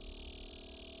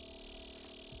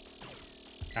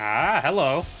 Ah,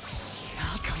 hello.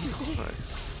 Right.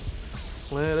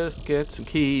 Let us get some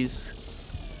keys.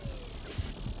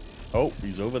 Oh,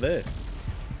 he's over there.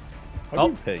 How Oh.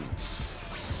 do you ping?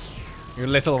 You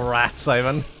little rat,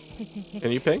 Simon.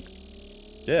 Can you ping?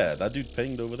 Yeah, that dude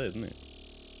pinged over there, didn't he?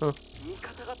 Huh.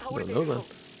 I don't know then.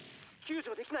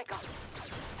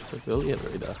 Civilian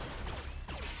radar.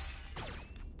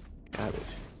 Cabbage.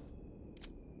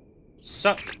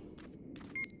 Suck.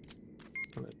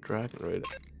 And a dragon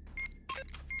radar.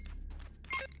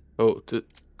 Oh,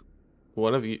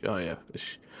 one of you. Oh yeah.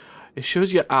 It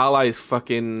shows your allies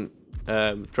fucking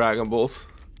Dragon Balls.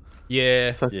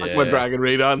 Yeah. So it's like my Dragon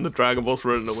Radar and the Dragon Ball's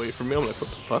running away from me. I'm like, what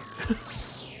the fuck?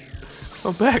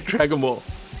 I'm back, Dragon Ball.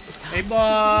 Hey,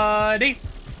 buddy.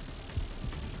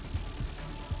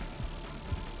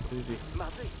 Where is he?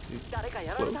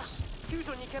 Close.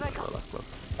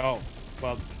 Oh,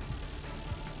 well.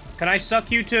 Can I suck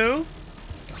you too?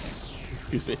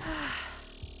 Excuse me.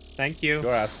 Thank you.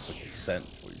 You're asking for consent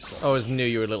for yourself. I always knew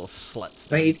you were little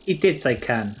sluts. I mean, he did say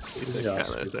can. He said Yeah,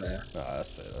 can, to be I fair. No, that's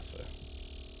fair, that's fair.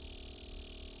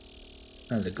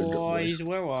 That was a good little word. Boys,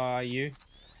 where are you?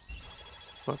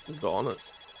 What is on us?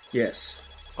 Yes.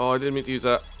 Oh, I didn't mean to use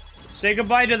that. Say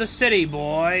goodbye to the city,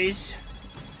 boys.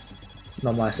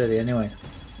 Not my city anyway.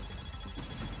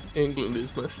 England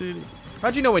is my city.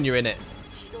 How do you know when you're in it?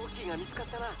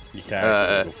 You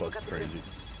can't go fucking crazy.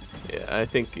 Yeah, I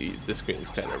think the screen's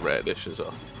kind of reddish as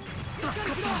well.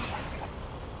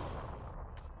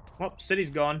 Well, city's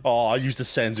gone. Oh, I used the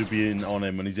Senzu being on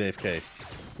him when he's AFK.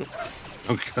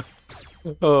 Okay.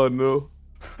 Oh no.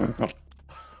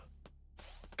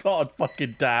 God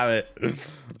fucking damn it.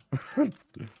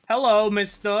 Hello,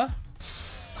 mister.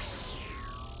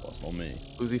 that's not me.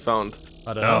 Who's he found?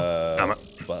 I don't know. Damn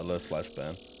it. Butler slash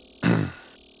Ben. I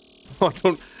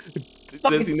don't.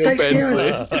 Does he know takes Ben? care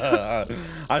Play?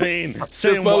 I mean,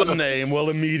 saying Butler. one name will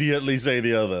immediately say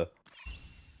the other.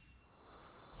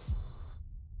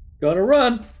 Gotta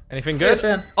run. Anything good? Yes,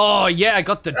 man. Oh yeah, I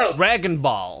got the Dragon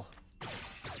Ball.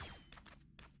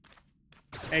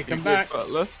 Hey, come You back. good,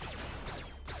 Butler?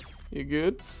 You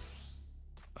good?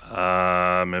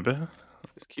 Maybe.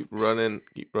 Just keep running.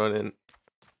 Keep running.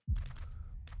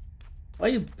 Why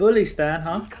you bully Stan,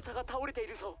 huh?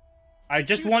 I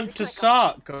just want to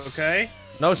suck, okay?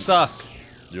 No suck.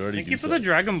 You already Thank do you for the suck.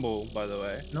 Dragon Ball, by the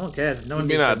way. No one cares. No one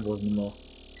mean needs that? Dragon Balls anymore.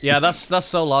 Yeah, that's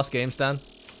so lost game, Stan.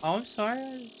 Oh, I'm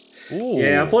sorry. Ooh.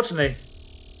 Yeah, unfortunately,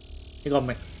 he got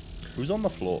me. Who's on the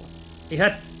floor? He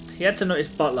had to notice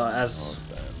Butler as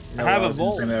you know, I have I a was in the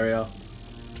vault. same area.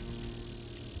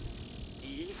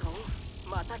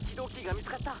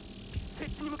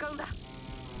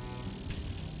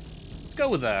 Let's go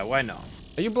with that. Why not?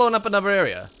 Are you blowing up another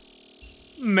area?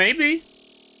 Maybe.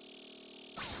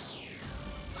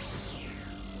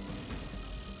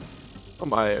 Not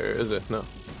my area, is it? No.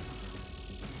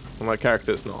 Well, my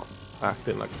character's not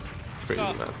acting like a crazy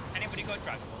Scott, man. anybody got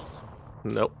Dragon Balls?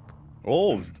 Nope.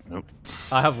 Oh, Nope.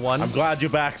 I have one. I'm glad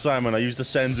you're back, Simon. I used the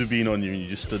Senzu bean on you and you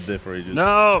just stood there for ages.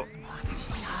 No!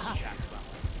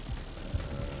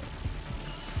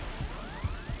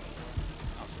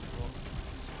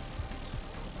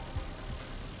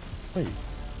 Wait,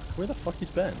 where the fuck is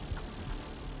Ben?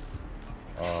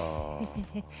 Oh.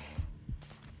 Wait,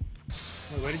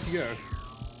 where did you go?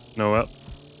 No up.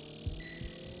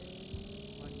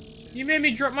 You made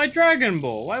me drop my Dragon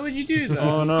Ball. Why would you do that?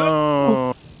 Oh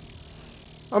no!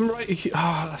 I'm right here.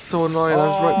 Ah, that's so annoying. I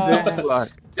was right there.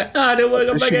 Like, I didn't want to there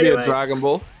come back should be a anyway. Dragon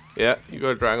Ball. Yeah, you got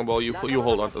a Dragon Ball. You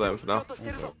hold on to them for now.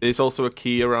 There's also a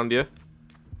key around you.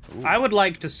 I would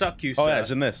like to suck you, sir. Oh yeah,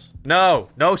 it's in this. No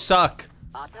suck.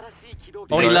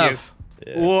 Only Yeah. love.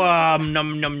 Nom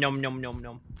nom nom nom nom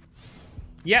nom.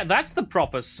 Yeah, that's the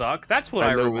proper suck. That's what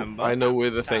I know, remember. I know where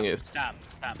the thing is. Sam.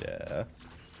 Yeah. Here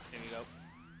we go.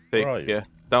 Take, Where are you? yeah,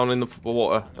 down in the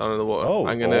water. Down in the water. Oh.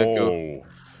 I'm gonna go.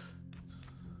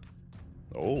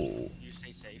 Oh. You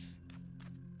stay safe.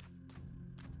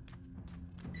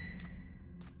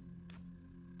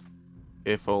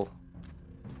 Careful.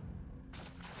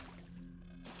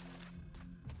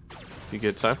 You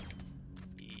good, Sam?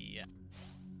 Yeah.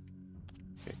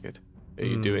 Okay, good. Are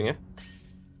you doing it?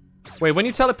 Wait, when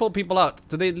you teleport people out,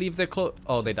 do they leave their clothes?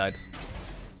 Oh, they died.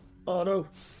 Oh no.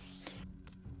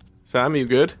 Sam, you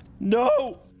good?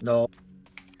 No. No.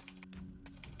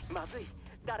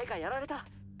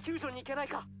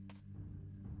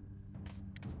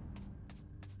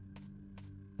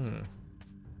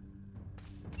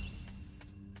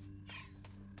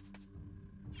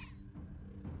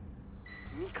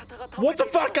 What the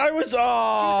fuck? I was.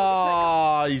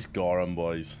 Ah, he's got him,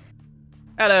 boys.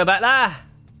 Hello, Butler.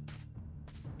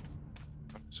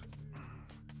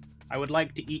 I would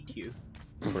like to eat you.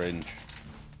 Cringe.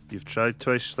 You've tried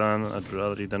twice, Stan. I'd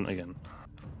rather you didn't again.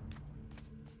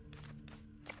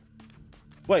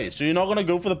 Wait, so you're not gonna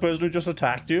go for the person who just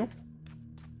attacked you?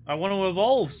 I want to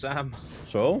evolve, Sam.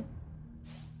 So?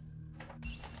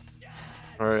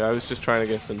 Alright, I was just trying to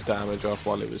get some damage off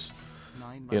while it was.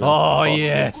 9 You know. Oh,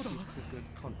 yes.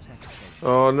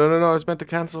 Oh, no, I was meant to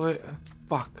cancel it.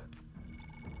 Fuck.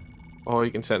 Oh,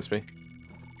 you can sense me.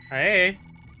 Hey.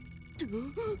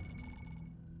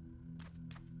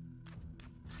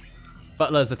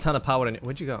 Butler, there's a ton of power in it.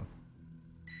 Where'd you go?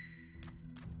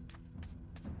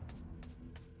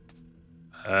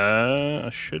 I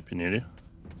should be near you.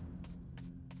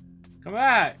 Come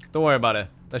back. Don't worry about it.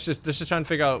 Let's just try and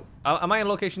figure out. Am I in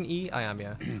location E? I am,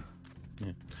 yeah.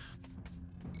 Yeah.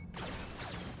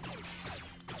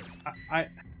 I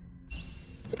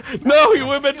No, you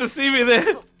were meant to see me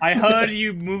there. I heard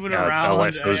you moving Yeah, around. I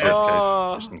left those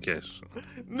Oh. just in case.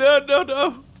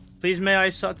 No. Please, may I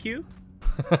suck you?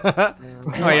 Oh,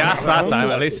 you asked that time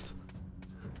at least.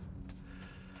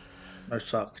 No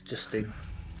suck. Just sting.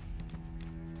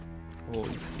 Oh,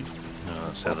 he's No,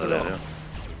 that's the other area.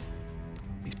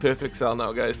 perfect cell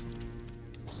now, guys.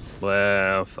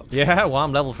 Well, fuck. Yeah, well,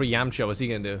 I'm level 3 Yamcha. What's he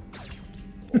gonna do?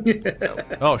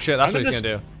 Oh shit, that's what he's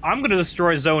gonna do. I'm gonna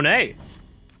destroy Zone A.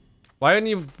 Why didn't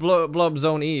you blow up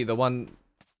Zone E, the one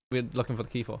we're looking for the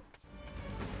key for?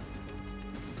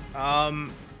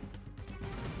 I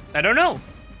don't know.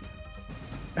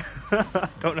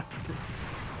 Don't know.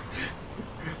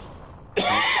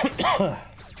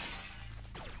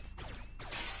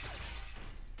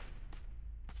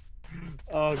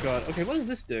 Oh god. Okay, what does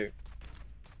this do?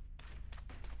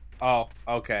 Oh,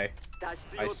 okay.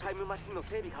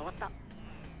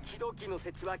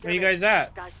 Where you guys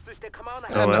at?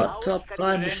 Oh, well. Top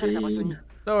time machine.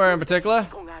 Nowhere in particular.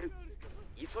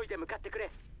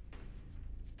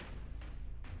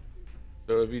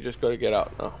 So have you just got to get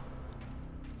out now?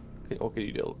 Or can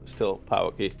you still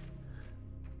power key?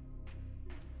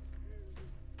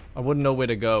 I wouldn't know where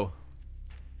to go.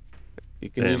 You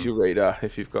can use your radar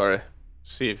if you've got it.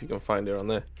 See if you can find it on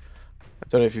there. I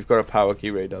don't know if you've got a power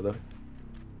key radar though.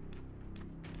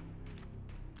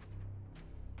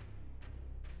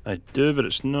 I do, but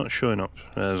it's not showing up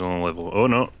as on a level. Oh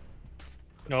no.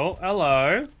 Oh,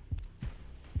 hello.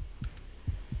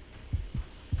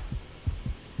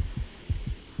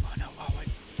 Oh no, oh I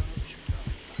don't know if you should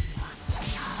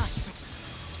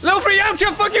Little free out,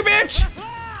 you fucking bitch!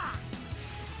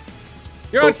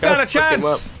 You don't stand a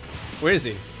chance! Where is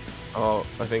he? Oh,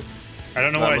 I think. I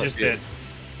don't know what I just did.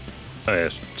 Oh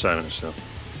yes, Simon still.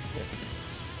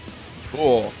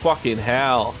 Oh, fucking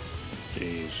hell.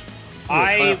 Jeez.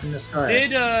 I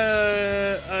did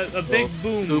a big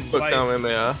boom. Super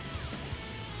Kamehameha.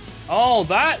 Oh,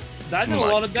 that did a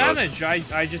lot of God. damage.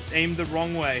 I just aimed the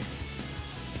wrong way.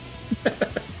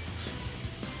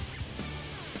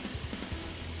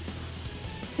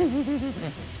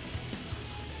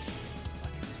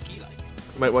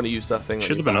 Might want to use that thing.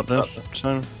 Should have been up there,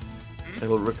 Simon.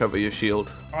 It'll recover your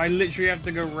shield. I literally have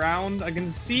to go round. I can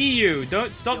see you.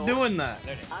 Don't stop doing that.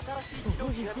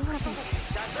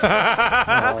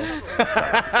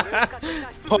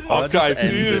 Oh, guys,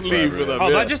 can you just leave with Oh,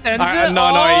 that just ends it?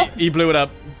 No, he blew it up.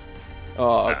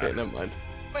 Oh, okay, never mind.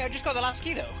 Wait, I just got the last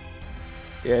key though.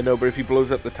 Yeah, no, but if he blows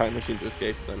up the time machine to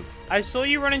escape, then... I saw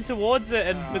you running towards it,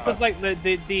 and because like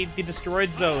the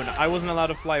destroyed zone, I wasn't allowed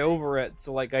to fly over it,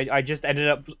 so like I just ended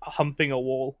up humping a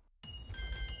wall.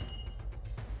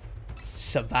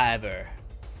 Survivor.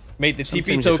 Mate, the TP Sometimes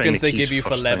you find tokens the they keys give you for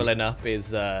first leveling up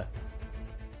is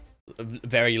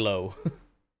very low.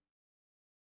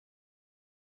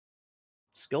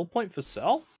 Skill point for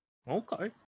Cell? Okay.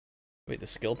 Wait, the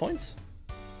skill points?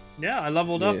 Yeah, I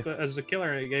leveled up as a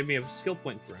killer, and it gave me a skill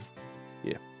point for him.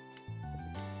 Yeah.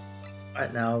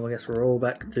 Right now, I guess we're all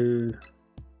back to...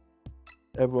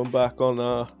 Everyone back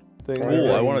on thing.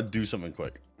 Oh, I want to do something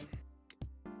quick.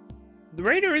 The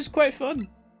Raider is quite fun.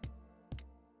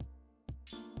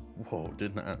 Whoa,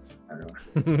 didn't answer. I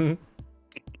don't know.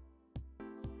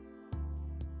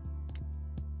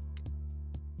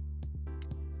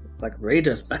 Like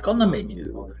Raiders back on the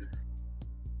menu.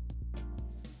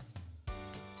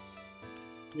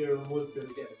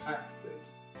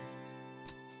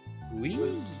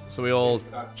 So we all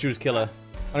choose killer.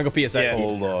 I'm gonna go pee a second.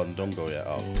 Hold on, don't go yet.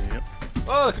 Oh. Yep.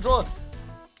 Oh, the controller!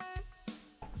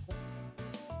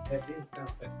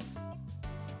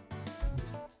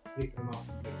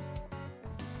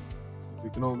 We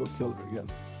can all go kill her again.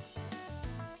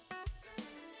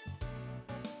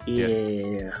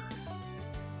 Yeah.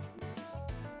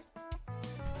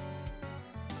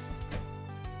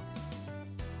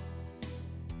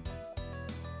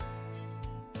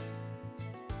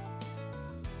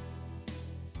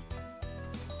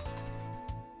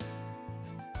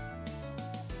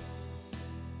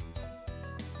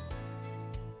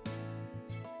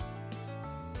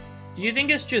 Do you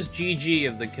think it's just GG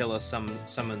if the killer summons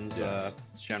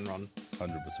Shenron?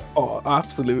 100%. Oh,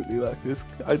 absolutely. Like this,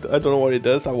 I don't know what it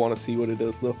does. I want to see what it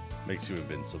does though. Makes you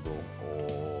invincible.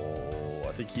 Oh,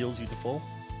 I think heals you to full.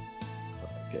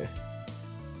 Okay.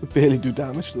 We barely do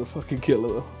damage to the fucking killer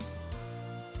though.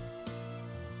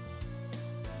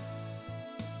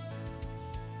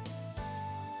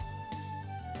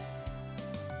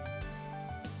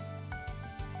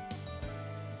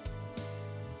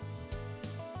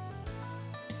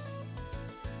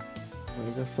 I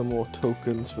got some more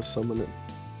tokens for summoning.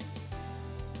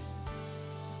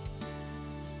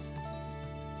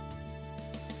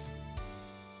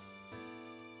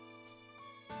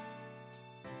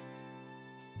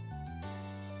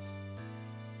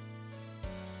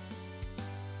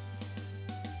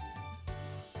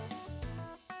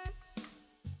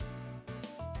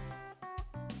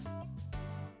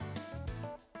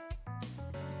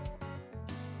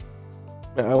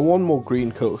 One more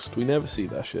green coast. We never see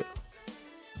that shit.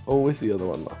 Oh, with the other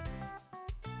one though.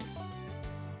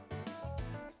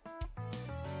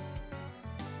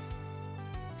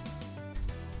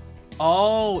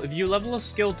 Oh, if you level a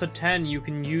skill to 10, you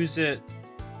can use it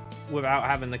without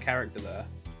having the character there.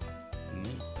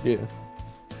 Yeah.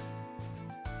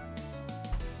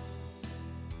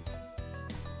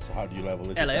 So how do you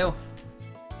level it? Hello.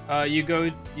 You go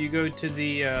to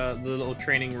the little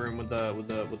training room with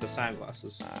the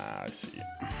sunglasses. Ah, I see.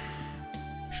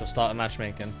 She'll start a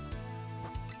matchmaking.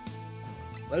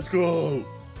 Let's go.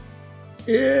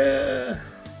 Yeah.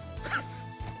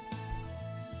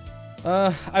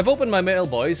 I've opened my mail,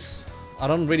 boys. I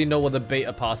don't really know what the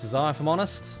beta passes are, if I'm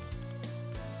honest.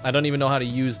 I don't even know how to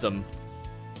use them.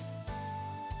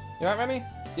 You alright, Remy?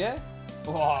 Yeah?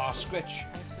 Oh, scritch.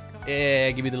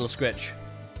 Yeah, give me the little scritch.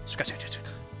 Scratch, scratch, scratch.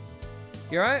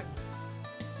 You alright?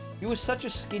 You were such a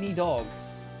skinny dog.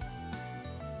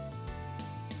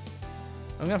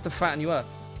 I'm gonna have to fatten you up.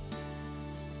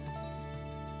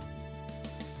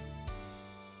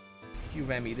 You,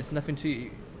 Remy, there's nothing to you.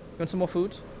 You want some more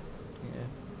food? Yeah.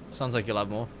 Sounds like you'll have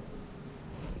more.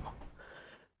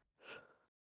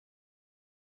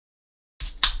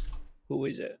 Who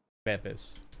is it?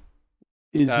 Peppers.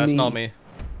 It's not me.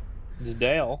 It's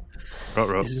Dale.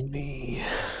 It's me.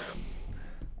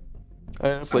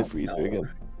 I play Freezer again.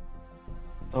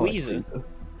 Freezer?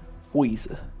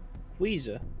 Freezer.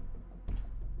 Freezer?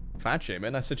 Fat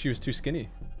shaming. I said she was too skinny.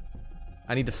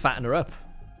 I need to fatten her up.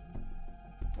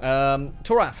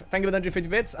 Toraf, thank you for the 150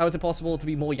 bits. How is it possible to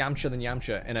be more Yamcha than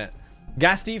Yamcha in it?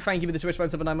 Gasty, thank you for the Twitch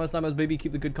bounce up 9 months. 9 months, baby.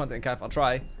 Keep the good content, Calf. I'll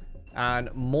try.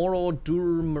 And Moro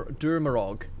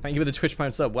Durmarog, thank you for the Twitch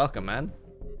bounce up. Welcome, man.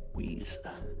 Weezer.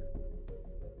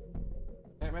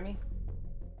 Hey, Remy?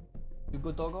 You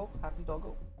good doggo? Happy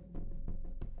doggo?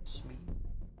 Sweet.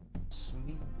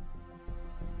 Sweet.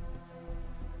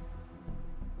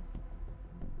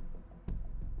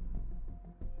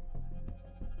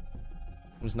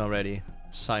 Who's not ready?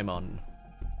 Simon.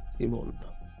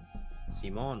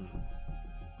 Simon.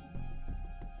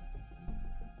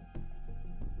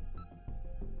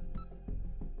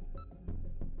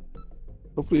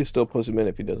 Hopefully you still post him in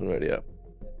if he doesn't already up.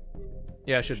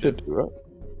 Yeah, I should Should do. do, right?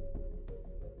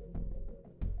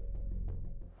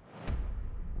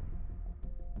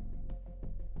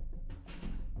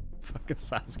 Fucking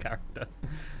Sam's character.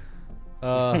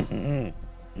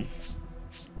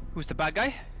 Who's the bad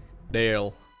guy?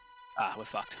 Dale. Ah, we're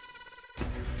fucked.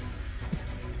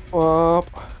 Pop.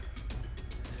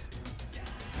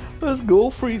 Let's go,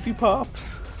 Freezy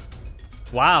Pops.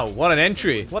 Wow, what an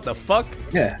entry. What the fuck?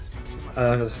 Yeah.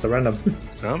 Just a random.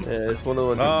 Yeah, it's one of the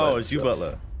ones. Oh, it's you,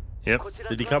 Butler. Yep.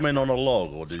 Did he come in on a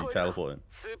log or did he teleport in?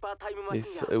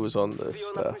 It was on the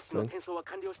staff thing.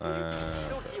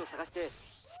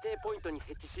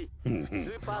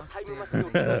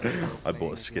 I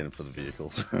bought a skin for the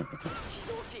vehicles.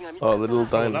 Oh, the little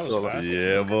dinosaur.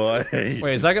 Yeah, boy.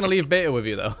 Wait, is that gonna leave beta with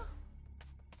you though?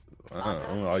 I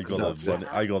don't know.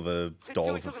 I got the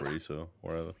doll for free, so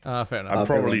whatever. Ah, fair enough. I'm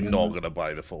probably not gonna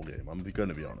buy the full game. I'm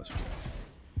gonna be honest.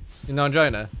 You're not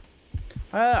enjoying it?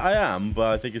 I am,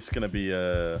 but I think it's gonna be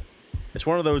it's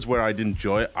one of those where I'd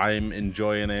enjoy it. I'm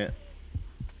enjoying it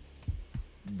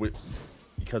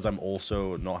because I'm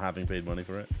also not having paid money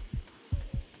for it.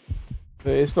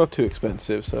 It's not too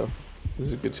expensive, so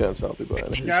there's a good chance I'll be buying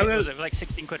it. Yeah, It was like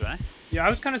 16 quid, wasn't it? Yeah, I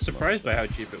was kind of surprised by how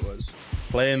cheap it was.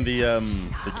 Playing the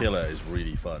killer is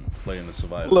really fun. Playing the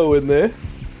survivor. Hello in there.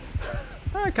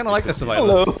 I kind of like the survivor.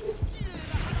 Hello.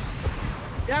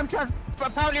 Yeah, I'm trying.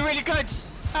 Apparently really good.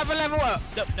 Have a level up.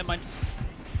 No, never mind.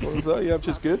 What was that? Yeah, I'm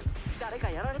just good.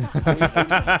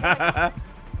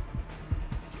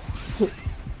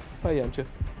 Hi, Yamcha.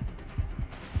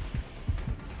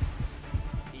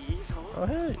 Oh,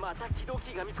 hey.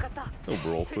 Over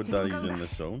awkward that he's in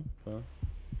this zone, but,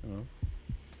 you know.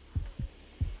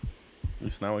 At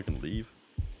least now I can leave.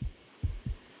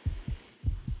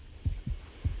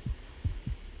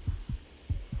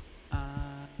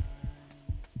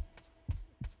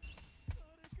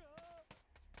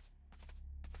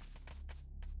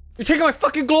 You're taking my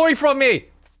fucking glory from me!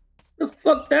 The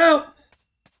fuck now?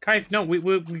 Kaif, no, we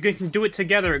can do it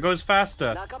together. It goes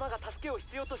faster.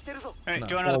 Right,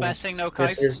 do you know the best thing though,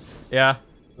 Kaif? Yeah.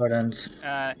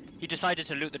 He decided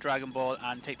to loot the Dragon Ball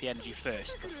and take the energy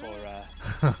first before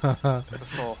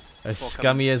as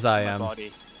scummy as I am.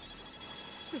 Body.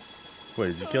 Wait,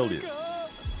 has he killed you?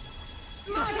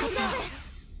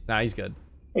 Nah, he's good.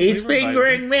 He's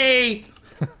fingering me!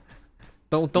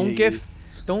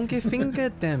 Don't get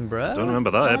fingered then, bruh. Don't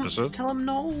remember that episode. Tell him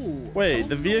no. Wait,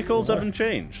 the vehicles haven't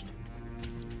changed.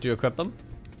 Do you equip them?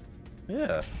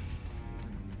 Yeah.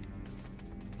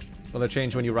 Will they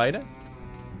change when you ride it?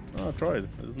 Oh, I tried.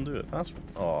 It doesn't do it. That's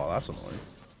annoying.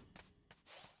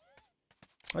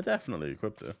 I definitely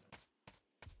equipped it.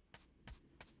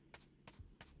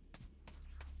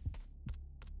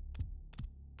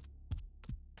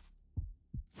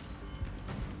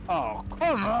 Oh,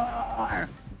 come on!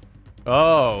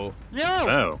 Oh.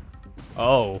 No!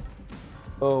 Oh.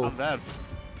 Oh. I'm dead.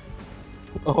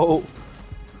 Oh.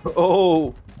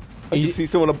 Oh. I can see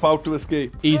someone about to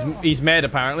escape. He's mad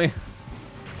apparently.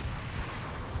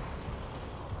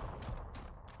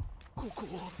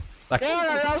 That...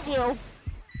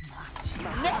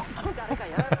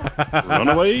 Run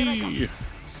away!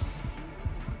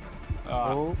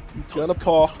 Oh, he's gonna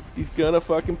pop. He's gonna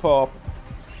fucking pop.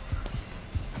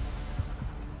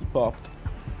 He popped.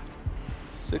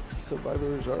 6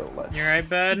 survivors are left. You right,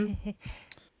 Ben?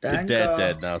 You're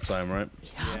dead now, Simon, right?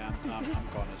 Yeah, I'm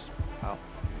gone as pal.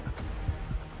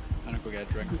 I'm gonna go get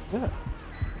a drink. Who's that?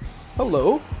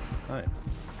 Hello? Hi.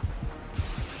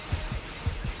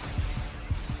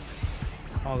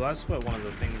 Oh, that's where one of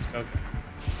the things. Okay.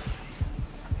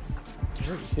 Oh,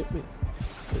 you hit me.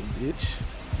 You bitch.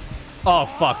 Oh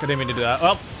fuck! I didn't mean to do that.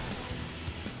 Well.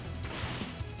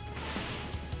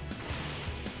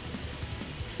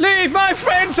 Leave my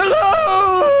friends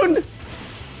alone! I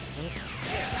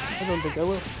don't think I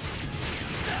will.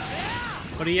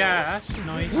 What do you ask?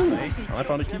 Nicely. I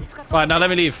found a key. Alright, now let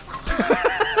me leave.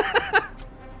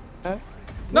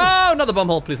 No, not the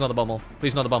bumhole. Please, not the bumhole.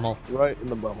 Please, not the bumhole. Right in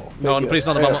the bumhole. No, Maybe please,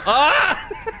 not the bumhole. Ah!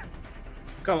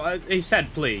 Come on, he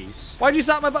said please. Why'd you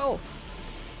start my bottle?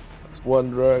 That's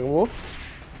one Dragon Ball.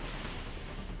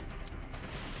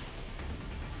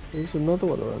 There's another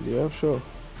one around here, I'm sure.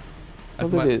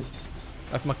 What it is?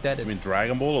 I've mucked that I in. mean,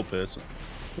 Dragon Ball or person?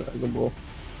 Dragon Ball.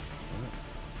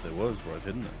 There was, right,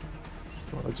 hidden it.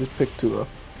 Well, I just picked 2 up.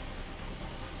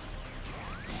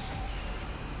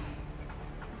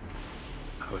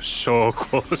 I was so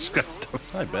close, goddamn.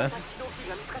 Hi, Ben.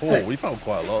 Oh, we found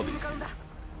quite a lot of these keys.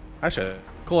 Actually,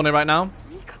 Calling it right now.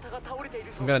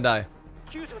 I'm gonna die.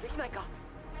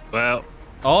 Well,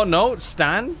 Oh no,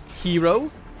 Stan,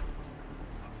 hero.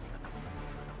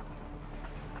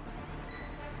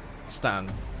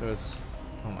 Stan, there's.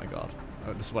 Oh my god.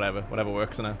 Oh, this whatever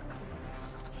works now.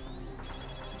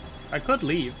 I could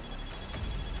leave.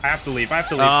 I have to leave. I have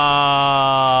to leave.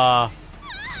 Ah.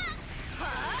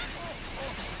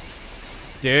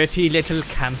 Dirty little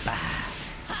camper.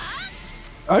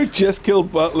 I just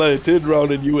killed Butler, turned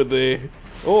around and you were there.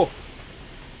 Oh.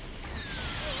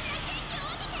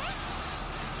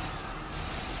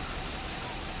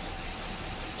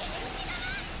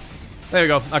 There we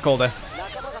go. I called it.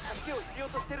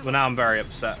 Well, now I'm very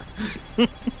upset. I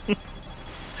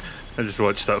just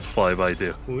watched that flyby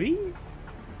do. Wee?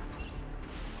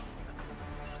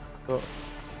 Oh.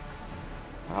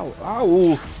 Ow,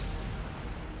 ow.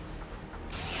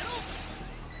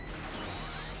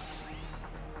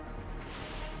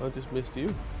 I just missed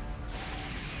you.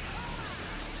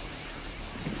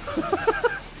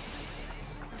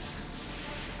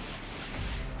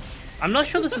 I'm not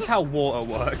sure this is how water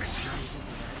works.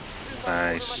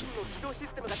 Nice.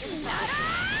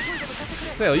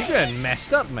 Dale, you're getting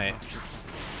messed up, mate.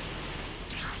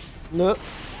 No.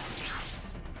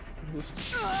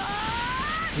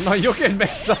 No, you're getting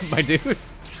messed up, my dude.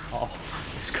 Oh,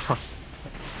 it's gone.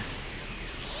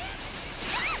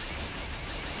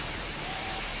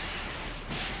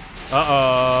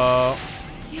 Uh-oh.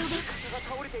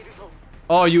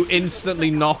 Oh, you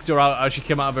instantly knocked her out as she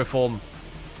came out of her form.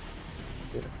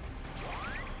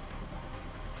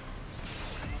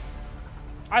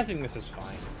 I think this is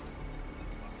fine.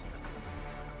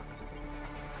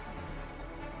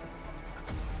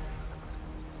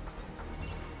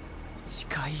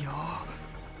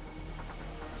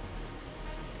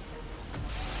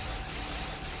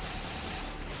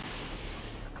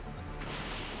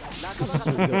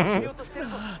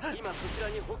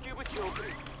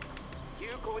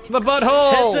 The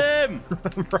butthole! hit him!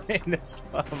 Right in his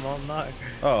bum, oh no.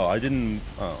 Oh, I didn't.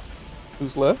 Oh.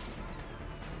 Who's left?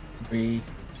 Me.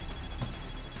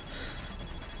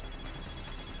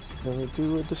 Gonna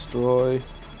do a destroy.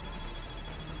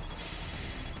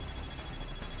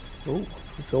 Oh,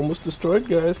 it's almost destroyed,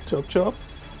 guys. Chop chop.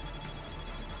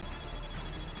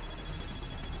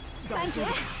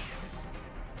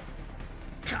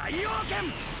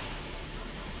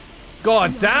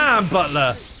 God damn,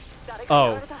 Butler!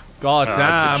 Oh, god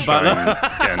damn, Butler!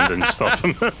 End and stop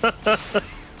him.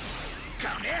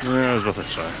 Yeah, it was worth a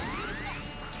try.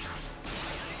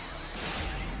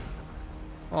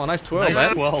 Oh, nice twirl, Nice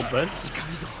man. twirl, bud.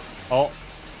 Oh.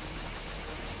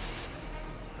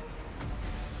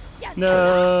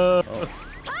 No.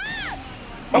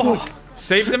 Oh,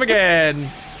 saved him again.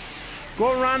 Go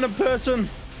on, random person.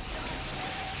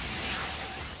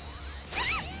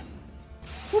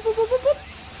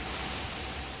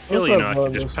 Really, you know, I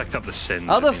could just pick up the sin.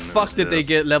 How the fuck did they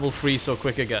get level 3 so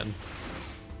quick again?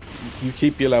 You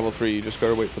keep your level 3, you just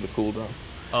gotta wait for the cooldown.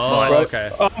 Oh, Right.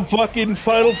 okay. I'm fucking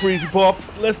final freezy pops.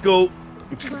 Let's go.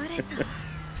 It's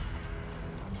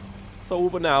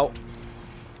over now.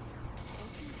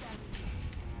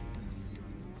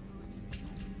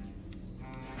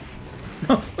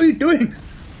 What are you doing?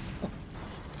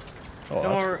 Oh,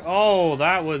 that's Or, oh,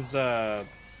 that was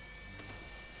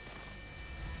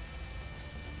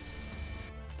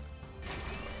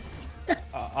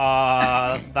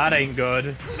that ain't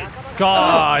good.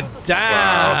 God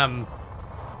damn!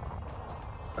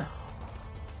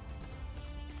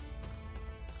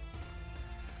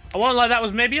 I won't lie, that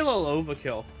was maybe a little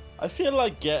overkill. I feel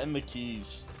like getting the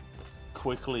keys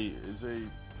quickly is a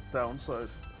downside.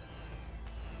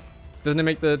 Doesn't it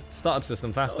make the startup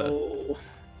system faster? Oh.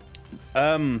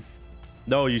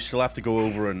 No, you still have to go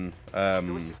over and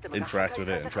interact with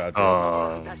it and try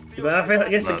to do it. But I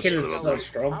guess the killer's not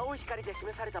strong.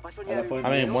 I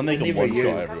mean, when they can one-shot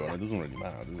everyone, it doesn't really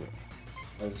matter, does it?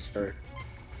 That's true.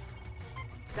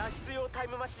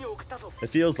 It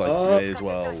feels like you may as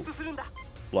well,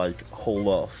 like, hold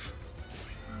off.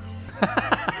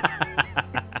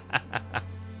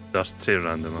 Just too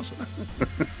random, also.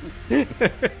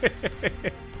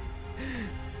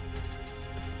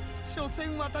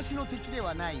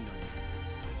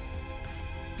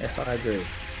 Yes, I do.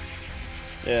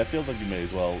 Yeah, it feels like you may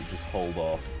as well just hold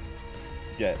off,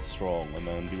 get strong, and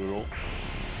then do it all.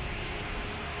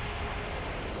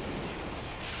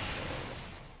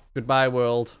 Goodbye,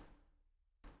 world.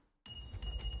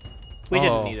 We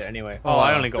didn't need it anyway. Oh,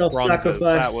 I only got bronzes.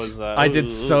 That was. I did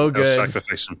so good.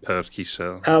 Sacrifice and power key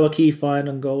cell. Power key, fine,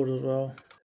 and gold as well.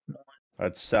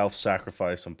 I'd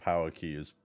self-sacrifice and power key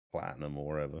as platinum or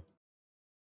whatever.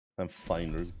 And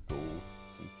finder's gold.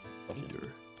 You're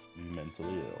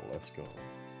mentally ill. Let's go.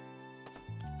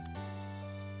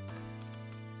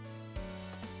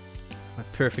 My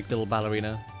perfect little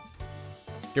ballerina.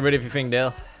 Get rid of your thing,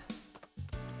 Dale.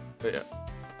 Yeah.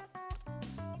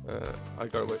 I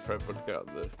gotta wait for everyone to get out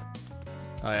of the...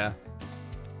 Oh, yeah.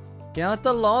 Get out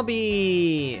the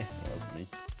lobby! That was me.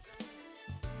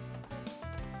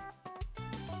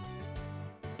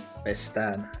 Where's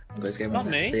Stan? I'm going to get Not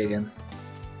my me. SSD again.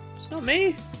 It's not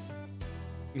me.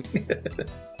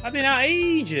 I've been out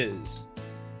ages.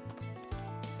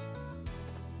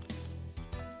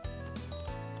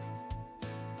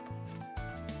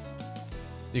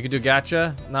 You can do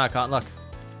gacha? No, I can't. Look.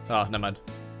 Oh, never mind.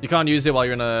 You can't use it while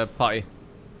you're in a party.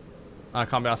 I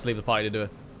can't be asked to leave the party to do it.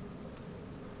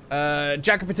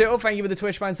 Jack and Potato, thank you for the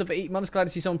Twitch Prime sub for 8 months. Glad to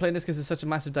see someone playing this because it's such a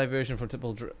massive diversion from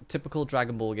typical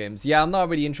Dragon Ball games. Yeah, I'm not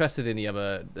really interested in the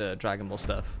other Dragon Ball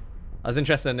stuff. I was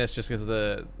interested in this just because of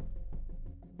the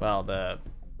 7v1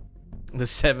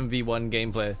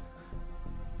 gameplay.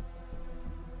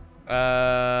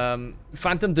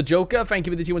 Phantom the Joker, thank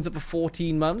you for the T1 up for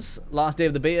 14 months. Last day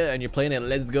of the beta and you're playing it.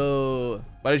 Let's go.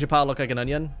 Why does your pal look like an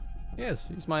onion? Yes,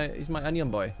 he's my onion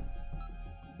boy.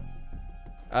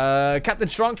 Captain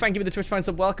Strong, thank you for the Twitch Prime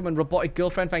sub. Welcome. And Robotic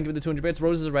Girlfriend, thank you for the 200 bits.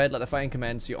 Roses are red, like the fighting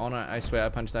commence. Your honor, I swear I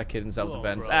punched that kid in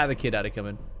self-defense. The kid had it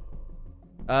coming.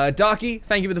 Darky,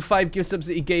 thank you for the 5 gift subs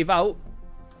that he gave out.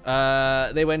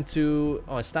 They went to...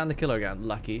 Oh, Stan the Killer again.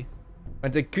 Lucky.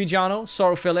 Went to Cujano,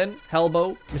 Sorrow Fillin,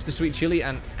 Hellbow, Mr. Sweet Chili,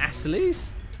 and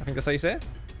Asleys. I think that's how you say it.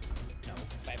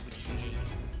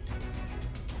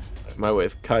 My way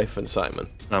with Kaif and Simon.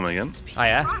 I'm again. Oh,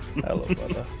 yeah? Hello,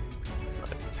 brother.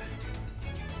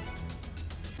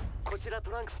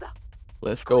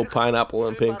 Let's go, Pineapple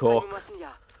and Pink Hawk.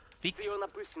 Speak.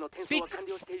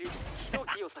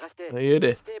 There you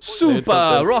did.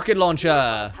 Super rocket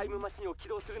launcher.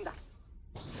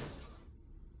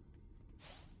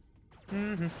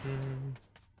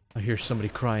 I hear somebody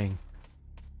crying.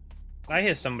 I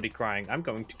hear somebody crying. I'm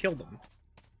going to kill them.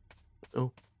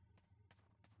 Oh.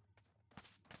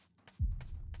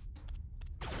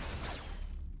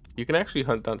 You can actually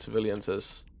hunt down civilians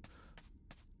as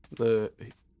the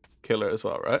killer as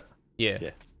well, right?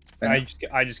 Yeah. I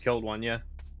just killed one, yeah.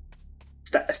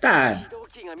 Stan!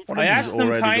 I asked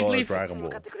them kindly.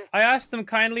 I asked them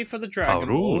kindly for the Dragon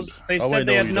Balls. They said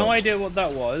they had no idea what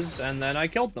that was, and then I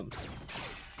killed them.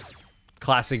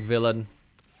 Classic villain.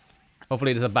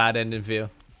 Hopefully there's a bad ending for you.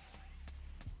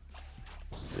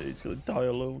 Yeah, he's gonna die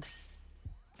alone.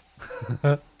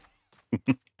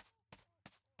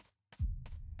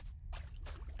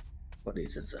 What he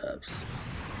deserves.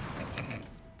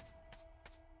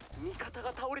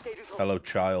 Hello,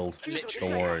 child.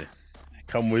 Don't worry.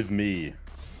 Come with me.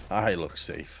 I look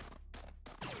safe.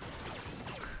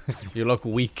 You look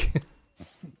weak.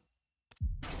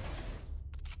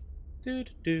 Oh,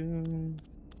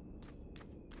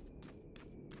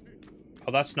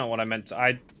 that's not what I meant.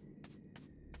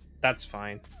 That's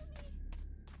fine.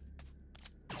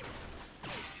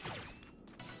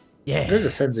 Yeah. What do the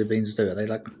senzu beans do? Are they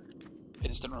like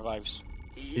instant revives?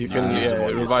 You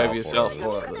can revive yourself.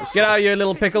 Get out of here,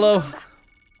 little Piccolo.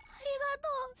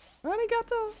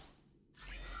 Arigato.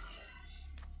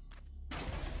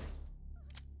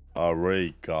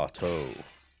 Arigato,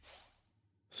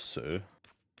 sir.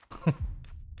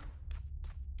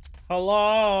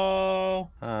 Hello.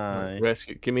 Hi.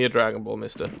 Rescue. Give me a Dragon Ball,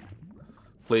 mister.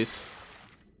 Please.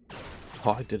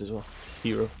 Oh, I did as well.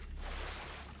 Hero.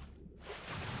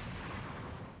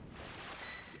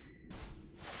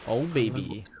 Oh,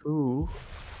 baby. Ooh.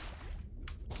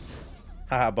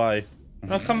 Haha, bye.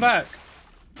 No, come back.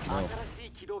 No.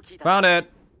 Found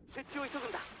it.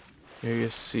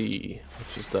 Area C,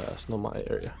 which is there. It's not my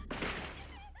area.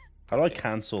 How do I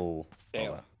cancel?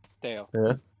 Dale. Dale.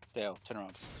 Yeah. Dale, turn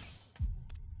around.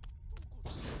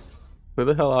 Where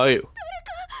the hell are you?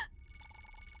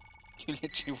 You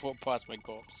literally walked past my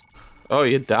corpse. Oh,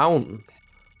 you're down.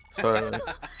 Sorry.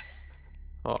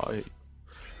 Oh,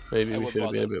 maybe we should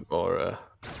have been a bit more.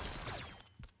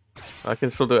 I can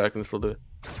still do it. I can still do it.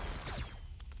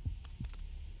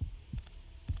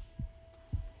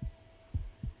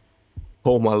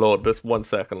 Oh my lord! There's 1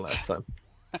 second left, Sam.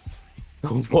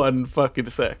 1 fucking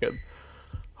second.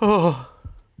 Oh.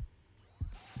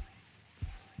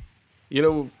 You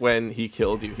know when he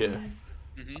killed you here?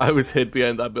 I was hid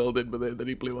behind that building, but then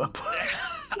he blew up.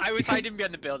 I was hiding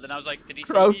behind the building. I was like, did he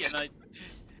see Crouched. me? And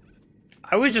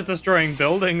I was just destroying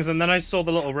buildings, and then I saw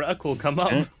the little reticle come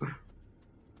up.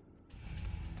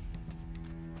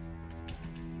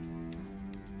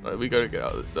 Alright, we gotta get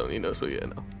out of this zone. He knows we're here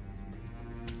now.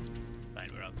 Fine,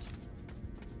 we're out.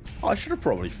 Oh, I should have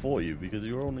probably fought you because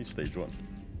you were only stage 1.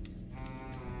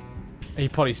 He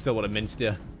probably still would have minced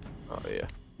you. Oh yeah.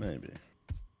 Maybe.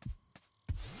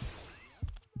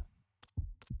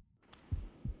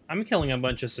 I'm killing a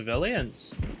bunch of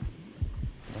civilians.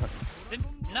 Is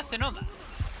nothing on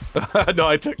that? No,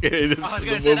 I took it. I was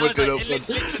gonna say, that was like,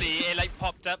 literally, it like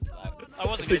popped up. I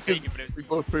wasn't gonna take it, but it was... We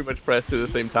both pretty much pressed at the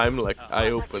same time. Like I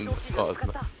opened. Oh,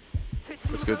 that's nice.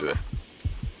 Let's go do it.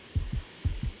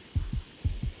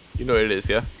 You know what it is,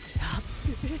 yeah?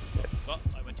 Oh,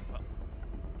 I went too far.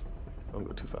 Don't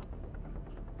go too far.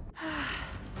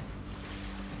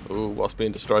 Ooh, what's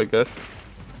being destroyed, guys?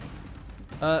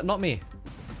 Not me.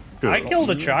 I killed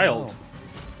a child.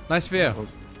 Nice for you.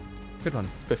 Good one.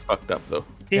 It's a bit fucked up though.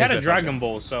 He had a Dragon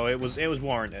Ball, so it was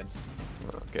warranted.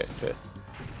 Okay, okay.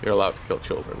 You're allowed to kill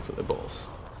children for their balls.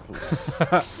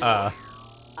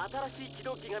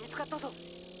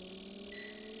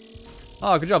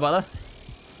 Oh, good job, Butler.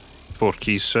 4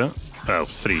 keys, sir. Oh,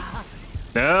 3.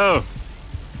 No!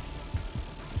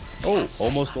 Oh,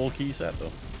 almost all key set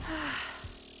though.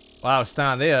 Wow,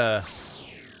 Stan, they're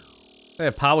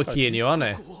power keying you, aren't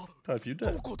they? Have you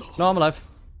dead? No, I'm alive.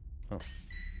 Oh.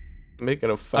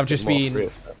 Making a fucking I've just been mockery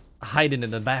of stuff. hiding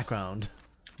in the background.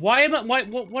 Why am I?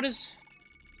 What is?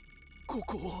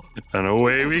 And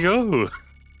away we go.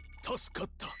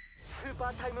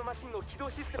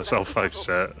 That's all 5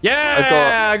 set.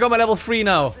 Yeah, I got my level 3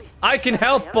 now. I can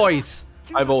help, boys.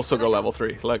 I've also got level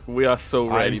 3. Like we are so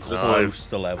ready I'm for this. close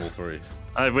to level 3.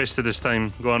 I've wasted his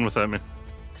time. Go on without me.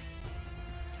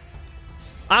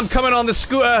 I'm coming on the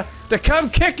scooter to come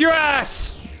kick your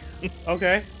ass.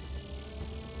 Okay.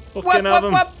 Fucking have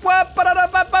him.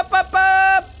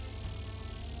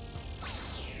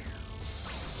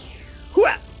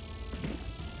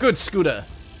 Good scooter.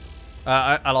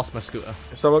 I lost my scooter.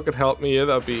 If someone could help me here,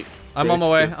 that'd be. I'm on my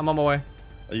way. I'm on my way.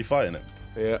 Are you fighting it?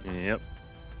 Yeah. Yep.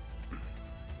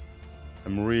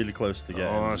 I'm really close to getting.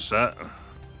 Oh, that's that.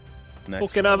 Next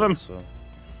Fucking have level, him. so.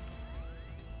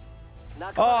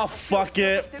 Oh, fuck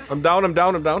it. I'm down. I'm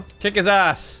down. I'm down. Kick his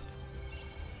ass.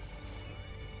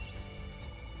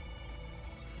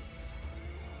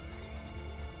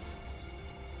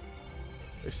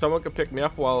 If someone could pick me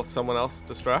up while someone else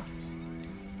distracts.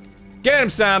 Get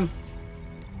him, Sam.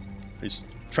 He's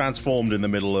transformed in the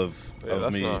middle of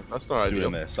that's me not ideal.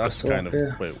 doing this. That's kind of.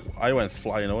 yeah. Wait, I went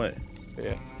flying away.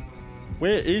 Yeah.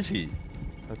 Where is he?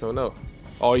 I don't know.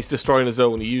 Oh, he's destroying his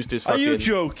own. He used his Are fucking. you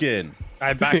joking?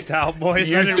 I backed out, boys.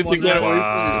 He I used didn't it to want get that. away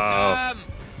Wow.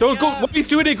 Don't go. What he's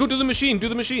doing it. Go do the machine. Do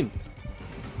the machine.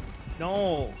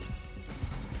 No.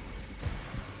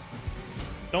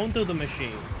 Don't do the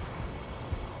machine.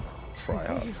 Try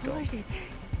hard, let's go.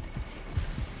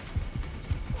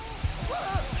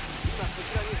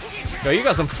 Yo, you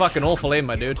got some fucking awful aim,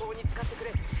 my dude.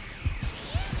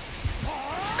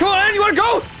 Come on, you wanna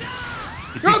go?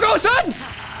 Go, son!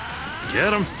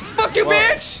 Get him. Fuck you,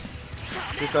 bitch!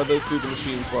 Just have those do the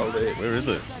machines while they Where is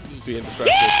it? being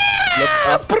distracted.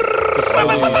 Yeah!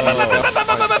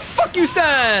 Fuck you,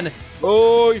 Stan!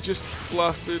 Oh, he just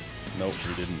blasted. Nope,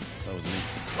 he didn't. That was me.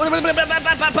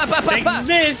 Take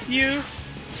this, you.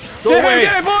 Go away.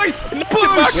 Get it, boys!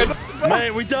 Push!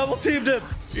 Mate, we double teamed him.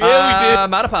 Yeah, we did.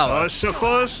 I'm out of power. Oh, it's so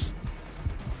close.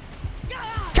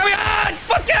 Come on!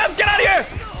 fuck you! Get out of here!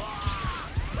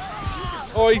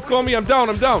 Oh, he's got me. I'm down.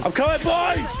 I'm down. I'm coming,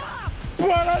 boys! Pick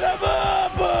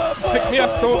me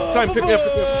up. Simon, pick me up.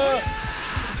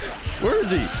 Where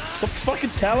is he? Stop fucking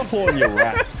teleporting, you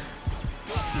rat.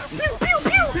 Pew pew pew!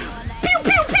 Pew pew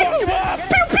pew! Fuck him up!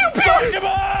 Pew pew pew! Fuck him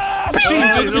up!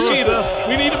 Machine, machine.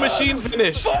 We need a machine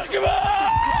finish. Fuck him up!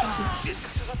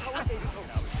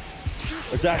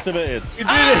 It's activated. You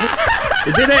did it.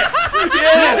 You did it!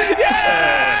 Yes!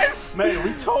 Yes! Mate,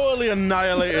 we totally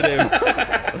annihilated him.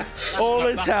 All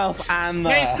his health and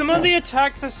that. Hey, some of the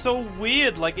attacks are so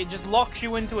weird, like it just locks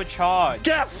you into a charge.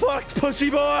 Get fucked, pussy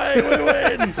boy! We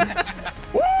win!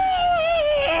 Woo!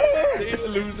 See you,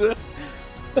 loser.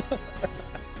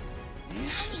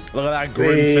 Look at that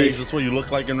grim face. That's what you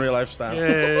look like in real life, Stan.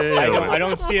 I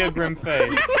don't see a grim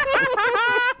face.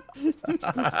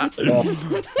 Your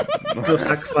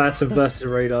sacrifice versus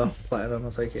radar platinum.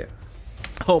 I'll take it.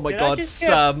 Oh my god,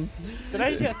 Sam. Did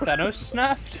I just get Thanos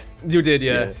snapped? You did,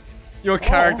 yeah. Your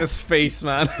character's face,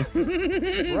 man.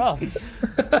 Rough.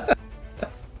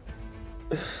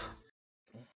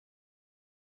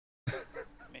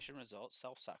 Mission results,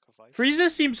 self-sacrifice. Frieza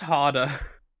seems harder.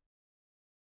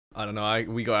 I don't know,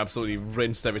 we got absolutely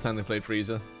rinsed every time they played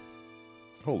Frieza.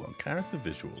 Hold on, character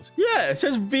visuals. Yeah, it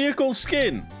says vehicle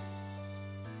skin.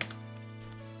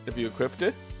 Have you equipped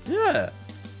it? Yeah.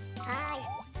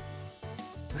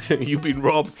 You've been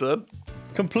robbed, son.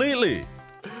 Completely.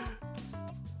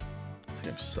 This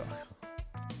game sucks.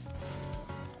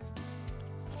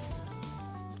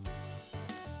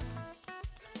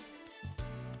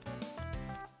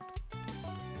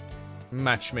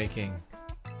 Matchmaking.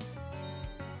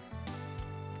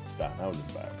 Stan, that was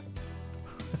embarrassing.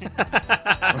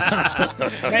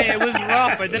 Hey, it was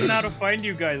rough. I didn't know how to find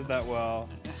you guys that well.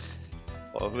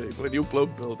 Oh, mate, when you blow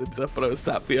buildings up and I was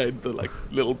sat behind the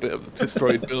little bit of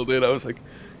destroyed building, I was like,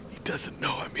 he doesn't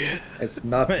know I'm here. It's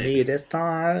not me this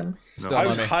time. No, I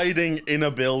was hiding in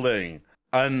a building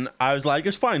and I was like,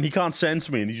 it's fine, he can't sense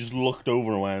me. And he just looked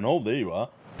over and went, oh, there you are.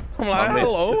 I'm like,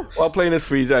 hello. While playing as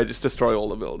Frieza, I just destroy all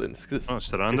the buildings because it's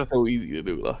so easy to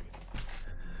do, like.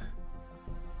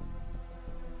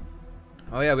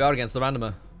 Oh yeah, we are against the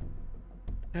randomer.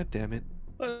 God damn it.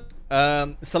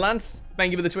 Salanth,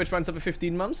 thank you for the Twitch Prime sub for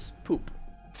 15 months. Poop.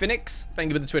 Phoenix, thank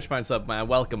you for the Twitch Prime sub, man.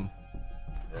 Welcome.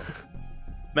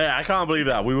 Man, I can't believe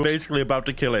that. We were basically about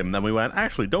to kill him, then we went,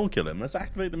 actually, don't kill him. Let's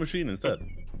activate the machine instead.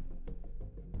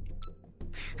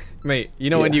 Mate, you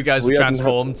know when you guys were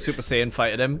transformed, Super Saiyan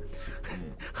fighted him?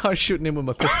 I was shooting him with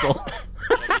my pistol.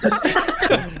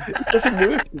 It doesn't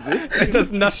work, does it? It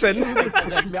does nothing.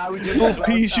 I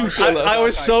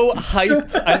was so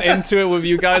hyped and into it with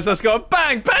you guys. Let's go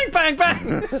bang, bang, bang, bang.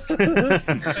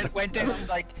 When Dave was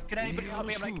like, "Can anybody help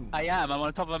me?" I'm like, "I am. I'm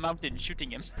on top of a mountain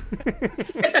shooting him."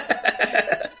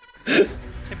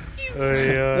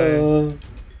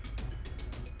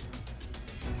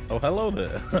 Oh, hello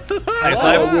there. Hey,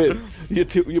 Simon.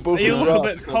 You're both. You look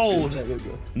a bit cold.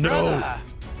 No.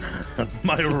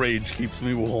 My rage keeps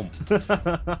me warm. Yeah,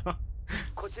 that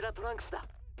was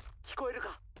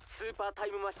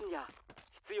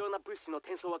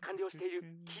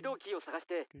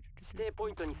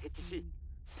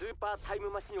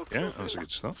a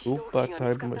good start. Super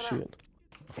time machine.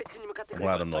 I'm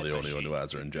glad I'm not the only one who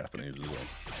has her in Japanese as well.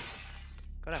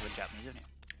 Gotta have a Japanese, don't you?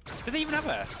 Do they even have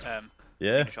a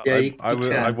Yeah, Yeah,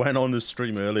 I went on the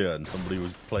stream earlier and somebody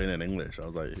was playing in English. I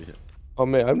was like, yeah. Oh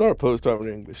man, I'm not opposed to having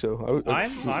English though.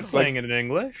 I'm playing it in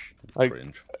English.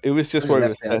 It was just where it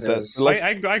was set that.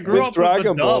 I grew up Dragon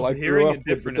with the Ball, dub. I Hearing grew it up with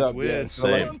the different is dub, weird. yeah.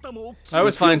 Same. I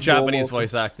always find feels normal Japanese to-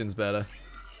 voice acting's better.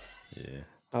 Yeah.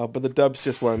 But the dub's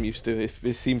just what I'm used to.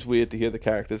 It seems weird to hear the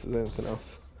characters as anything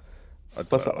else.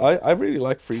 Plus, don't know. I really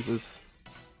like Frieza's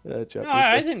Japanese. No,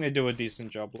 I think they do a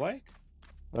decent job, like.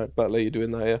 Alright, Butler, you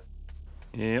doing that, yeah?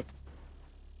 Yep.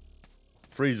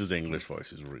 Frieza's English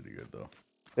voice is really good though.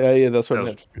 Yeah, that's what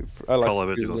That I like.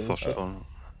 Probably to go Frieza's first English. one.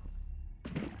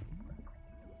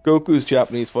 Goku's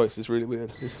Japanese voice is really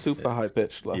weird. It's super high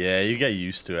pitched. Like. Yeah, you get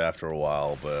used to it after a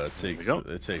while, but it takes a while.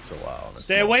 and it's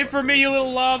Stay not away fun from to me, you listen.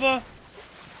 little lava.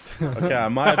 Okay, I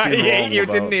might be He ate wrong you,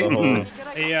 about didn't he? the whole...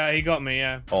 Yeah, he got me,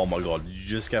 yeah. Oh my god, did you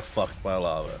just get fucked by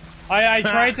lava? I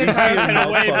tried to kite it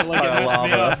away, but like it messed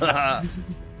me up.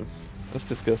 That's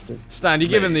disgusting. Stan, you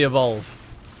give him the evolve.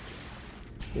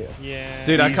 Yeah. Yeah.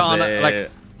 Dude, I He's can't, there.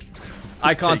 like,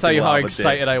 I can't Take tell the you how lava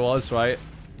excited dick. I was, right?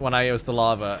 When I was the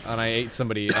lava and I ate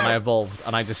somebody and I evolved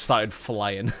and I just started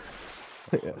flying.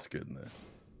 That's good in there.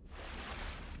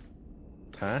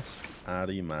 Task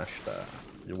Arimashita.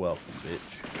 You're welcome, bitch.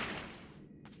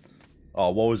 Oh,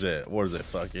 what was it? What is it?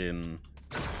 Fucking...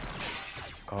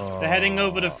 They're heading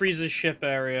over to Frieza's ship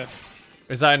area.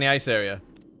 Is that in the ice area?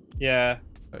 Yeah.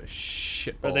 Oh,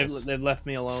 shit But balls. they've left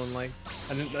me alone. Like,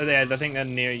 I think they're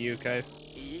near you, Kaiff.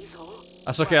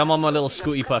 That's okay. I'm on my little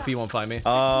scooty puff. He won't find me.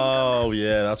 Oh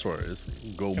yeah, that's where it is.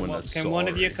 Can one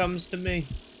of you comes to me?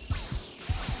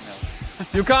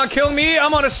 You can't kill me.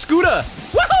 I'm on a scooter.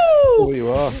 Woohoo! Oh, you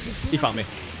are. He found me.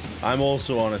 I'm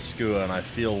also on a scooter and I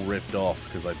feel ripped off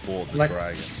because I bought the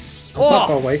dragon. I'm quite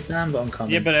far away, Stan, but I'm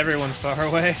coming. Yeah, but everyone's far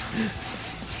away.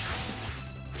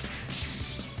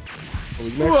 Well,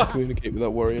 we can actually communicate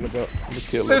without worrying about the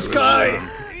kill. This guy!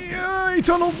 Yeah, he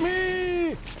tunneled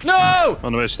me! No!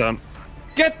 On the way, Stan.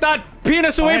 Get that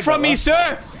penis away from me,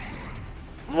 sir!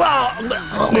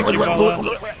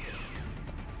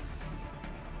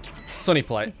 It's only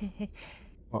polite.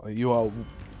 Oh, you are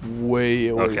way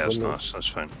away Okay, that's from me. nice. That's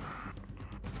fine.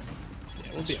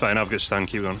 It's fine. I've got Stan.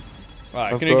 Keep going.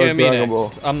 Alright, I've can you got get me Dragon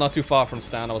next? Ball. I'm not too far from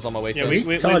Stan. I was on my way to Yeah, him.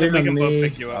 we can both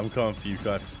pick you up. I'm coming for you,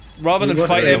 guys. Rather than You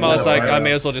fight got him, I was it. like, I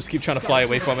may as well just keep trying to fly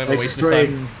away from him and waste his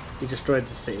time. He destroyed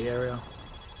the city area.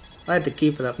 I had to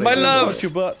keep for that. My place. love!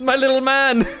 Your butt. My little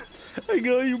man! I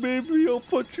got you, baby. I'll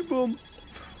punch your bum.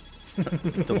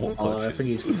 Oh, I think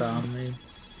he's found me.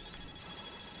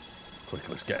 Quick,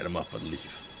 let's get him up and leave.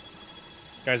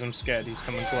 Guys, I'm scared. He's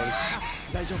coming close.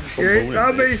 He's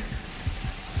got me!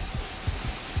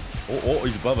 Oh,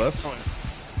 he's above us.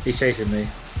 He's chasing me.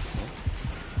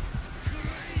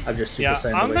 I'm just super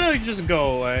saiyan I'm away. gonna just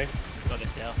go away. Got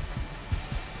this down.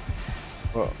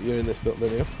 Oh, you're in this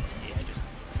building, yeah? Yeah, just.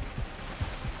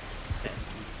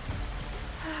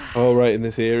 Oh, right, in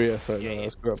this area. So Yeah,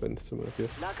 let's grab into some of you.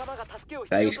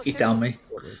 Yeah, he's down me.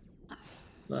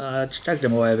 Just dragged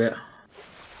him away a bit.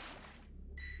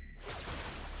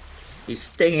 He's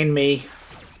stinging me.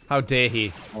 How dare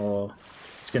he? Oh,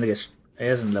 he's gonna get. He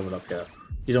hasn't leveled up yet.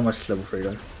 He's almost level 3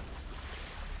 though.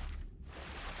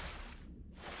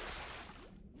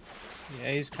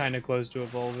 Yeah, he's kind of close to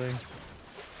evolving.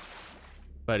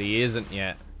 But he isn't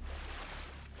yet.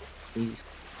 He's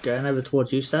going over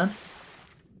towards you, Stan.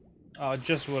 Oh,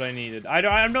 just what I needed. I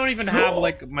don't even have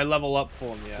like my level up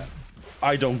form yet.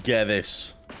 I don't get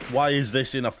this. Why is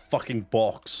this in a fucking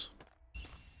box?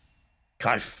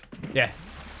 Kaiff. Yeah.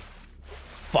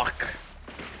 Fuck.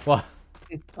 What?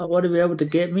 Oh, what are you able to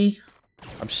get me?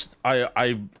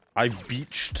 I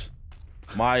beached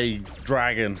my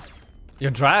dragon.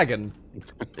 Your dragon?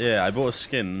 Yeah, I bought a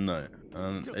skin, no,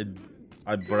 and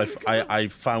I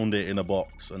found it in a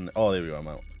box, and oh, there we go, I'm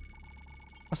out.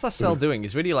 What's that cell doing?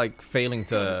 He's really like failing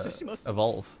to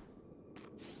evolve.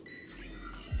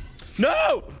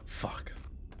 No! Fuck.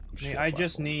 I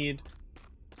just need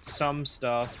some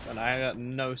stuff, and I got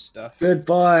no stuff.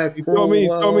 Goodbye. He's got me,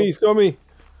 he's got me, he's got me.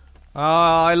 Oh,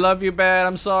 I love you, Ben.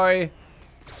 I'm sorry.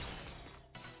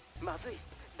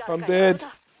 I'm dead.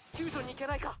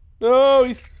 No,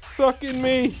 he's sucking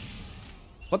me.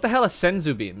 What the hell are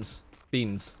senzu beams?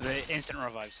 Beans. The instant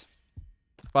revives.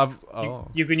 Oh.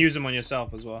 You can use them on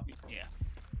yourself as well. Yeah.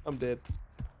 I'm dead.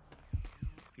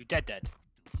 You dead.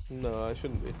 No, I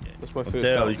shouldn't be. That's my first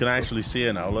Dale, time. you can actually see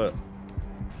it now, look.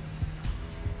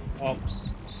 Ops.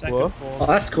 Second What? form. Oh,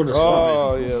 that's cool as fuck.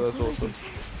 Oh, yeah, that's awesome.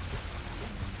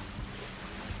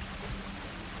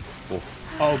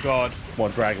 Oh god. Come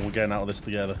on, dragon, we're getting out of this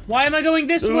together. Why am I going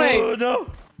this way? Oh, no!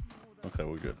 Okay,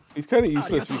 we're good. He's kind of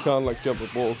useless if you can't like jump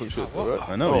at walls and shit, though, right?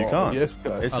 I know, you can't. Yes,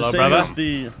 guys. It's Hello, the same brother. as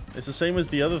the. It's the same as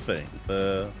the other thing.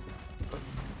 The.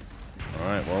 All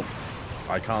right, well,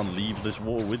 I can't leave this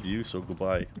war with you, so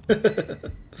goodbye.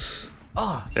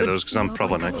 Oh. Yeah, those because I'm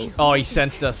probably next. Oh, he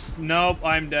sensed us. Nope,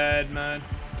 I'm dead, man.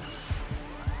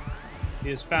 He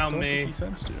has found me. He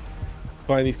sensed you.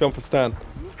 Fine, he's gone for Stan.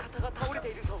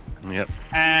 Yep.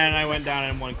 And I went down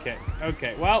in one kick.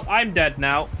 Okay, well, I'm dead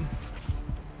now.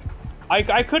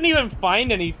 I couldn't even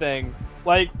find anything.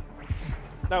 Like,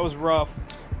 that was rough.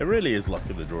 It really is luck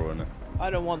of the draw, isn't it? I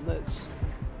don't want this.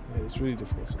 Yeah, it's really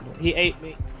difficult sometimes. He ate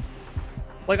me.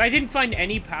 Like, I didn't find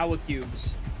any power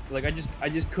cubes. Like, I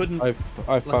just couldn't.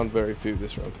 I've found very few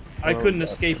this round. I couldn't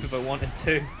escape if I wanted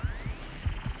to.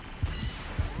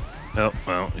 Oh,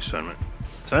 well, he's found me.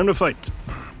 Time to fight.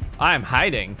 I'm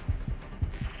hiding.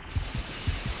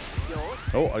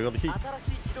 Oh, I got the key.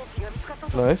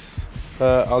 Nice.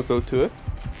 I'll go to it.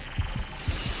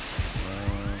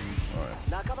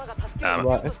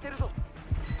 Right.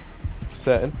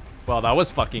 Setting. Well, that was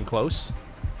fucking close.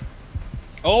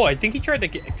 Oh, I think he tried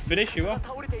to finish you up.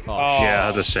 Oh,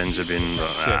 Yeah, the sins have been.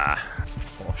 shit.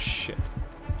 Oh, shit.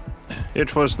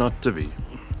 It was not to be.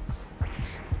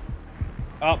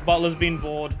 Oh, Butler's been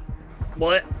bored.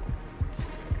 What?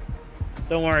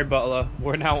 Don't worry, Butler.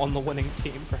 We're now on the winning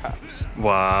team, perhaps.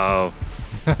 Wow.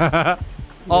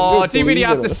 Oh, Good do you really believe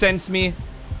have it. to sense me?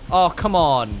 Oh, come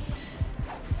on.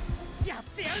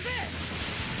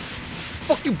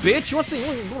 Fuck you, bitch. You want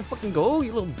to fucking go,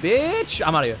 you little bitch?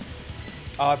 I'm out of here.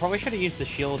 Oh, I probably should have used the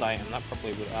shield item. That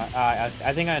probably would. I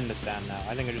think I understand now.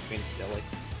 I think I'm just being silly.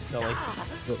 Silly.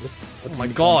 Oh my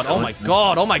god. Oh my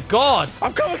god. Oh my god.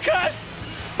 I'm coming, cut!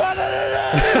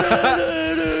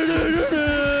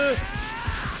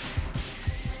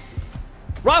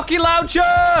 Rocky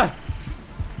launcher!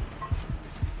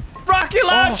 Rocket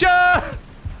launcher!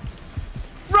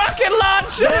 Rocket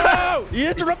launcher! No! You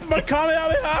interrupted my comment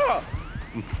out here!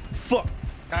 Fuck.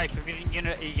 Guys, if you're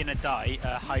gonna die,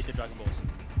 hide the Dragon Balls.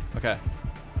 Okay.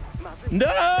 No!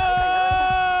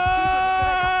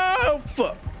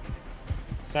 Fuck.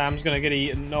 Sam's gonna get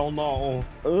eaten. No, no.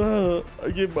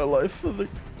 I gave my life for the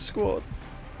squad.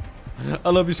 I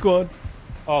love you, squad.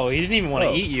 Oh, he didn't even want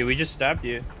to eat you. He just stabbed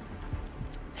you.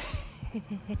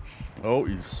 Oh,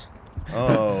 he's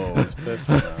perfect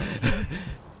now.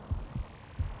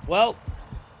 Well.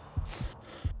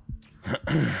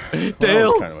 Dale. That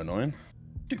was kind of annoying.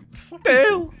 Dude,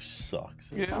 Dale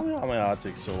sucks. It's probably how my heart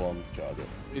takes so long to charge it.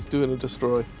 He's doing a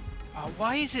destroy.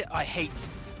 Why is it I hate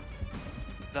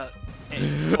that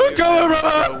I'm coming,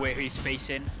 brother! where he's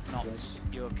facing, not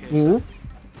your kid?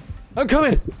 I'm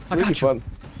coming! I Really got you. fun.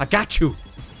 I got you.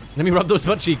 Let me rub those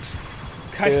butt cheeks.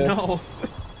 Kaiff, no.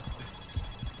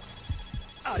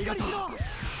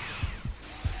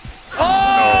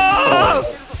 Oh!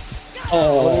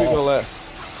 What are we gonna let?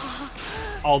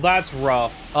 Oh, that's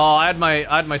rough. Oh, I had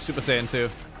my Super Saiyan too.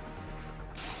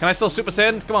 Can I still Super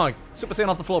Saiyan? Come on, Super Saiyan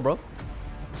off the floor, bro.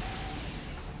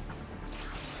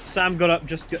 Sam got up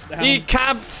just. He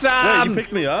camped Wait, Sam! you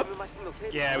picked me up?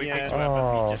 Yeah, we picked you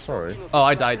up. Oh, sorry. Oh,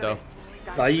 I died though.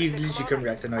 No, you literally couldn't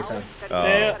react to no sound.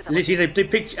 Yeah. Literally, they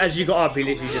picked as you got up. He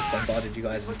literally just bombarded you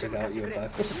guys and took out you and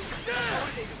Kaiff.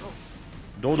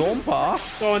 Don't pa.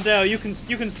 Go on, Dale. You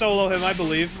can solo him. I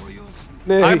believe.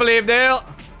 Nay, I believe, Dale.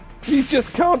 he's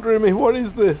just countering me. What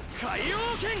is this?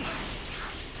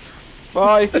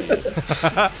 Bye.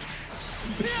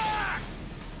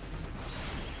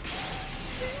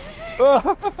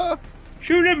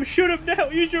 Shoot him! Shoot him,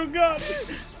 Dale! Use your gun!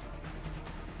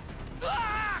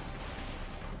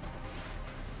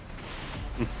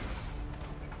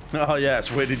 Oh yes,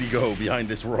 where did he go? Behind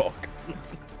this rock.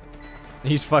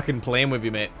 He's fucking playing with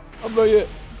you, mate. I'm not yet.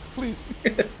 Please.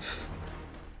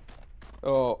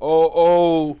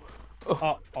 Oh.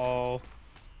 Uh-oh.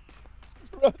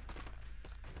 Run.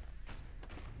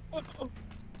 I'm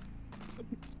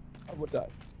gonna die.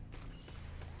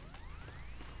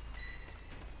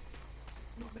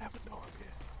 I don't have a dog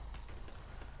yet.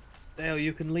 Dale,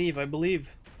 you can leave, I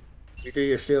believe. You do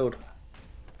your shield.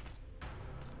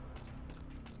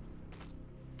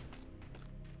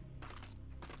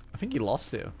 I think he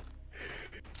lost you.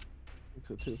 I think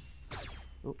so too.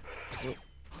 Nope.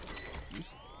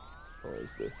 Oh,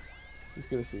 he's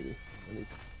gonna see me. I need...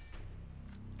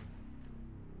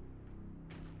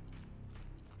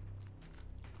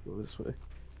 Go this way.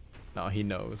 No, he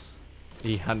knows.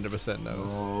 He 100%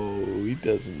 knows. Oh, he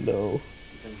doesn't know.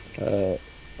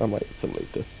 I might some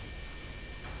later.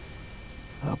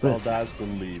 Well, Daz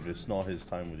then leave. It's not his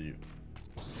time with you.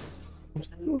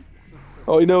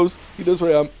 Oh, he knows. He knows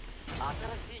where I am.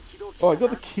 Oh, I got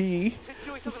the key.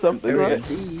 That's something, right?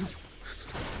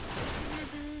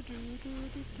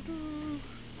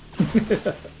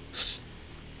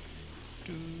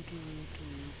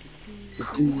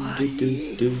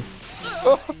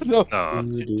 Oh, no.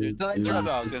 Did I interrupt?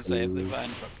 I was gonna say, but I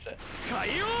interrupted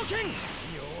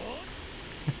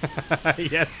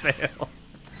it. Yes, Dale.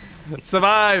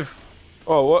 Survive!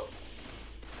 Oh, what?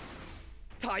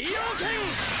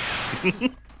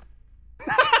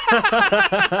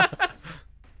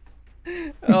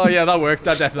 Oh yeah, that worked.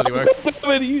 That definitely worked.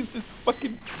 Damn it, he used his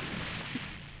fucking...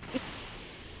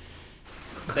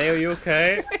 Dale, you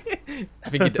okay? I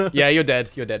think yeah, you're dead.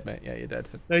 You're dead, mate. Yeah, you're dead.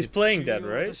 No, he's playing dead,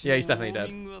 right? Yeah, he's definitely dead.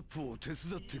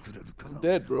 I'm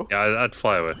dead, bro. Yeah, I'd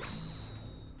fly away.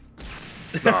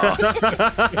 Nah.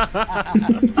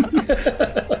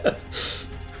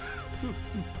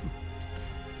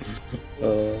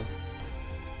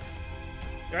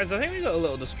 Guys, I think we got a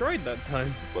little destroyed that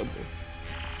time.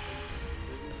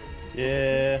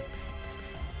 Yeah.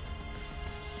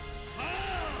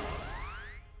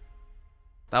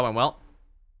 That went well.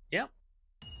 Yep.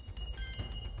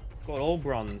 Got all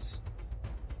bronze.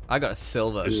 I got a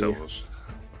silver. Two silvers.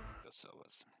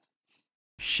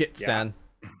 Shit, Stan.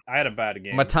 I had a bad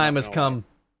game. My time has come.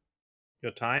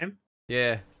 Your time?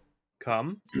 Yeah.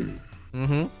 Come?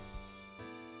 Mm-hmm.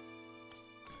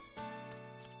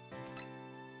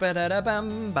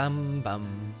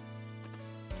 Ba-da-da-bam-bam-bam.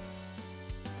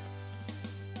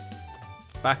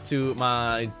 Back to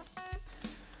my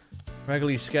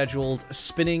regularly scheduled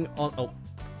spinning on... Oh.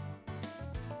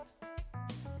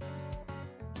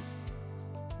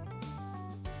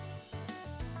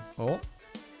 Oh.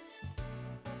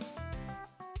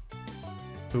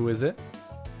 Who is it?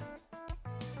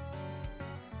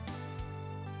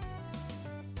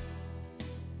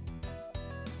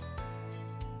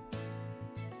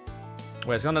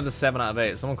 Wait, it's gone under 7 out of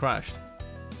 8. Someone crashed.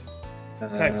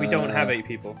 Okay, if we don't have 8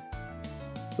 people.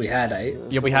 We had 8.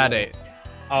 Yeah, we had 8.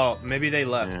 Oh, maybe they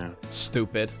left. Yeah.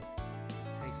 Stupid.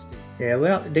 Yeah,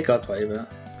 they got 20,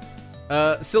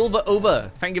 but... Silver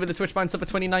Over. Thank you for the Twitch Prime sub for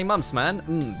 29 months,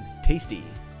 man. Tasty.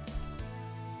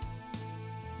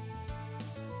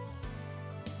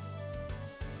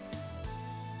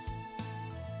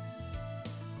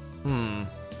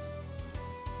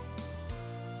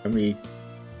 Can we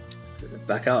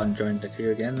back out and join the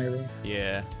queue again, maybe?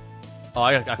 Yeah. Oh,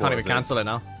 I can't even cancel it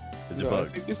now. Is it No, I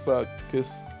bugged? think it's bugged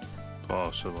because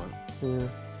Possible.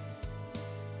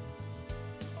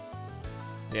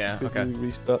 Yeah, Could okay. we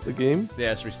restart the game? Yeah,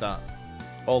 let's restart.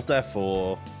 Alt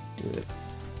F4. Yeah.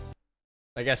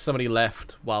 I guess somebody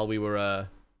left while we were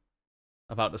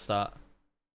about to start.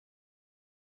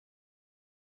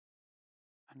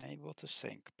 Unable to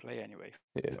sync. Play anyway.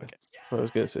 Yeah. Fuck it. I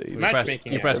was gonna say.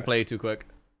 You pressed play too quick.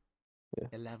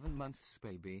 11 months,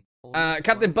 baby.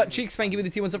 Captain Butt Cheeks, thank you for the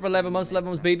T1 sub for 11 months. 11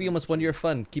 months, baby. Almost 1 year of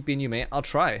fun. Keep being you, mate. I'll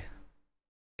try.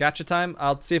 Gacha time?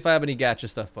 I'll see if I have any gacha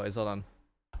stuff, boys. Hold on.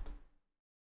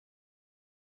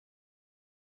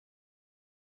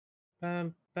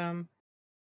 Bum.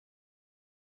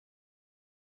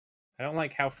 I don't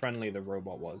like how friendly the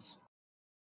robot was.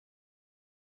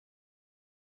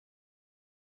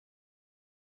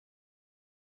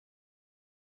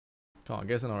 Come on,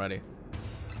 get in already.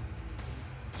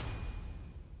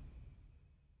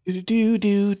 Do do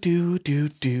do do do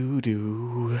do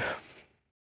do.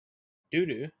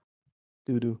 Doo-doo.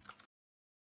 Do do.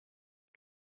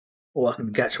 Oh, I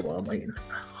can catch while I'm waiting.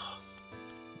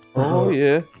 Oh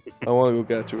yeah. I want to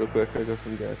go gacha real quick. I got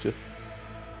some gacha.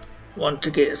 One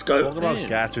ticket, let's go. Talking about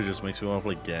gacha just makes me want to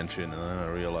play Genshin, and then I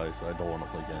realize I don't want to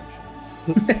play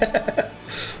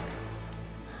Genshin.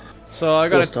 So I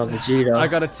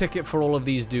got a ticket for all of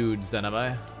these dudes, then, have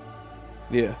I?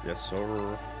 Yeah. Yes,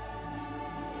 sir.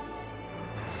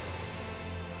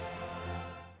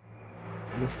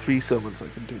 There's 3 summons I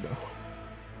can do now.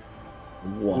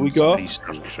 One We got.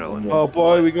 Oh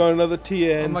boy, we got another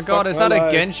TN. Oh my god, is that a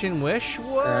Genshin Wish?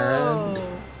 Whoa! And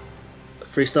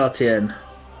 3-star TN.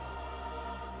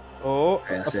 Oh,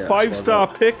 Yeah, a that's it, 5-star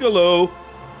Piccolo.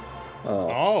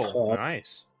 Oh,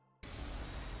 nice.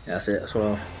 Yeah, that's it as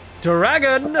well.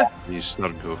 Dragon! You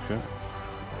start Goku.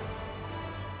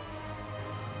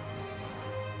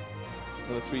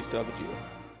 Another 3-star Vegeta.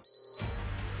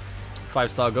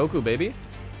 5-star Goku, baby.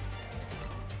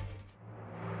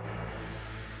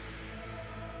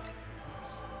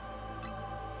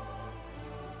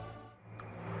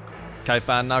 Kite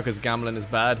banned now because gambling is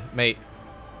bad. Mate,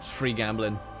 it's free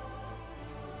gambling.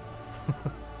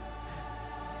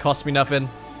 Cost me nothing.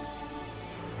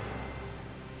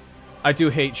 I do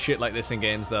hate shit like this in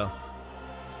games, though.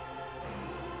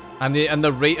 And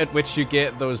the rate at which you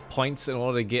get those points in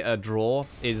order to get a draw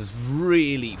is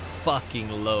really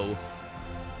fucking low.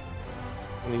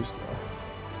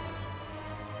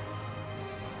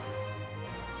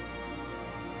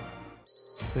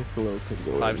 Piccolo can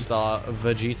go 5-star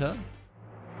Vegeta.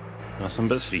 Nothing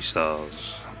but 3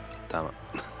 stars. Damn it.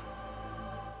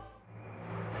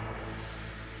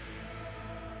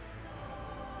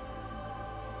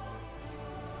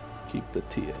 Keep the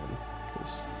TN,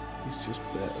 because he's just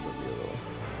better than the other one.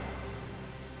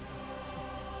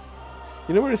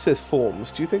 You know where it says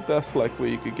forms? Do you think that's like where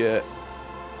you could get...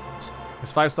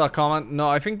 It's 5-star comment? No,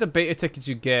 I think the beta tickets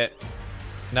you get...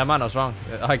 No, man, I was wrong.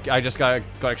 I just got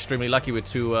extremely lucky with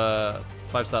 2 5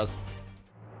 stars.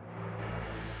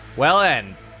 Well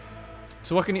then.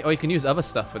 So what can you... Oh, you can use other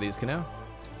stuff for these, can you?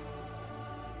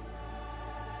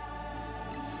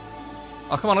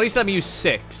 Oh, come on, at least let me use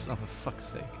 6. Oh, for fuck's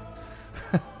sake.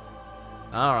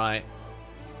 Alright.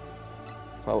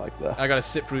 I like that. I gotta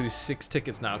sit through these 6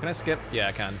 tickets now. Can I skip? Yeah,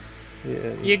 I can.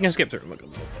 Yeah. You can skip through them a little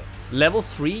bit. Level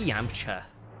 3 Yamcha.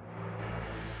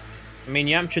 I mean,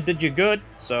 Yamcha did you good,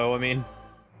 so, I mean...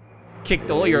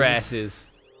 Kicked all your asses.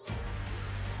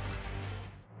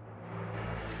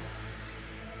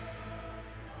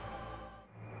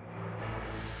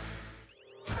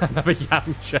 Another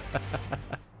Yamcha.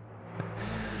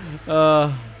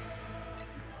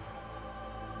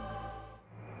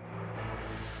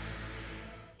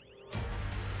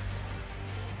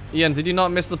 Ian, did you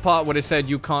not miss the part where it said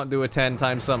you can't do a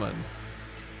 10-time summon?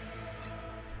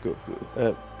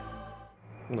 Goku.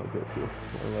 No Goku.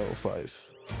 I'm level 5.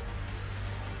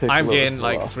 I'm Piccolo getting is the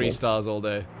like last 3 one. stars all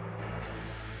day.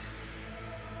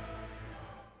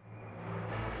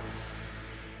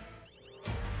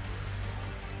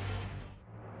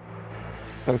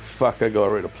 And fuck, I got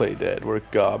rid of Play Dead. We're a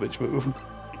garbage move.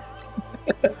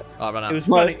 Oh, right now. It was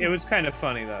funny. It was kind of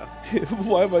funny though.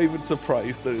 Why am I even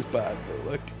surprised that it's bad though?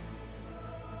 Like,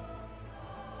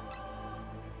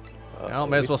 I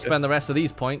may as well spend the rest of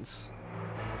these points.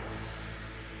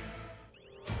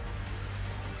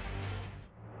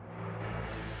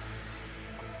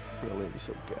 Brilliant,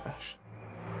 so gash.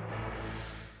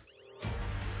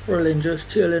 Brilliant, just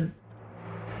chilling.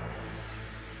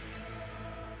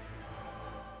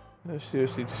 No,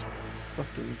 seriously, just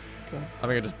fucking. God. I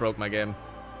think I just broke my game.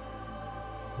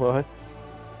 Why?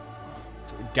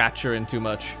 Gacha in too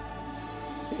much.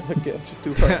 I get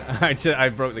you too hard. I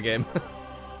broke the game.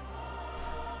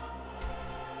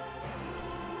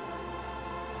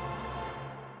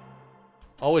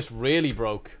 Oh, it's really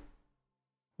broke.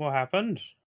 What happened?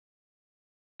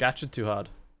 Gacha too hard.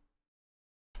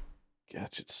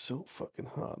 Gadget's so fucking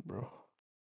hard, bro.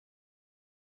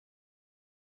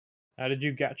 How did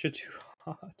you gacha too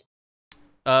hard?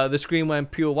 The screen went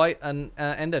pure white and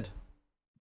ended.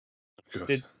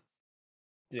 Did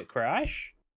it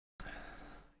crash?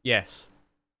 Yes.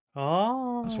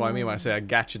 Oh. That's what I mean when I say I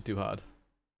gacha too hard.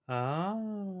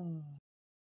 Oh.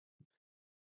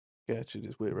 Gadget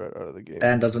is way right out of the game.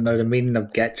 Dan doesn't know the meaning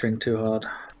of getting too hard.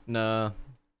 No.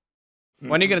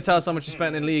 When are you going to tell us how much you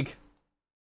spent in League?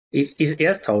 He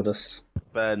has told us.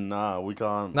 Ben, nah, we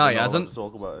can't. No, we're he not allowed hasn't. to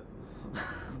talk about it.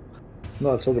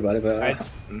 No, I've talked about it, but I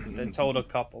told a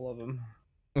couple of them.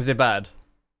 Is it bad?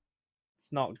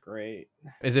 It's not great.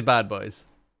 Is it bad, boys?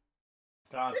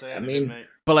 Can't say anything, anything, mate.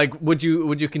 But like, would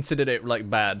you consider it like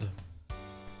bad?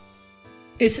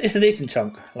 it's a decent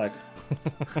chunk. Like,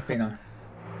 you know,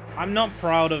 I'm not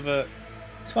proud of it.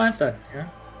 it's fine, Stan. Yeah.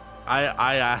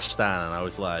 I asked Stan and I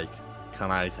was like,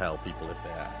 can I tell people if they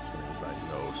ask? And he was like,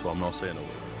 no, so I'm not saying a word.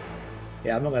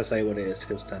 Yeah, I'm not gonna say what it is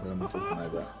because Stan doesn't want to know.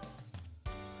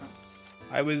 But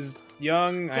I was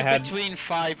young. I had. Between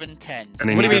 5 and 10. What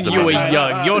do you mean you were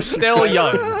young? You're still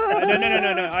young.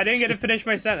 No. I didn't get to finish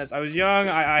my sentence. I was young.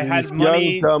 I had He's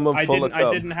money. young, dumb, and I full of didn't. I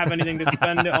cum. didn't have anything to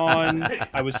spend it on.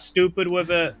 I was stupid with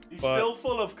it. He's But still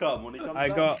full of cum when he comes I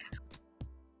down. got.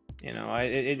 You know,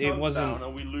 it Comes wasn't. down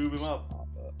and we lube him up.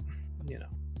 You know.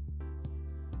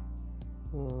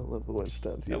 Level 1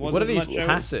 stands. It What are wasn't these much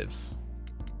I was passives?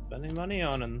 spending money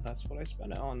on, and that's what I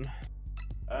spent it on.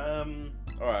 Alright,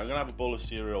 I'm gonna have a bowl of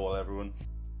cereal while everyone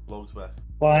loads back.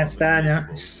 fine, Stan. Yeah,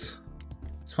 it's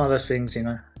one of those things, you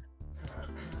know.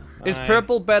 Is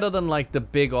purple better than like the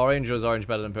big orange, or is orange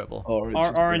better than purple?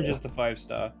 Orange is the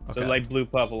 5-star. So Okay. like blue,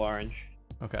 purple, orange.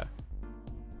 Okay.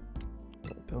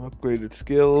 Upgraded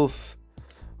skills.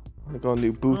 I got new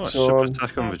Oh, boots it's super on.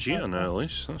 attack on Vegeta now, at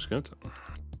least. That's good.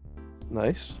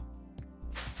 Nice.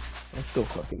 I still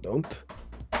fucking don't.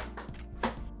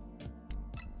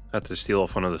 Had to steal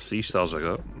off one of the 3 stars I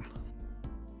got.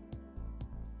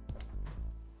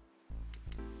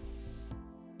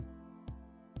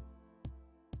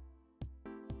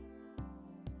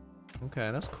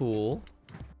 Okay, that's cool.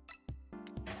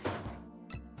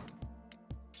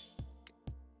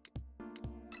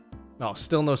 Oh,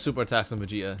 still no super attacks on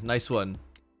Vegeta. Nice one.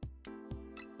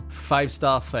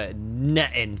 5-star for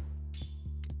nothing.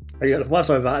 Oh, you got the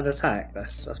 5-star without an attack.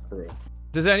 That's brutal.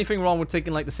 Is there anything wrong with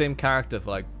taking like the same character for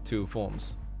like 2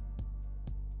 forms?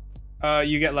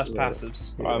 You get less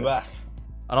passives. I'm back.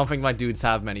 I don't think my dudes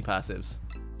have many passives.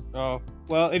 Oh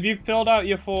well, if you filled out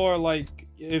your 4 like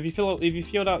if you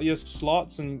filled out your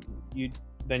slots and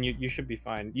then you should be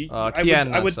fine.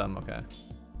 TN has some. Okay.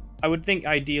 I would think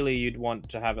ideally you'd want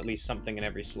to have at least something in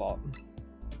every slot.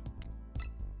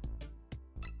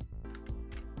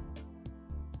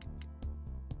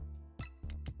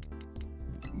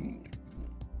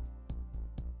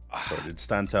 Sorry, did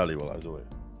Stan tell you while I was away?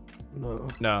 No.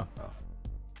 No.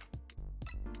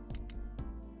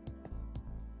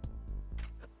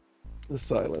 The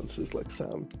silence is like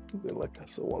Sam. Being like, I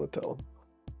still want to tell him.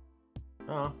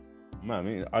 Oh. Man, I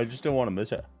mean, I just didn't want to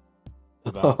miss it.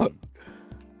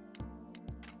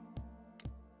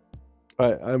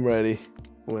 Right, I'm ready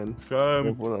when Come.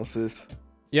 everyone else is.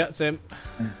 Yeah, same.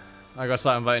 I gotta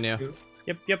start inviting you.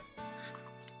 Yep.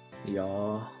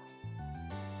 Yeah.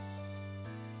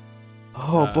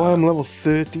 Oh boy, I'm level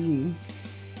 13.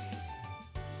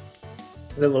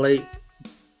 Level 8.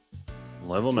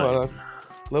 Level 9. Well,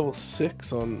 level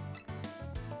 6 on.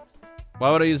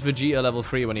 Why would I use Vegeta level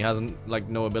 3 when he hasn't like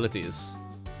no abilities?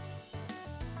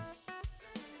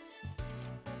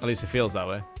 At least it feels that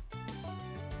way.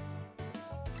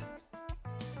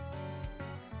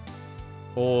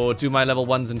 Or do my level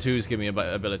 1s and 2s give me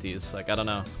abilities? Like, I don't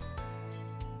know.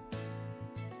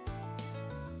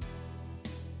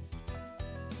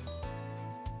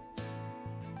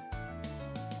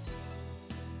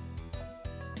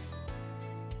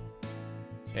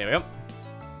 There we go.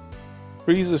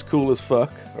 Frieza's cool as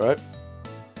fuck, right?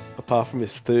 Apart from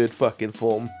his third fucking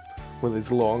form with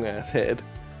his long ass head.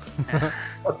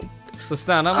 So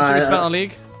Stan, how much have you spent on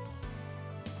League?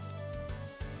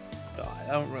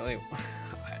 I don't really.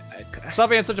 Stop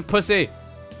being such a pussy.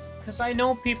 Because I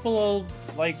know people will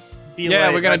like be like.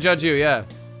 Yeah, we're gonna judge you. Yeah.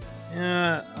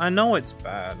 Yeah, I know it's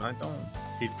bad. I don't.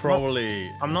 He probably.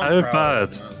 I'm not. How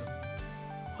proud bad? of it.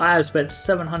 I have spent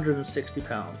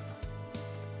 £760.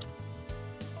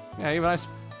 Yeah, even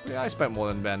I spent more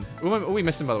than Ben. Who are we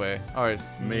missing, by the way? Alright.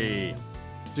 Me.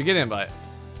 Did you get an invite?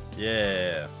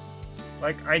 Yeah.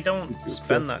 Like, I don't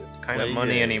spend that kind of Play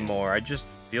money game. anymore. I just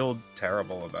feel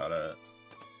terrible about it.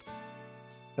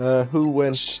 Who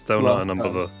went? Still not a number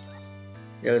though.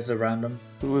 Yeah, it's a random.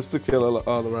 Who was the killer?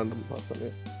 Oh, the random last one, yeah.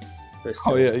 But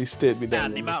Oh still. yeah, he stayed me Man,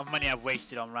 down. the amount of money I've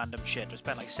wasted on random shit. I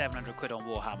spent like 700 quid on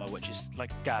Warhammer, which is like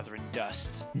gathering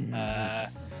dust.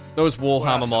 Those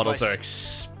Warhammer Well, models suffice- are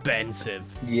expensive.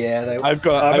 Yeah, they. I've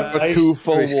got I two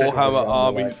full pretty strict with Warhammer them,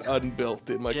 armies like- unbuilt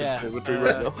in my Yeah, conservatory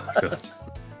right now. God.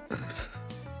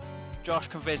 Josh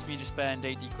convinced me to spend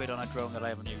 80 quid on a drone that I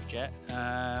haven't used yet.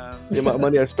 The amount of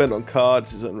money I spent on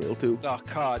cards is unreal too. Oh,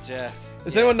 cards, yeah.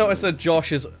 Has anyone noticed that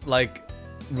Josh is like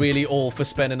really all for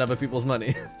spending other people's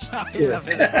money? I love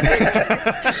it.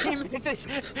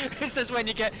 This is when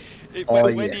you get Oh,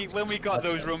 when we got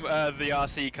those the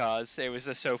RC cars. It was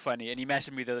just so funny, and he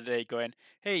messaged me the other day going,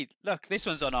 "Hey, look, this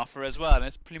one's on offer as well, and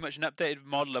it's pretty much an updated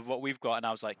model of what we've got." And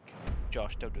I was like,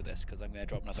 "Josh, don't do this because I'm going to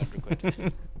drop another 100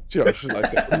 quid." Josh,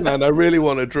 like that. Man, I really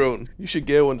want a drone. You should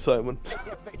get one, Simon.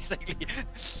 Basically.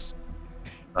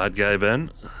 Bad guy, Ben.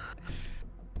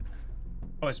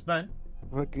 Oh, it's Ben.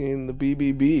 Fucking the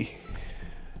BBB.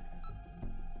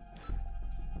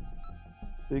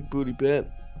 Big booty Ben.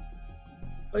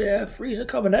 Oh yeah, Freezer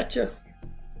coming at you.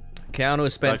 Keanu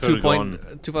has spent That could've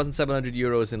gone. 2,700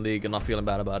 euros in League and not feeling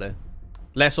bad about it.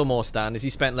 Less or more, Stan? Has he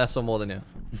spent less or more than you?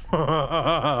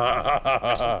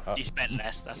 He spent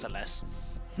less. That's a less.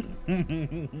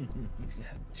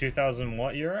 2,000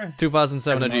 what euro?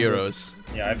 2,700 euros.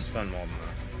 Yeah, I've spent more than that.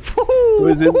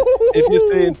 Was it, if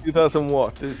you're saying 2000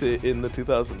 what, is it in the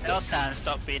 2000s? Tell Stan,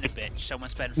 stop being a bitch. Someone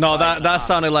spent. No, 5.5. that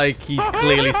sounded like he's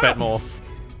clearly spent more.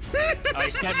 Oh,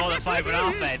 he spent more than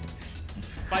 5.5 then.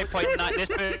 5.9. This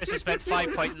person spent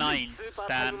 5.9.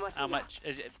 Stan, how much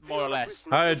is it? More or less.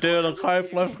 Hi, dude,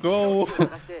 Kaiff, let's go.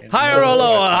 Higher or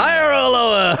lower? Higher or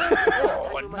lower?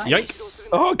 Oh, nice. Yikes.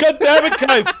 Oh, god damn it,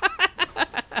 Kaiff!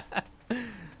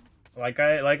 Like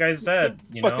I said,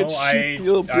 you Fucking know, shit,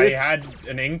 you little I bitch. had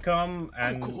an income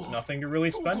and nothing to really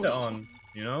spend it on.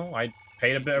 You know, I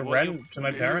paid a bit of rent to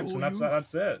my parents, and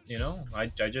that's it. You know, I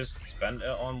just spent it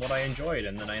on what I enjoyed,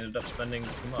 and then I ended up spending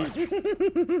too much.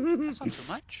 That's not too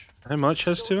much. How much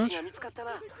has too much?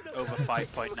 Over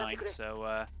 5.9.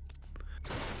 So.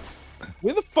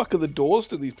 Where the fuck are the doors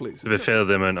to these places? To be fair,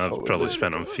 the amount I've probably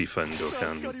spent on FIFA and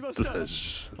Dokkan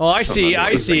is... Oh, I see, something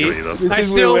I see. really though. This I is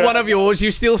steal where we're one of yours,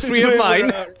 you steal 3 of mine.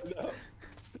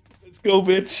 Let's go,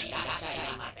 bitch.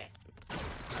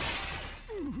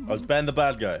 I was Ben the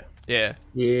bad guy. Yeah.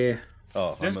 Yeah.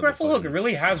 Oh, This I'm grapple the hook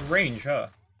really has range, huh?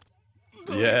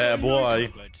 Yeah,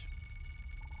 boy.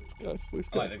 God, where's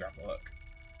I like that? the grapple hook.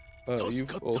 Oh,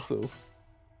 you've also.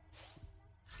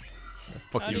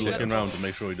 Fuck Keep you, looking Dave. around to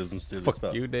make sure he doesn't steal the Fuck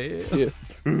stuff. you, Dave. Yeah.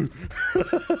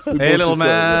 Hey, little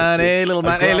man. Hey, little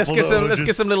man. Hey, let's grappled get some. over Let's just-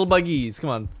 get some little buggies. Come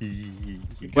on.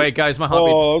 Wait, guys, my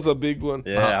heartbeat's. Oh, that was a big one.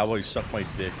 Yeah, how about you suck my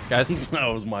dick? Guys. That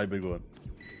was my big one.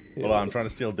 Hold on, I'm trying to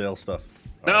steal Dale's stuff.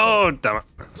 No, damn it.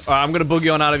 Alright, I'm gonna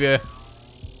boogie on out of here.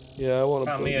 Yeah, I want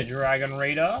to. Found me a dragon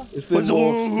raider. Is there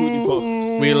more Scooty Pups?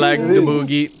 We like It the is.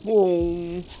 boogie.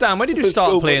 Oh. Stan, when did you Let's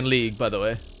start go, playing League, by the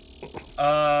way?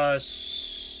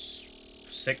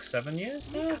 6-7 years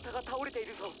now?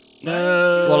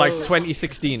 Well, like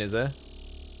 2016, is it?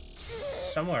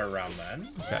 Somewhere around then.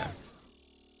 Okay.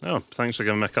 Oh, thanks for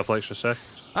giving me a couple extra seconds.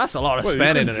 That's a lot of Wait, you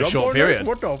spending can in a jump short on that? period.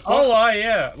 What the fuck? Oh,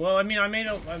 yeah. Well, I mean, I made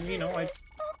a, you know, I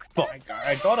got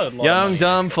a lot of Young, money.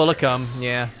 dumb, full of cum.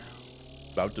 Yeah.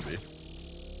 About to be.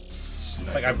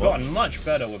 Like, I've gotten much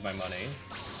better with my money.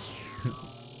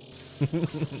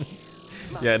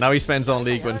 Yeah, now he spends on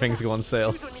League when things go on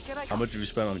sale. How much have you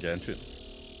spent on Genshin?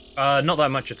 Not that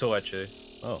much at all, actually.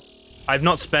 Oh. I've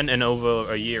not spent in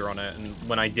over a year on it, and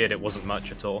when I did, it wasn't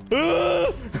much at all.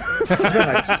 About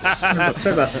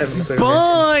 70 quid.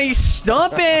 Boy,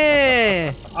 stop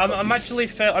it! I'm actually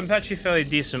fairly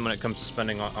decent when it comes to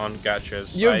spending on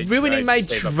gachas. You're ruining my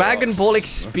Dragon Ball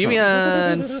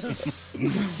experience.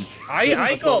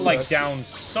 I got like down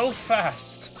so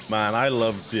fast. Man, I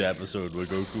loved the episode where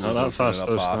Goku was opening up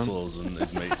parcels and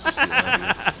his mates were stealing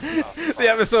everything. The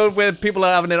episode where people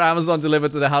are having their Amazon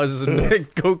delivered to their houses and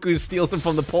Goku steals them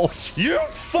from the porch. You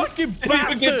fucking bastard! Didn't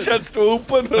even get a chance to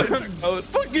open.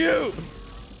 Fuck you!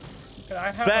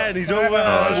 Ben, he's over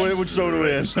there. Which road are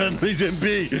we in? He's in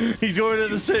B. He's going to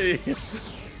the city.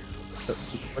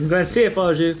 I'm going to see if I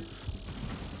was you.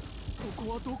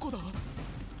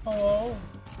 Oh.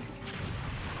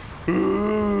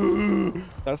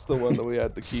 That's the one that we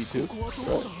had the key to.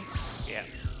 Right. Yeah.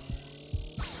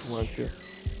 Okay.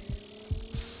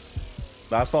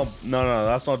 That's not. No,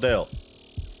 that's not Dale.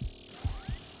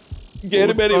 Get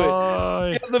him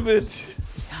anyway. Get the bitch.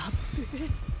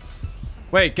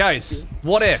 Wait, guys.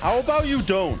 What if? How about you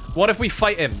don't? What if we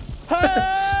fight him?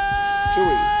 Let's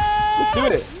do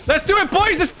it. Let's do it,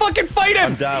 boys! Let's fucking fight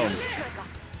him! I'm down.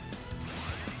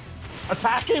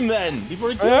 Attack him then. You've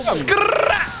already killed him.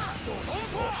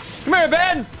 Come here,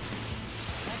 Ben!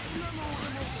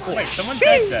 Wait, someone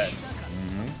dead.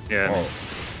 Yeah.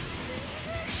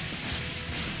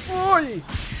 Oi!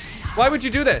 Why would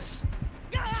you do this?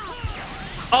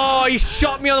 Oh, he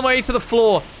shot me on the way to the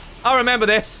floor. I remember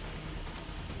this.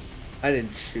 I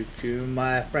didn't shoot you,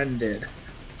 my friend did.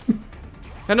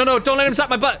 No, don't let him zap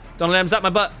my butt. Don't let him zap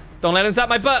my butt. Don't let him zap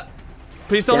my butt.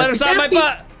 Please don't let him zap my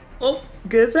butt. Oh,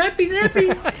 good zappy.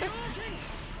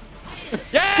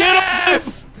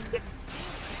 Yes!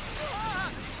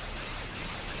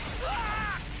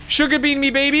 Sugar bean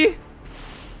me, baby.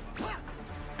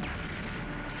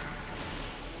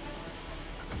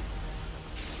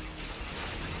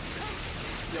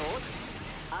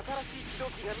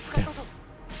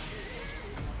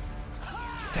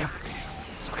 Damn.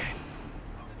 It's okay.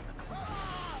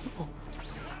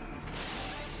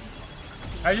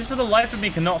 I just for the life of me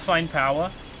cannot find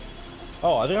power.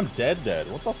 Oh, I think I'm dead.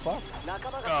 What the fuck?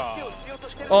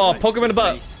 Oh, poke him in the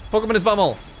butt. Poke him in his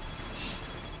bumhole.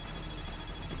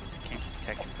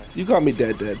 You got me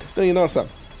dead. No, you're not, Sam.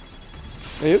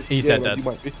 Are you? He's yeah, dead. You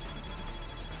might be.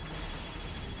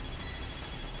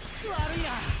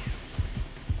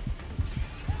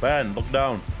 Ben, look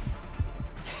down.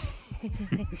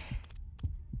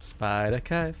 Spider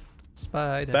kaiff.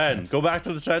 Spider. Ben, kaiff. go back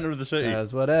to the center of the city.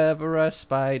 Does whatever a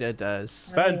spider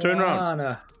does. Ben, turn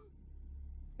around.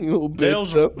 You little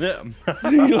bitch. Yeah.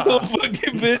 You little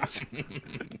fucking bitch.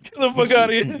 Get the fuck out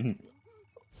of here.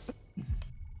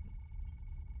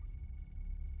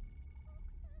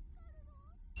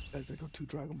 Guys, I got 2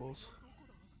 Dragon Balls.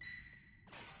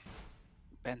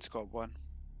 Ben's got 1.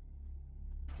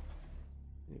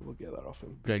 Yeah, we'll get that off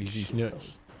him.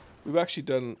 Nuts. We've actually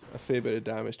done a fair bit of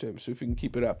damage to him, so if we can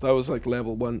keep it up. That was like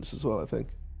level 1s as well, I think.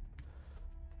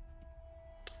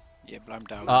 Yeah, but I'm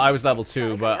down. I was level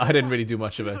 2, but I didn't really do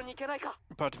much of it.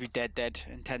 About to be dead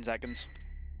in 10 seconds.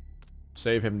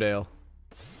 Save him, Dale.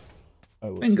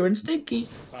 Finger and stinky.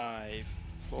 5,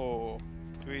 4,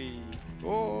 3,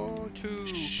 4, 2,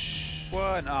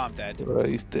 1. Oh, I'm dead. Right,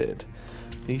 he's dead.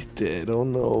 He's dead. Oh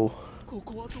no.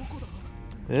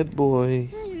 Dead boy.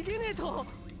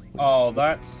 Oh,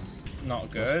 that's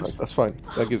not good. That's fine.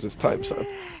 That gives us time, son.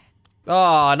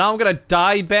 Oh, now I'm gonna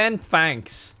die, Ben.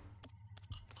 Thanks.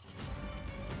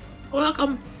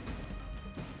 Welcome.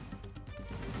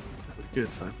 That's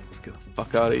good, son. Let's get the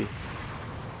fuck out of here.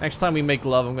 Next time we make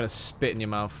love, I'm gonna spit in your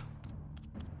mouth.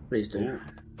 Please do.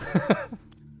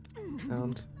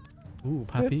 Sound. Ooh,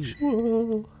 papi.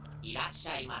 Oh,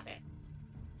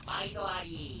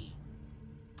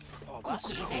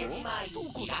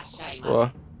 that's cool.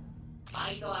 what?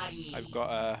 I've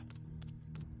got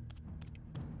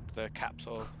the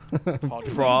capsule pod.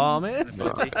 Promise?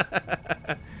 City.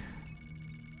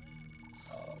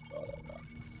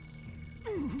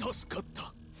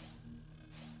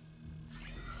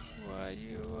 Why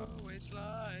you always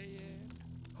lying?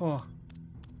 Oh.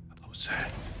 Jose,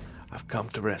 I've come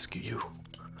to rescue you.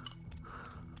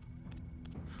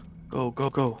 Go, go,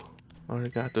 go.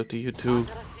 Arigato to you too.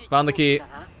 Found the key.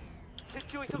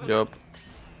 Good job.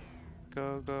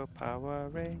 Go, go, Power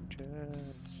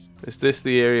Rangers. Is this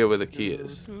the area where the key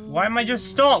is? Why am I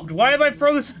just stopped? Why am I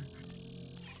frozen?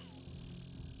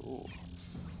 Ooh.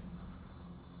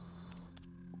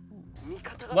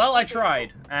 Well, I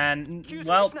tried, and,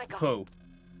 well, poo.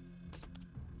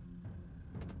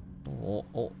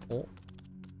 Oh.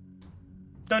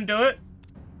 Don't do it.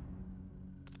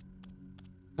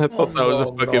 I thought that was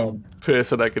a fucking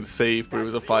person I could save, but it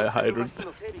was a fire hydrant.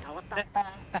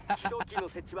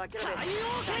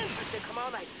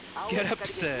 Get up,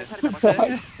 sir.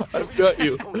 I've got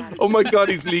you. Oh my god,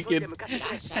 he's leaking.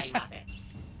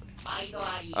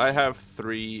 I have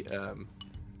 3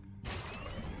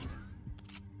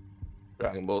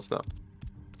 Dragon Balls now.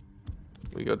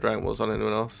 We got Dragon Balls on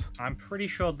anyone else? I'm pretty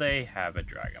sure they have a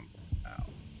Dragon Ball now.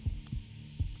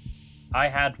 I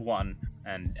had one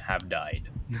and have died.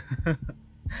 I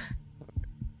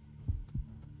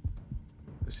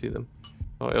see them.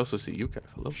 Oh, I also see you, Kaif.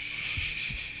 Hello.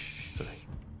 Sorry.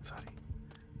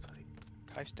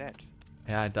 Kaif's dead.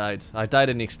 Yeah, I died. I died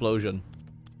in the explosion.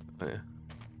 Oh, yeah.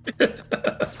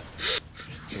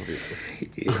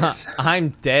 Yes. I'm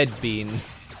dead, Bean.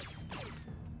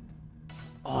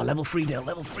 Oh, level 3, Dale.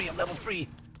 Level 3. I'm level 3.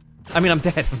 I mean, I'm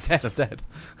dead. I'm dead.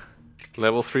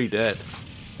 Level 3 dead.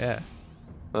 Yeah.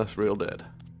 That's real dead.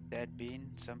 Dead Bean.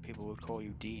 Some people would call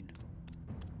you Dean.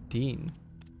 Dean.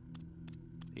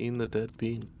 Dean the dead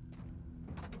bean.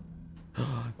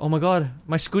 Oh my god,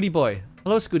 my Scooty boy.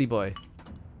 Hello, Scooty boy.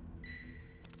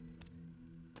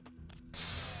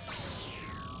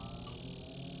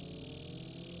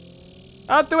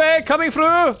 Out the way, coming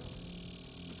through!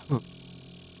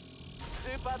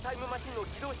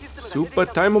 Super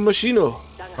Time Machino.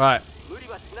 Right.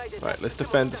 Right, let's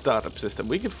defend the startup system.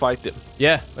 We can fight him.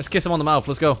 Yeah, let's kiss him on the mouth.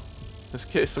 Let's go. Let's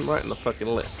kiss him right in the fucking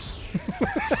lips.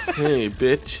 Hey,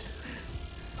 bitch.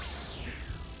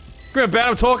 Come here, Ben,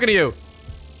 I'm talking to you.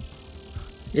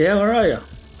 Yeah, where are you?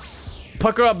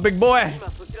 Pucker up, big boy.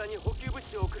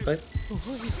 Okay.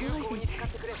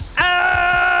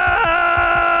 Ah!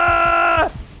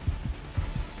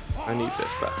 I need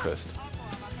this back first.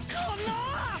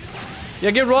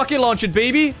 Yeah, get rocket launched,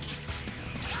 baby.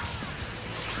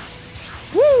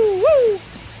 Woo, woo.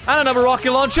 And another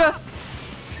rocket launcher.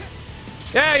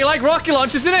 Yeah, you like rocket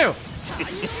launchers, didn't you?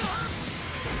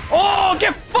 Oh,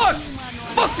 get fucked!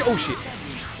 Fuck you! Oh shit!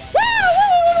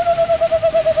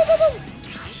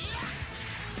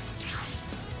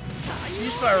 You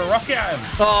just fire a rocket at him.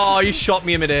 Oh, you shot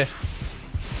me in midair.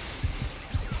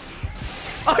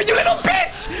 Oh, you little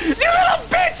bitch! You little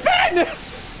bitch, Ben!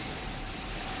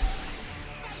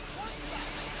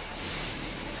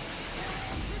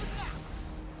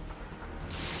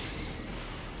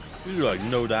 You do like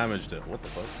no damage to it. What the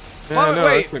fuck? Yeah,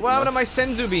 Wait, what happened to my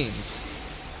Senzu beans?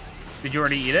 Did you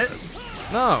already eat it?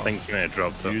 No. I think you may have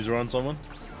dropped it. User on someone?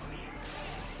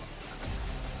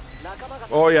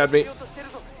 Oh yeah, me.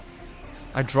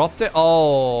 I dropped it?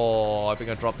 Oh, I think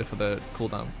I dropped it for the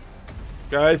cooldown.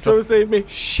 Guys, so save me.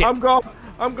 Shit. I'm gone.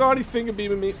 I'm gone. He's finger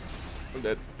beaming me. I'm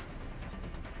dead.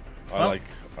 I like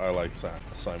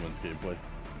Simon's gameplay.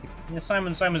 Yeah,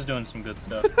 Simon's doing some good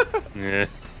stuff. Yeah.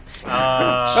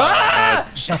 I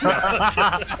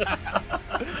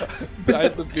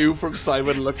had the view from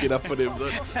Simon looking up at him.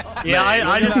 Yeah,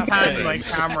 I just had my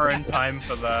camera in time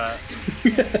for that.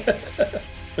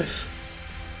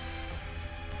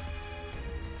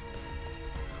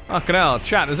 Fucking hell,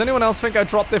 chat, does anyone else think I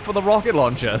dropped it for the rocket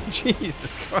launcher?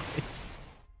 Jesus Christ.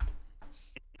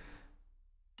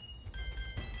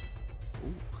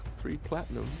 Ooh, 3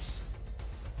 platinums.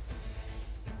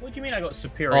 What do you mean I got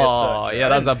superior Oh, search? yeah,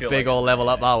 that's a big old level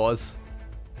up that was.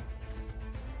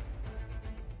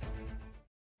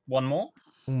 One more?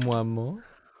 One more?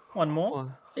 One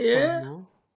more? Yeah.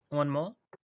 One more?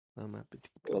 I'm happy to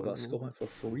Oh, I got a score point for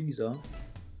Freezer.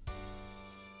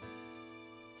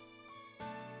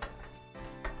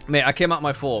 Mate, I came out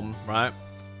my form, right?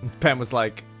 Pen was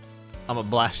like, I'm gonna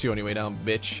blast you on your way down,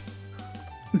 bitch.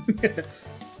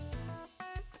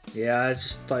 Yeah, I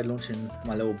just started launching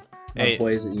my little Hey.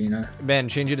 boys at you, know. Ben,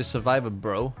 change it to Survivor,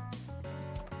 bro.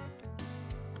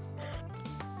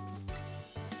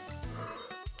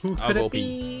 Who could it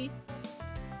be?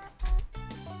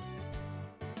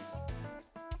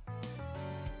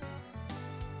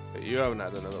 You haven't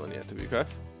had another one yet, to be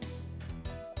correct.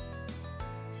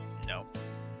 No.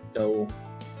 So,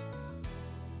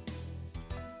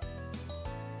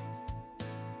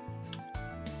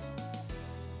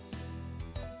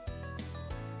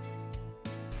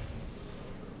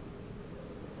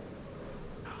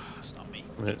 It's not me.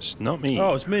 It's not me.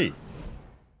 Oh, it's me.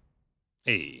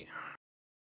 Hey.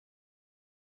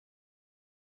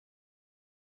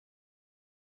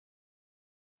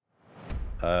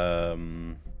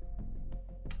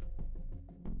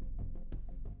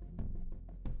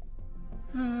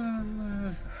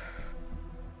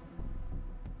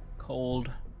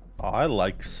 Cold. Oh, I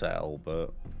like Cell,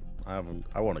 but I haven't.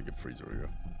 I want to give Freezer a go.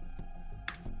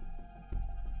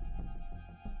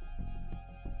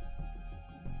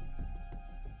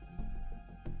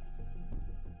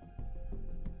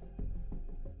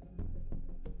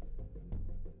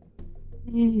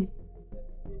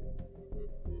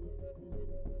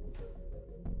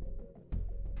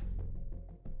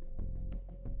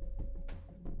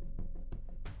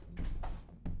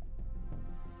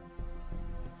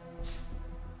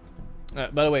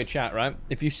 By the way, chat, right?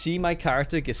 If you see my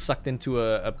character get sucked into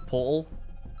a portal,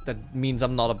 that means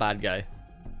I'm not a bad guy.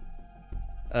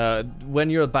 When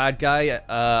you're a bad guy,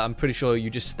 I'm pretty sure you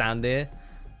just stand there,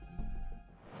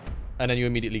 and then you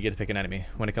immediately get to pick an enemy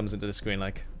when it comes into the screen,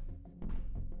 like.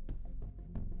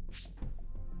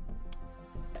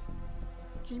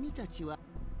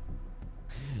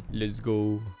 Let's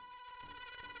go.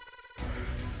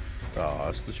 Oh,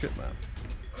 that's the shit, man.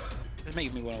 It's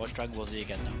making me want to watch Dragon Ball Z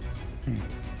again now.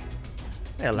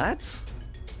 Hey, lads.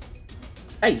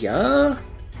 Hey, yeah.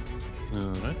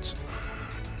 Alright.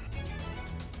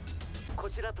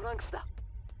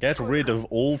 Get rid of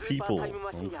all people.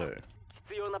 Okay.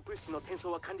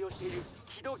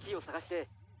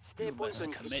 You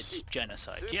must commit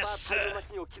genocide. Yes, sir.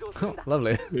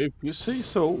 Lovely. If you say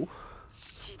so.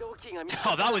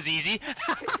 Oh, that was easy.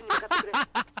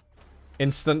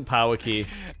 Instant power key.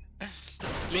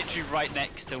 Literally right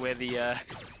next to where the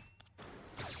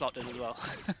slot is as well.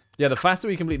 Yeah, the faster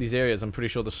we complete these areas, I'm pretty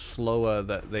sure the slower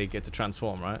that they get to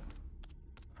transform, right?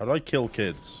 How do I kill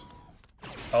kids?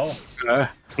 Oh.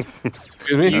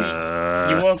 Excuse me? You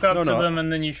walk up to them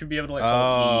and then you should be able to like.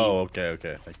 Oh,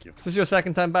 okay, thank you. Is this your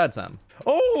second time bad, Sam?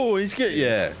 Oh, he's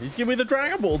giving me the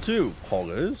Dragon Ball too.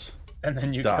 Poggers. And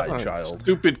then you die, child.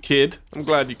 Stupid kid. I'm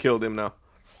glad you killed him now.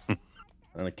 I'm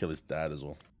gonna kill his dad as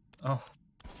well. Oh.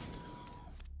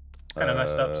 Kind of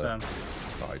messed up, Sam.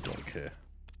 I don't care.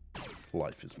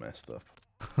 Life is messed up.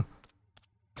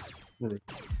 How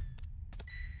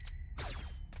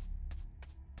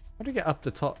do you get up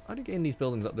the top? How do you get in these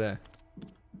buildings up there?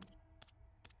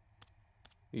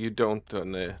 You don't,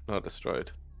 not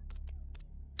destroyed.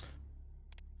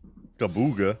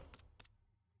 Gabooga.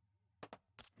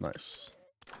 Nice.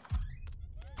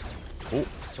 Oh,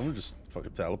 someone just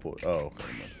fucking teleport. Oh,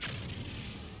 okay, man.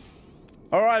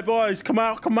 All right, boys, come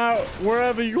out,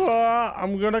 wherever you are.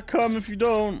 I'm gonna come if you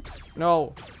don't.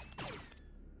 No.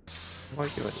 Why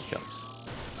give any jumps?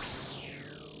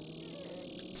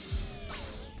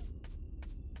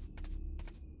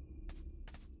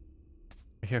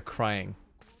 I hear crying.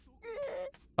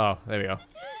 Oh, there we go.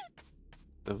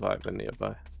 The vibe are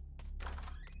nearby.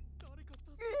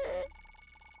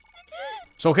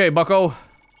 It's okay, bucko.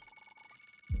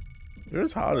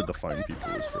 It's harder to find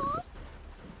people this Fraser.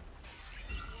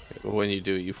 When you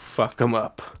do, you fuck them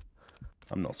up.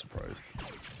 I'm not surprised.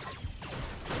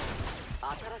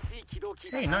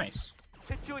 Hey, nice.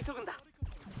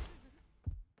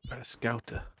 A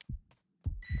scouter.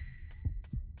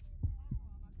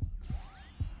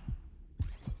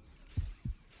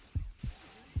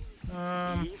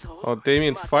 Oh,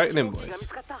 Damien's fighting him, boys.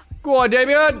 Go on,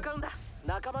 Damien.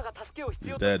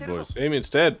 He's dead, boys. Damien's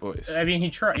dead, boys. I mean, he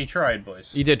tried,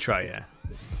 boys. He did try, yeah.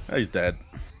 He's dead.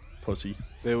 Pussy.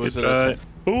 There was a...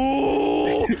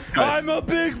 Ooh! I'm a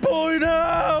big boy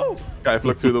now! Guy,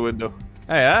 look through the window.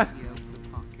 Hey, yeah.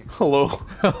 Hello.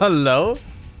 Hello.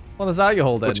 What is that you're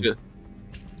holding?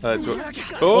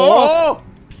 Oh!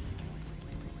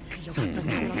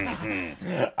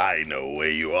 I know where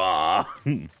you are.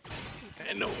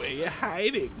 I know where you're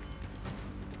hiding.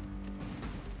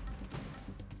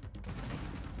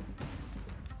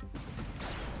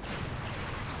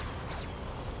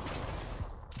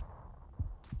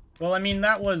 Well, I mean,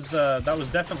 that was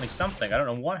definitely something. I don't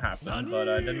know what happened, but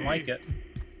I didn't like it.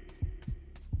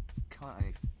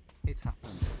 Kai, it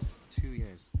happened. 2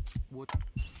 years. What?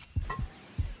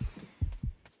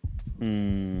 It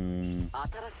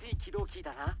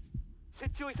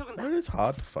is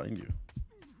hard to find you.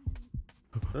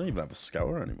 I don't even have a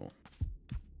scour anymore.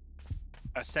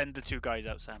 Send the two guys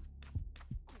out, Sam.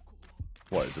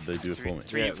 What did they do it for me?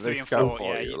 Three and four.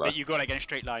 Yeah, you go like in a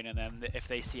straight line, and then if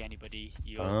they see anybody,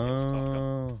 you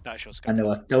that's your scout. And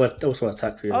they were also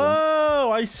attacked for you.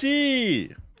 Oh, I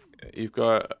see. You've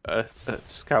got a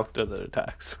scouter that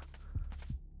attacks.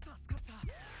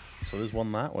 So there's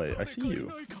one that way. I see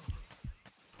you.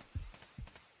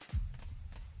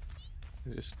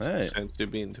 Just sense you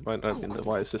being might not be the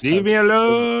wisest. Leave me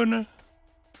alone.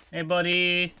 Hey,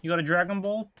 buddy, you got a Dragon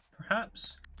Ball,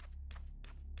 perhaps?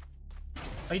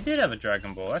 Oh, you did have a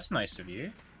Dragon Ball. That's nice of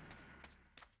you.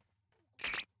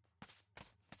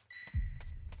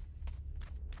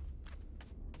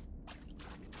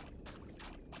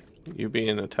 You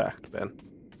being attacked, Ben.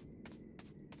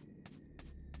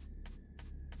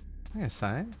 Yes,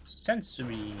 I.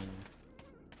 Sensory.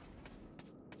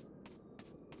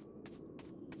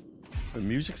 The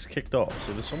music's kicked off,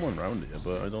 so there's someone around here,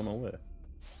 but I don't know where.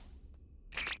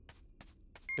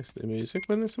 Is the music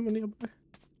when there's someone nearby?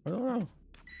 I don't know.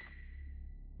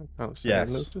 I can't say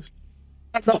Yes.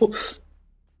 I noticed.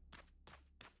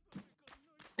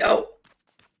 No. No.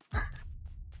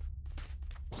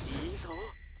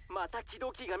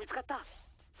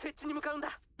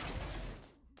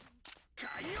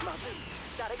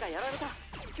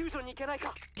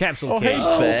 Capsule Oh, hey,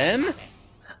 case. Ben.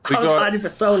 We I was got- hiding for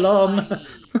so long.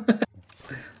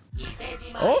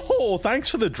 Oh, thanks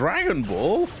for the Dragon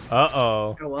Ball.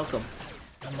 Uh-oh. You're welcome.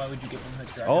 And why would you give him a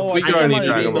dragon? Oh, We I think got that any might have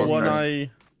been Dragon the Balls, one guys?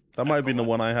 that might have been the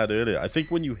one I had earlier. I think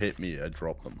when you hit me, I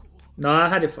dropped them. No,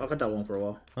 I've had that one for a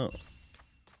while. Oh.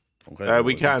 Okay.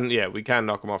 We can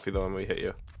knock them off you though when we hit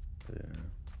you. Yeah.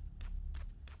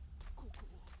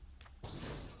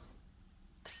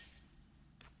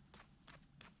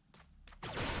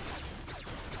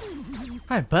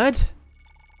 Hi, bud.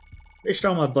 Pretty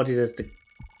sure my body does the.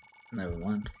 Never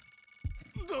mind.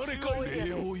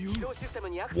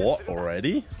 What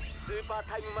already?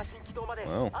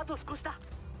 Wow.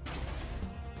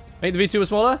 Make the V2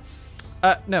 smaller?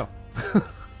 No.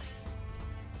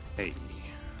 Hey.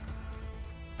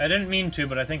 I didn't mean to,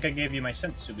 but I think I gave you my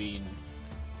sensu bean.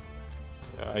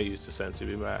 I used a sensu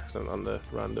bean by accident on the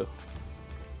rando.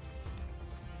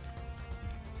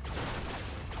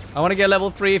 I want to get level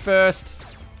 3 first.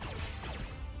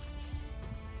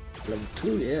 Level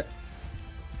 2, yeah.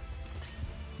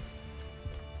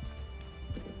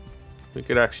 We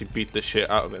could actually beat the shit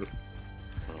out of him.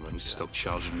 Oh, man, he's still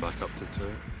charging back up to 2.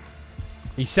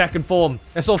 He's second form.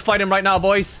 Let's all fight him right now,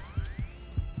 boys.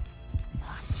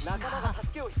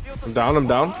 I'm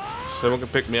down. Someone can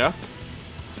pick me up.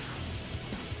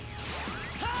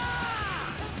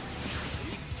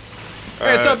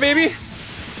 Hey, what's up, baby?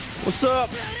 What's up?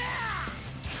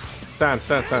 Stand.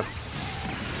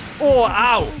 Oh,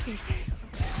 ow.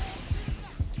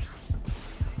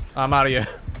 I'm out of here.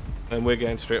 And we're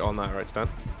getting straight on that, right, Stan?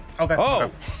 Okay.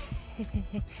 Oh.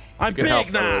 I'm You can help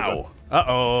big a little now.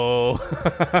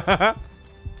 Uh-oh.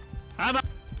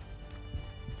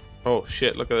 Oh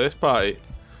shit, look at this party.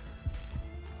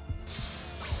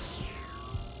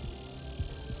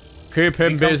 Keep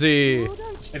him busy.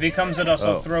 If he comes at us,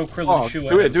 I'll throw Krill Oh, and shoe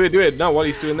do at him. it. No, while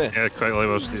he's doing this. Yeah, quite like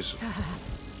most of these.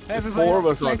 There's 4 of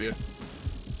us on you.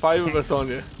 5 of us on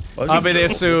you. I'll be there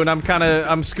soon. I'm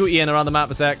scootying around the map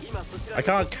a sec. I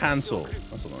can't cancel.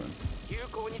 That's annoying.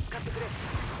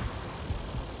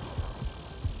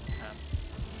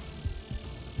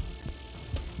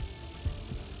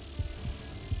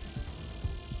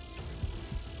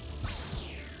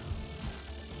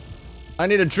 I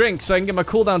need a drink so I can get my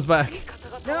cooldowns back.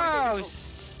 No,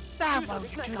 Sam, why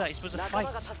would you do that? You're supposed to fight.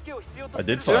 I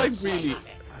did Did I fight. really?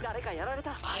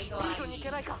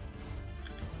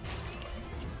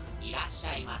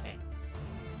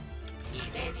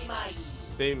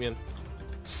 Damien,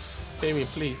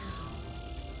 please.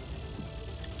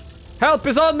 Help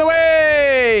is on the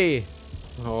way!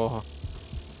 Oh.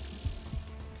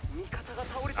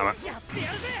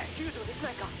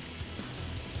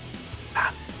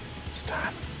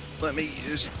 Stan. Let me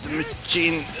use the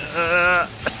machine.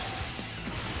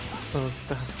 Oh,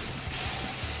 Stan.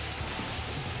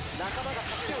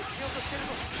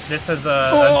 This has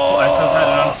had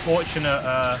an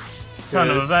unfortunate turn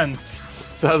of events.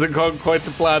 This hasn't gone quite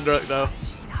to plan right now.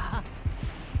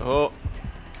 Oh.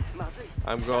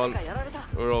 I'm gone.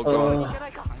 We're all gone.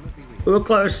 We were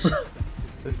close.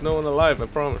 There's no one alive, I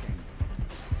promise.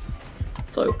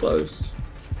 So close.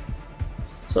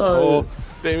 Oh,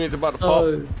 Damien's about to pop.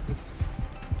 So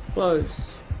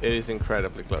close. It is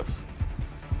incredibly close.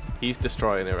 He's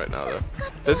destroying it right now, though.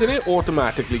 Doesn't it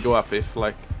automatically go up if,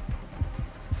 like,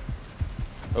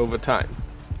 over time?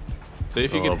 So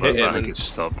if you can hit him and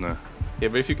stop now. Yeah,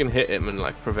 but if you can hit him and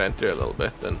like prevent it a little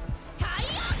bit, then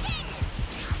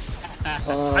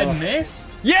I missed.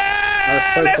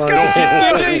 Yeah! So Let's go!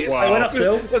 Wow. I went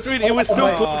uphill. That's really, it was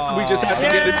so close. We just had to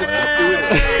get it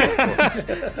to stop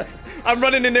doing it. I'm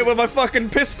running in there with my fucking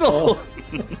pistol.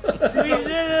 You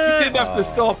didn't have to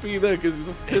stop either because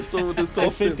the pistol would have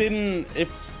stopped him.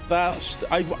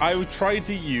 I would try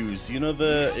to use, you know,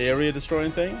 the area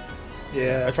destroying thing.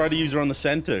 Yeah. I tried to use her on the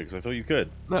center because I thought you could.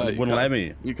 No, it wouldn't let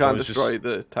me. You So can't it's destroy just-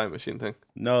 the time machine thing.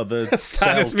 No, the Stan,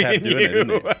 cell it's me kept and doing it, you.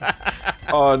 didn't it?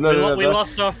 Oh no, We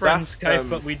lost our friends, that's, Kaif,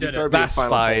 but we did you it. gotta be a That's final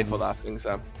form fine. for that thing,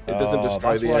 Sam. It doesn't Oh, destroy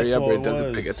that's the what I area, but thought it does it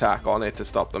a big was. attack on it to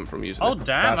stop them from using Oh it.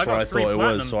 damn! That's I got what I 3 thought it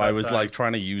was. platinums So I that was time. like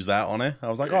trying to use that on it. I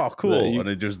was like, oh, Yeah, cool, you- and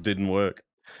it just didn't work.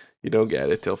 You don't get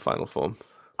it till final form.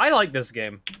 I like this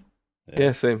game.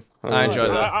 Yeah, same. I enjoy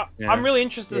that. I'm really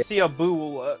interested to see how Boo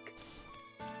will work.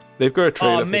 They've got a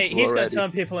trailer. Oh mate, for he's gonna already.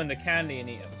 turn people into candy and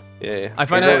eat them. Yeah. I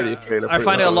find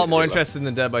it a lot more interesting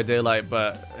than Dead by Daylight,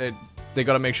 but they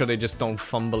got to make sure they just don't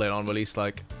fumble it on release.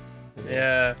 Like.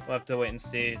 Yeah, we'll have to wait and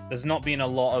see. There's not been a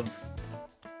lot of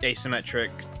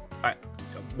asymmetric,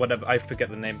 whatever, I forget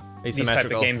the name. These type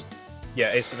of games,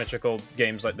 yeah, asymmetrical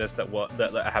games like this that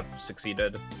have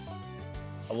succeeded.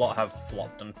 A lot have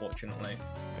flopped, unfortunately.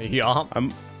 Yeah.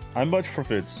 I much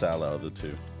preferred Cell out of the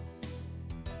two.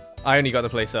 I only got to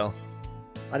play Cell.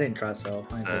 I didn't try Cell.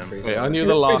 I knew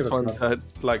the last one had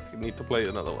need to play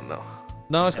another one now.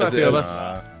 No, it's quite a few of us.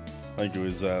 I think it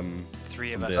was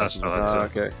 3 of us.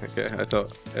 Okay. I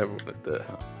thought everyone had the.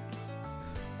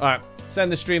 Alright,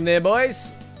 send the stream there,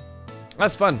 boys.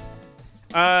 That's fun.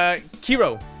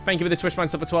 Kiro, thank you for the Twitch Prime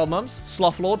sub for 12 months.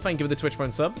 Slothlord, thank you for the Twitch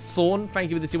Prime sub. Thorn,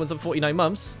 thank you for the T1 sub for 49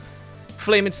 months.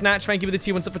 Flame and Snatch, thank you for the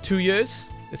T1 sub for 2 years.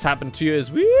 This happened 2 years.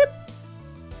 Whoop.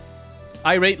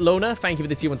 Irate Loner, thank you for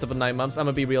the T1 sub for 9 months. I'm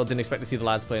gonna be real, didn't expect to see the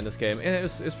lads play in this game. It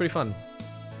was pretty fun.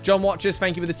 John Watches,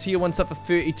 thank you for the Tier 1 sub for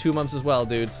 32 months as well,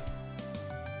 dude.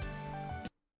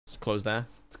 Let's close there.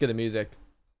 Let's get the music.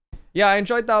 Yeah, I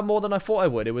enjoyed that more than I thought I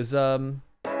would. It was, I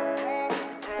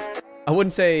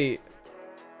wouldn't say...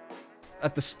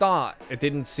 At the start, it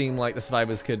didn't seem like the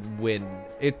survivors could win.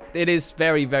 It is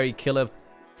very, very killer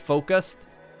focused,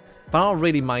 but I don't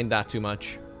really mind that too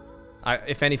much.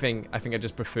 If anything, I think I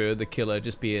just prefer the killer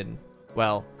just being,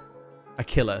 well, a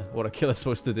killer. What a killer's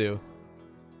supposed to do.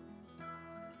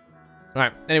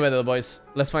 Alright, anyway, little boys,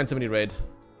 let's find somebody to raid.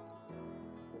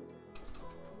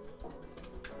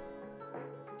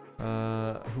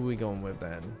 Who are we going with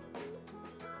then?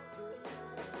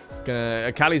 It's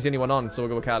gonna... Callie's the only one on, so we'll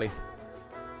go with Callie.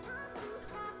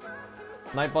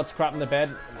 Nightbot's crap in the bed.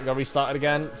 We gotta restart it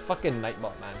again. Fucking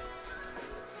Nightbot, man.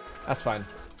 That's fine.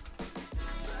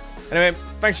 Anyway,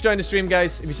 thanks for joining the stream,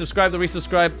 guys. If you subscribed or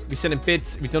resubscribed, if you sent in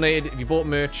bits, if you donated, if you bought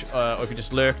merch, or if you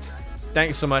just lurked, thank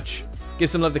you so much. Give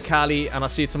some love to Callie, and I'll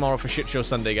see you tomorrow for Shit Show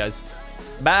Sunday, guys.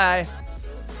 Bye!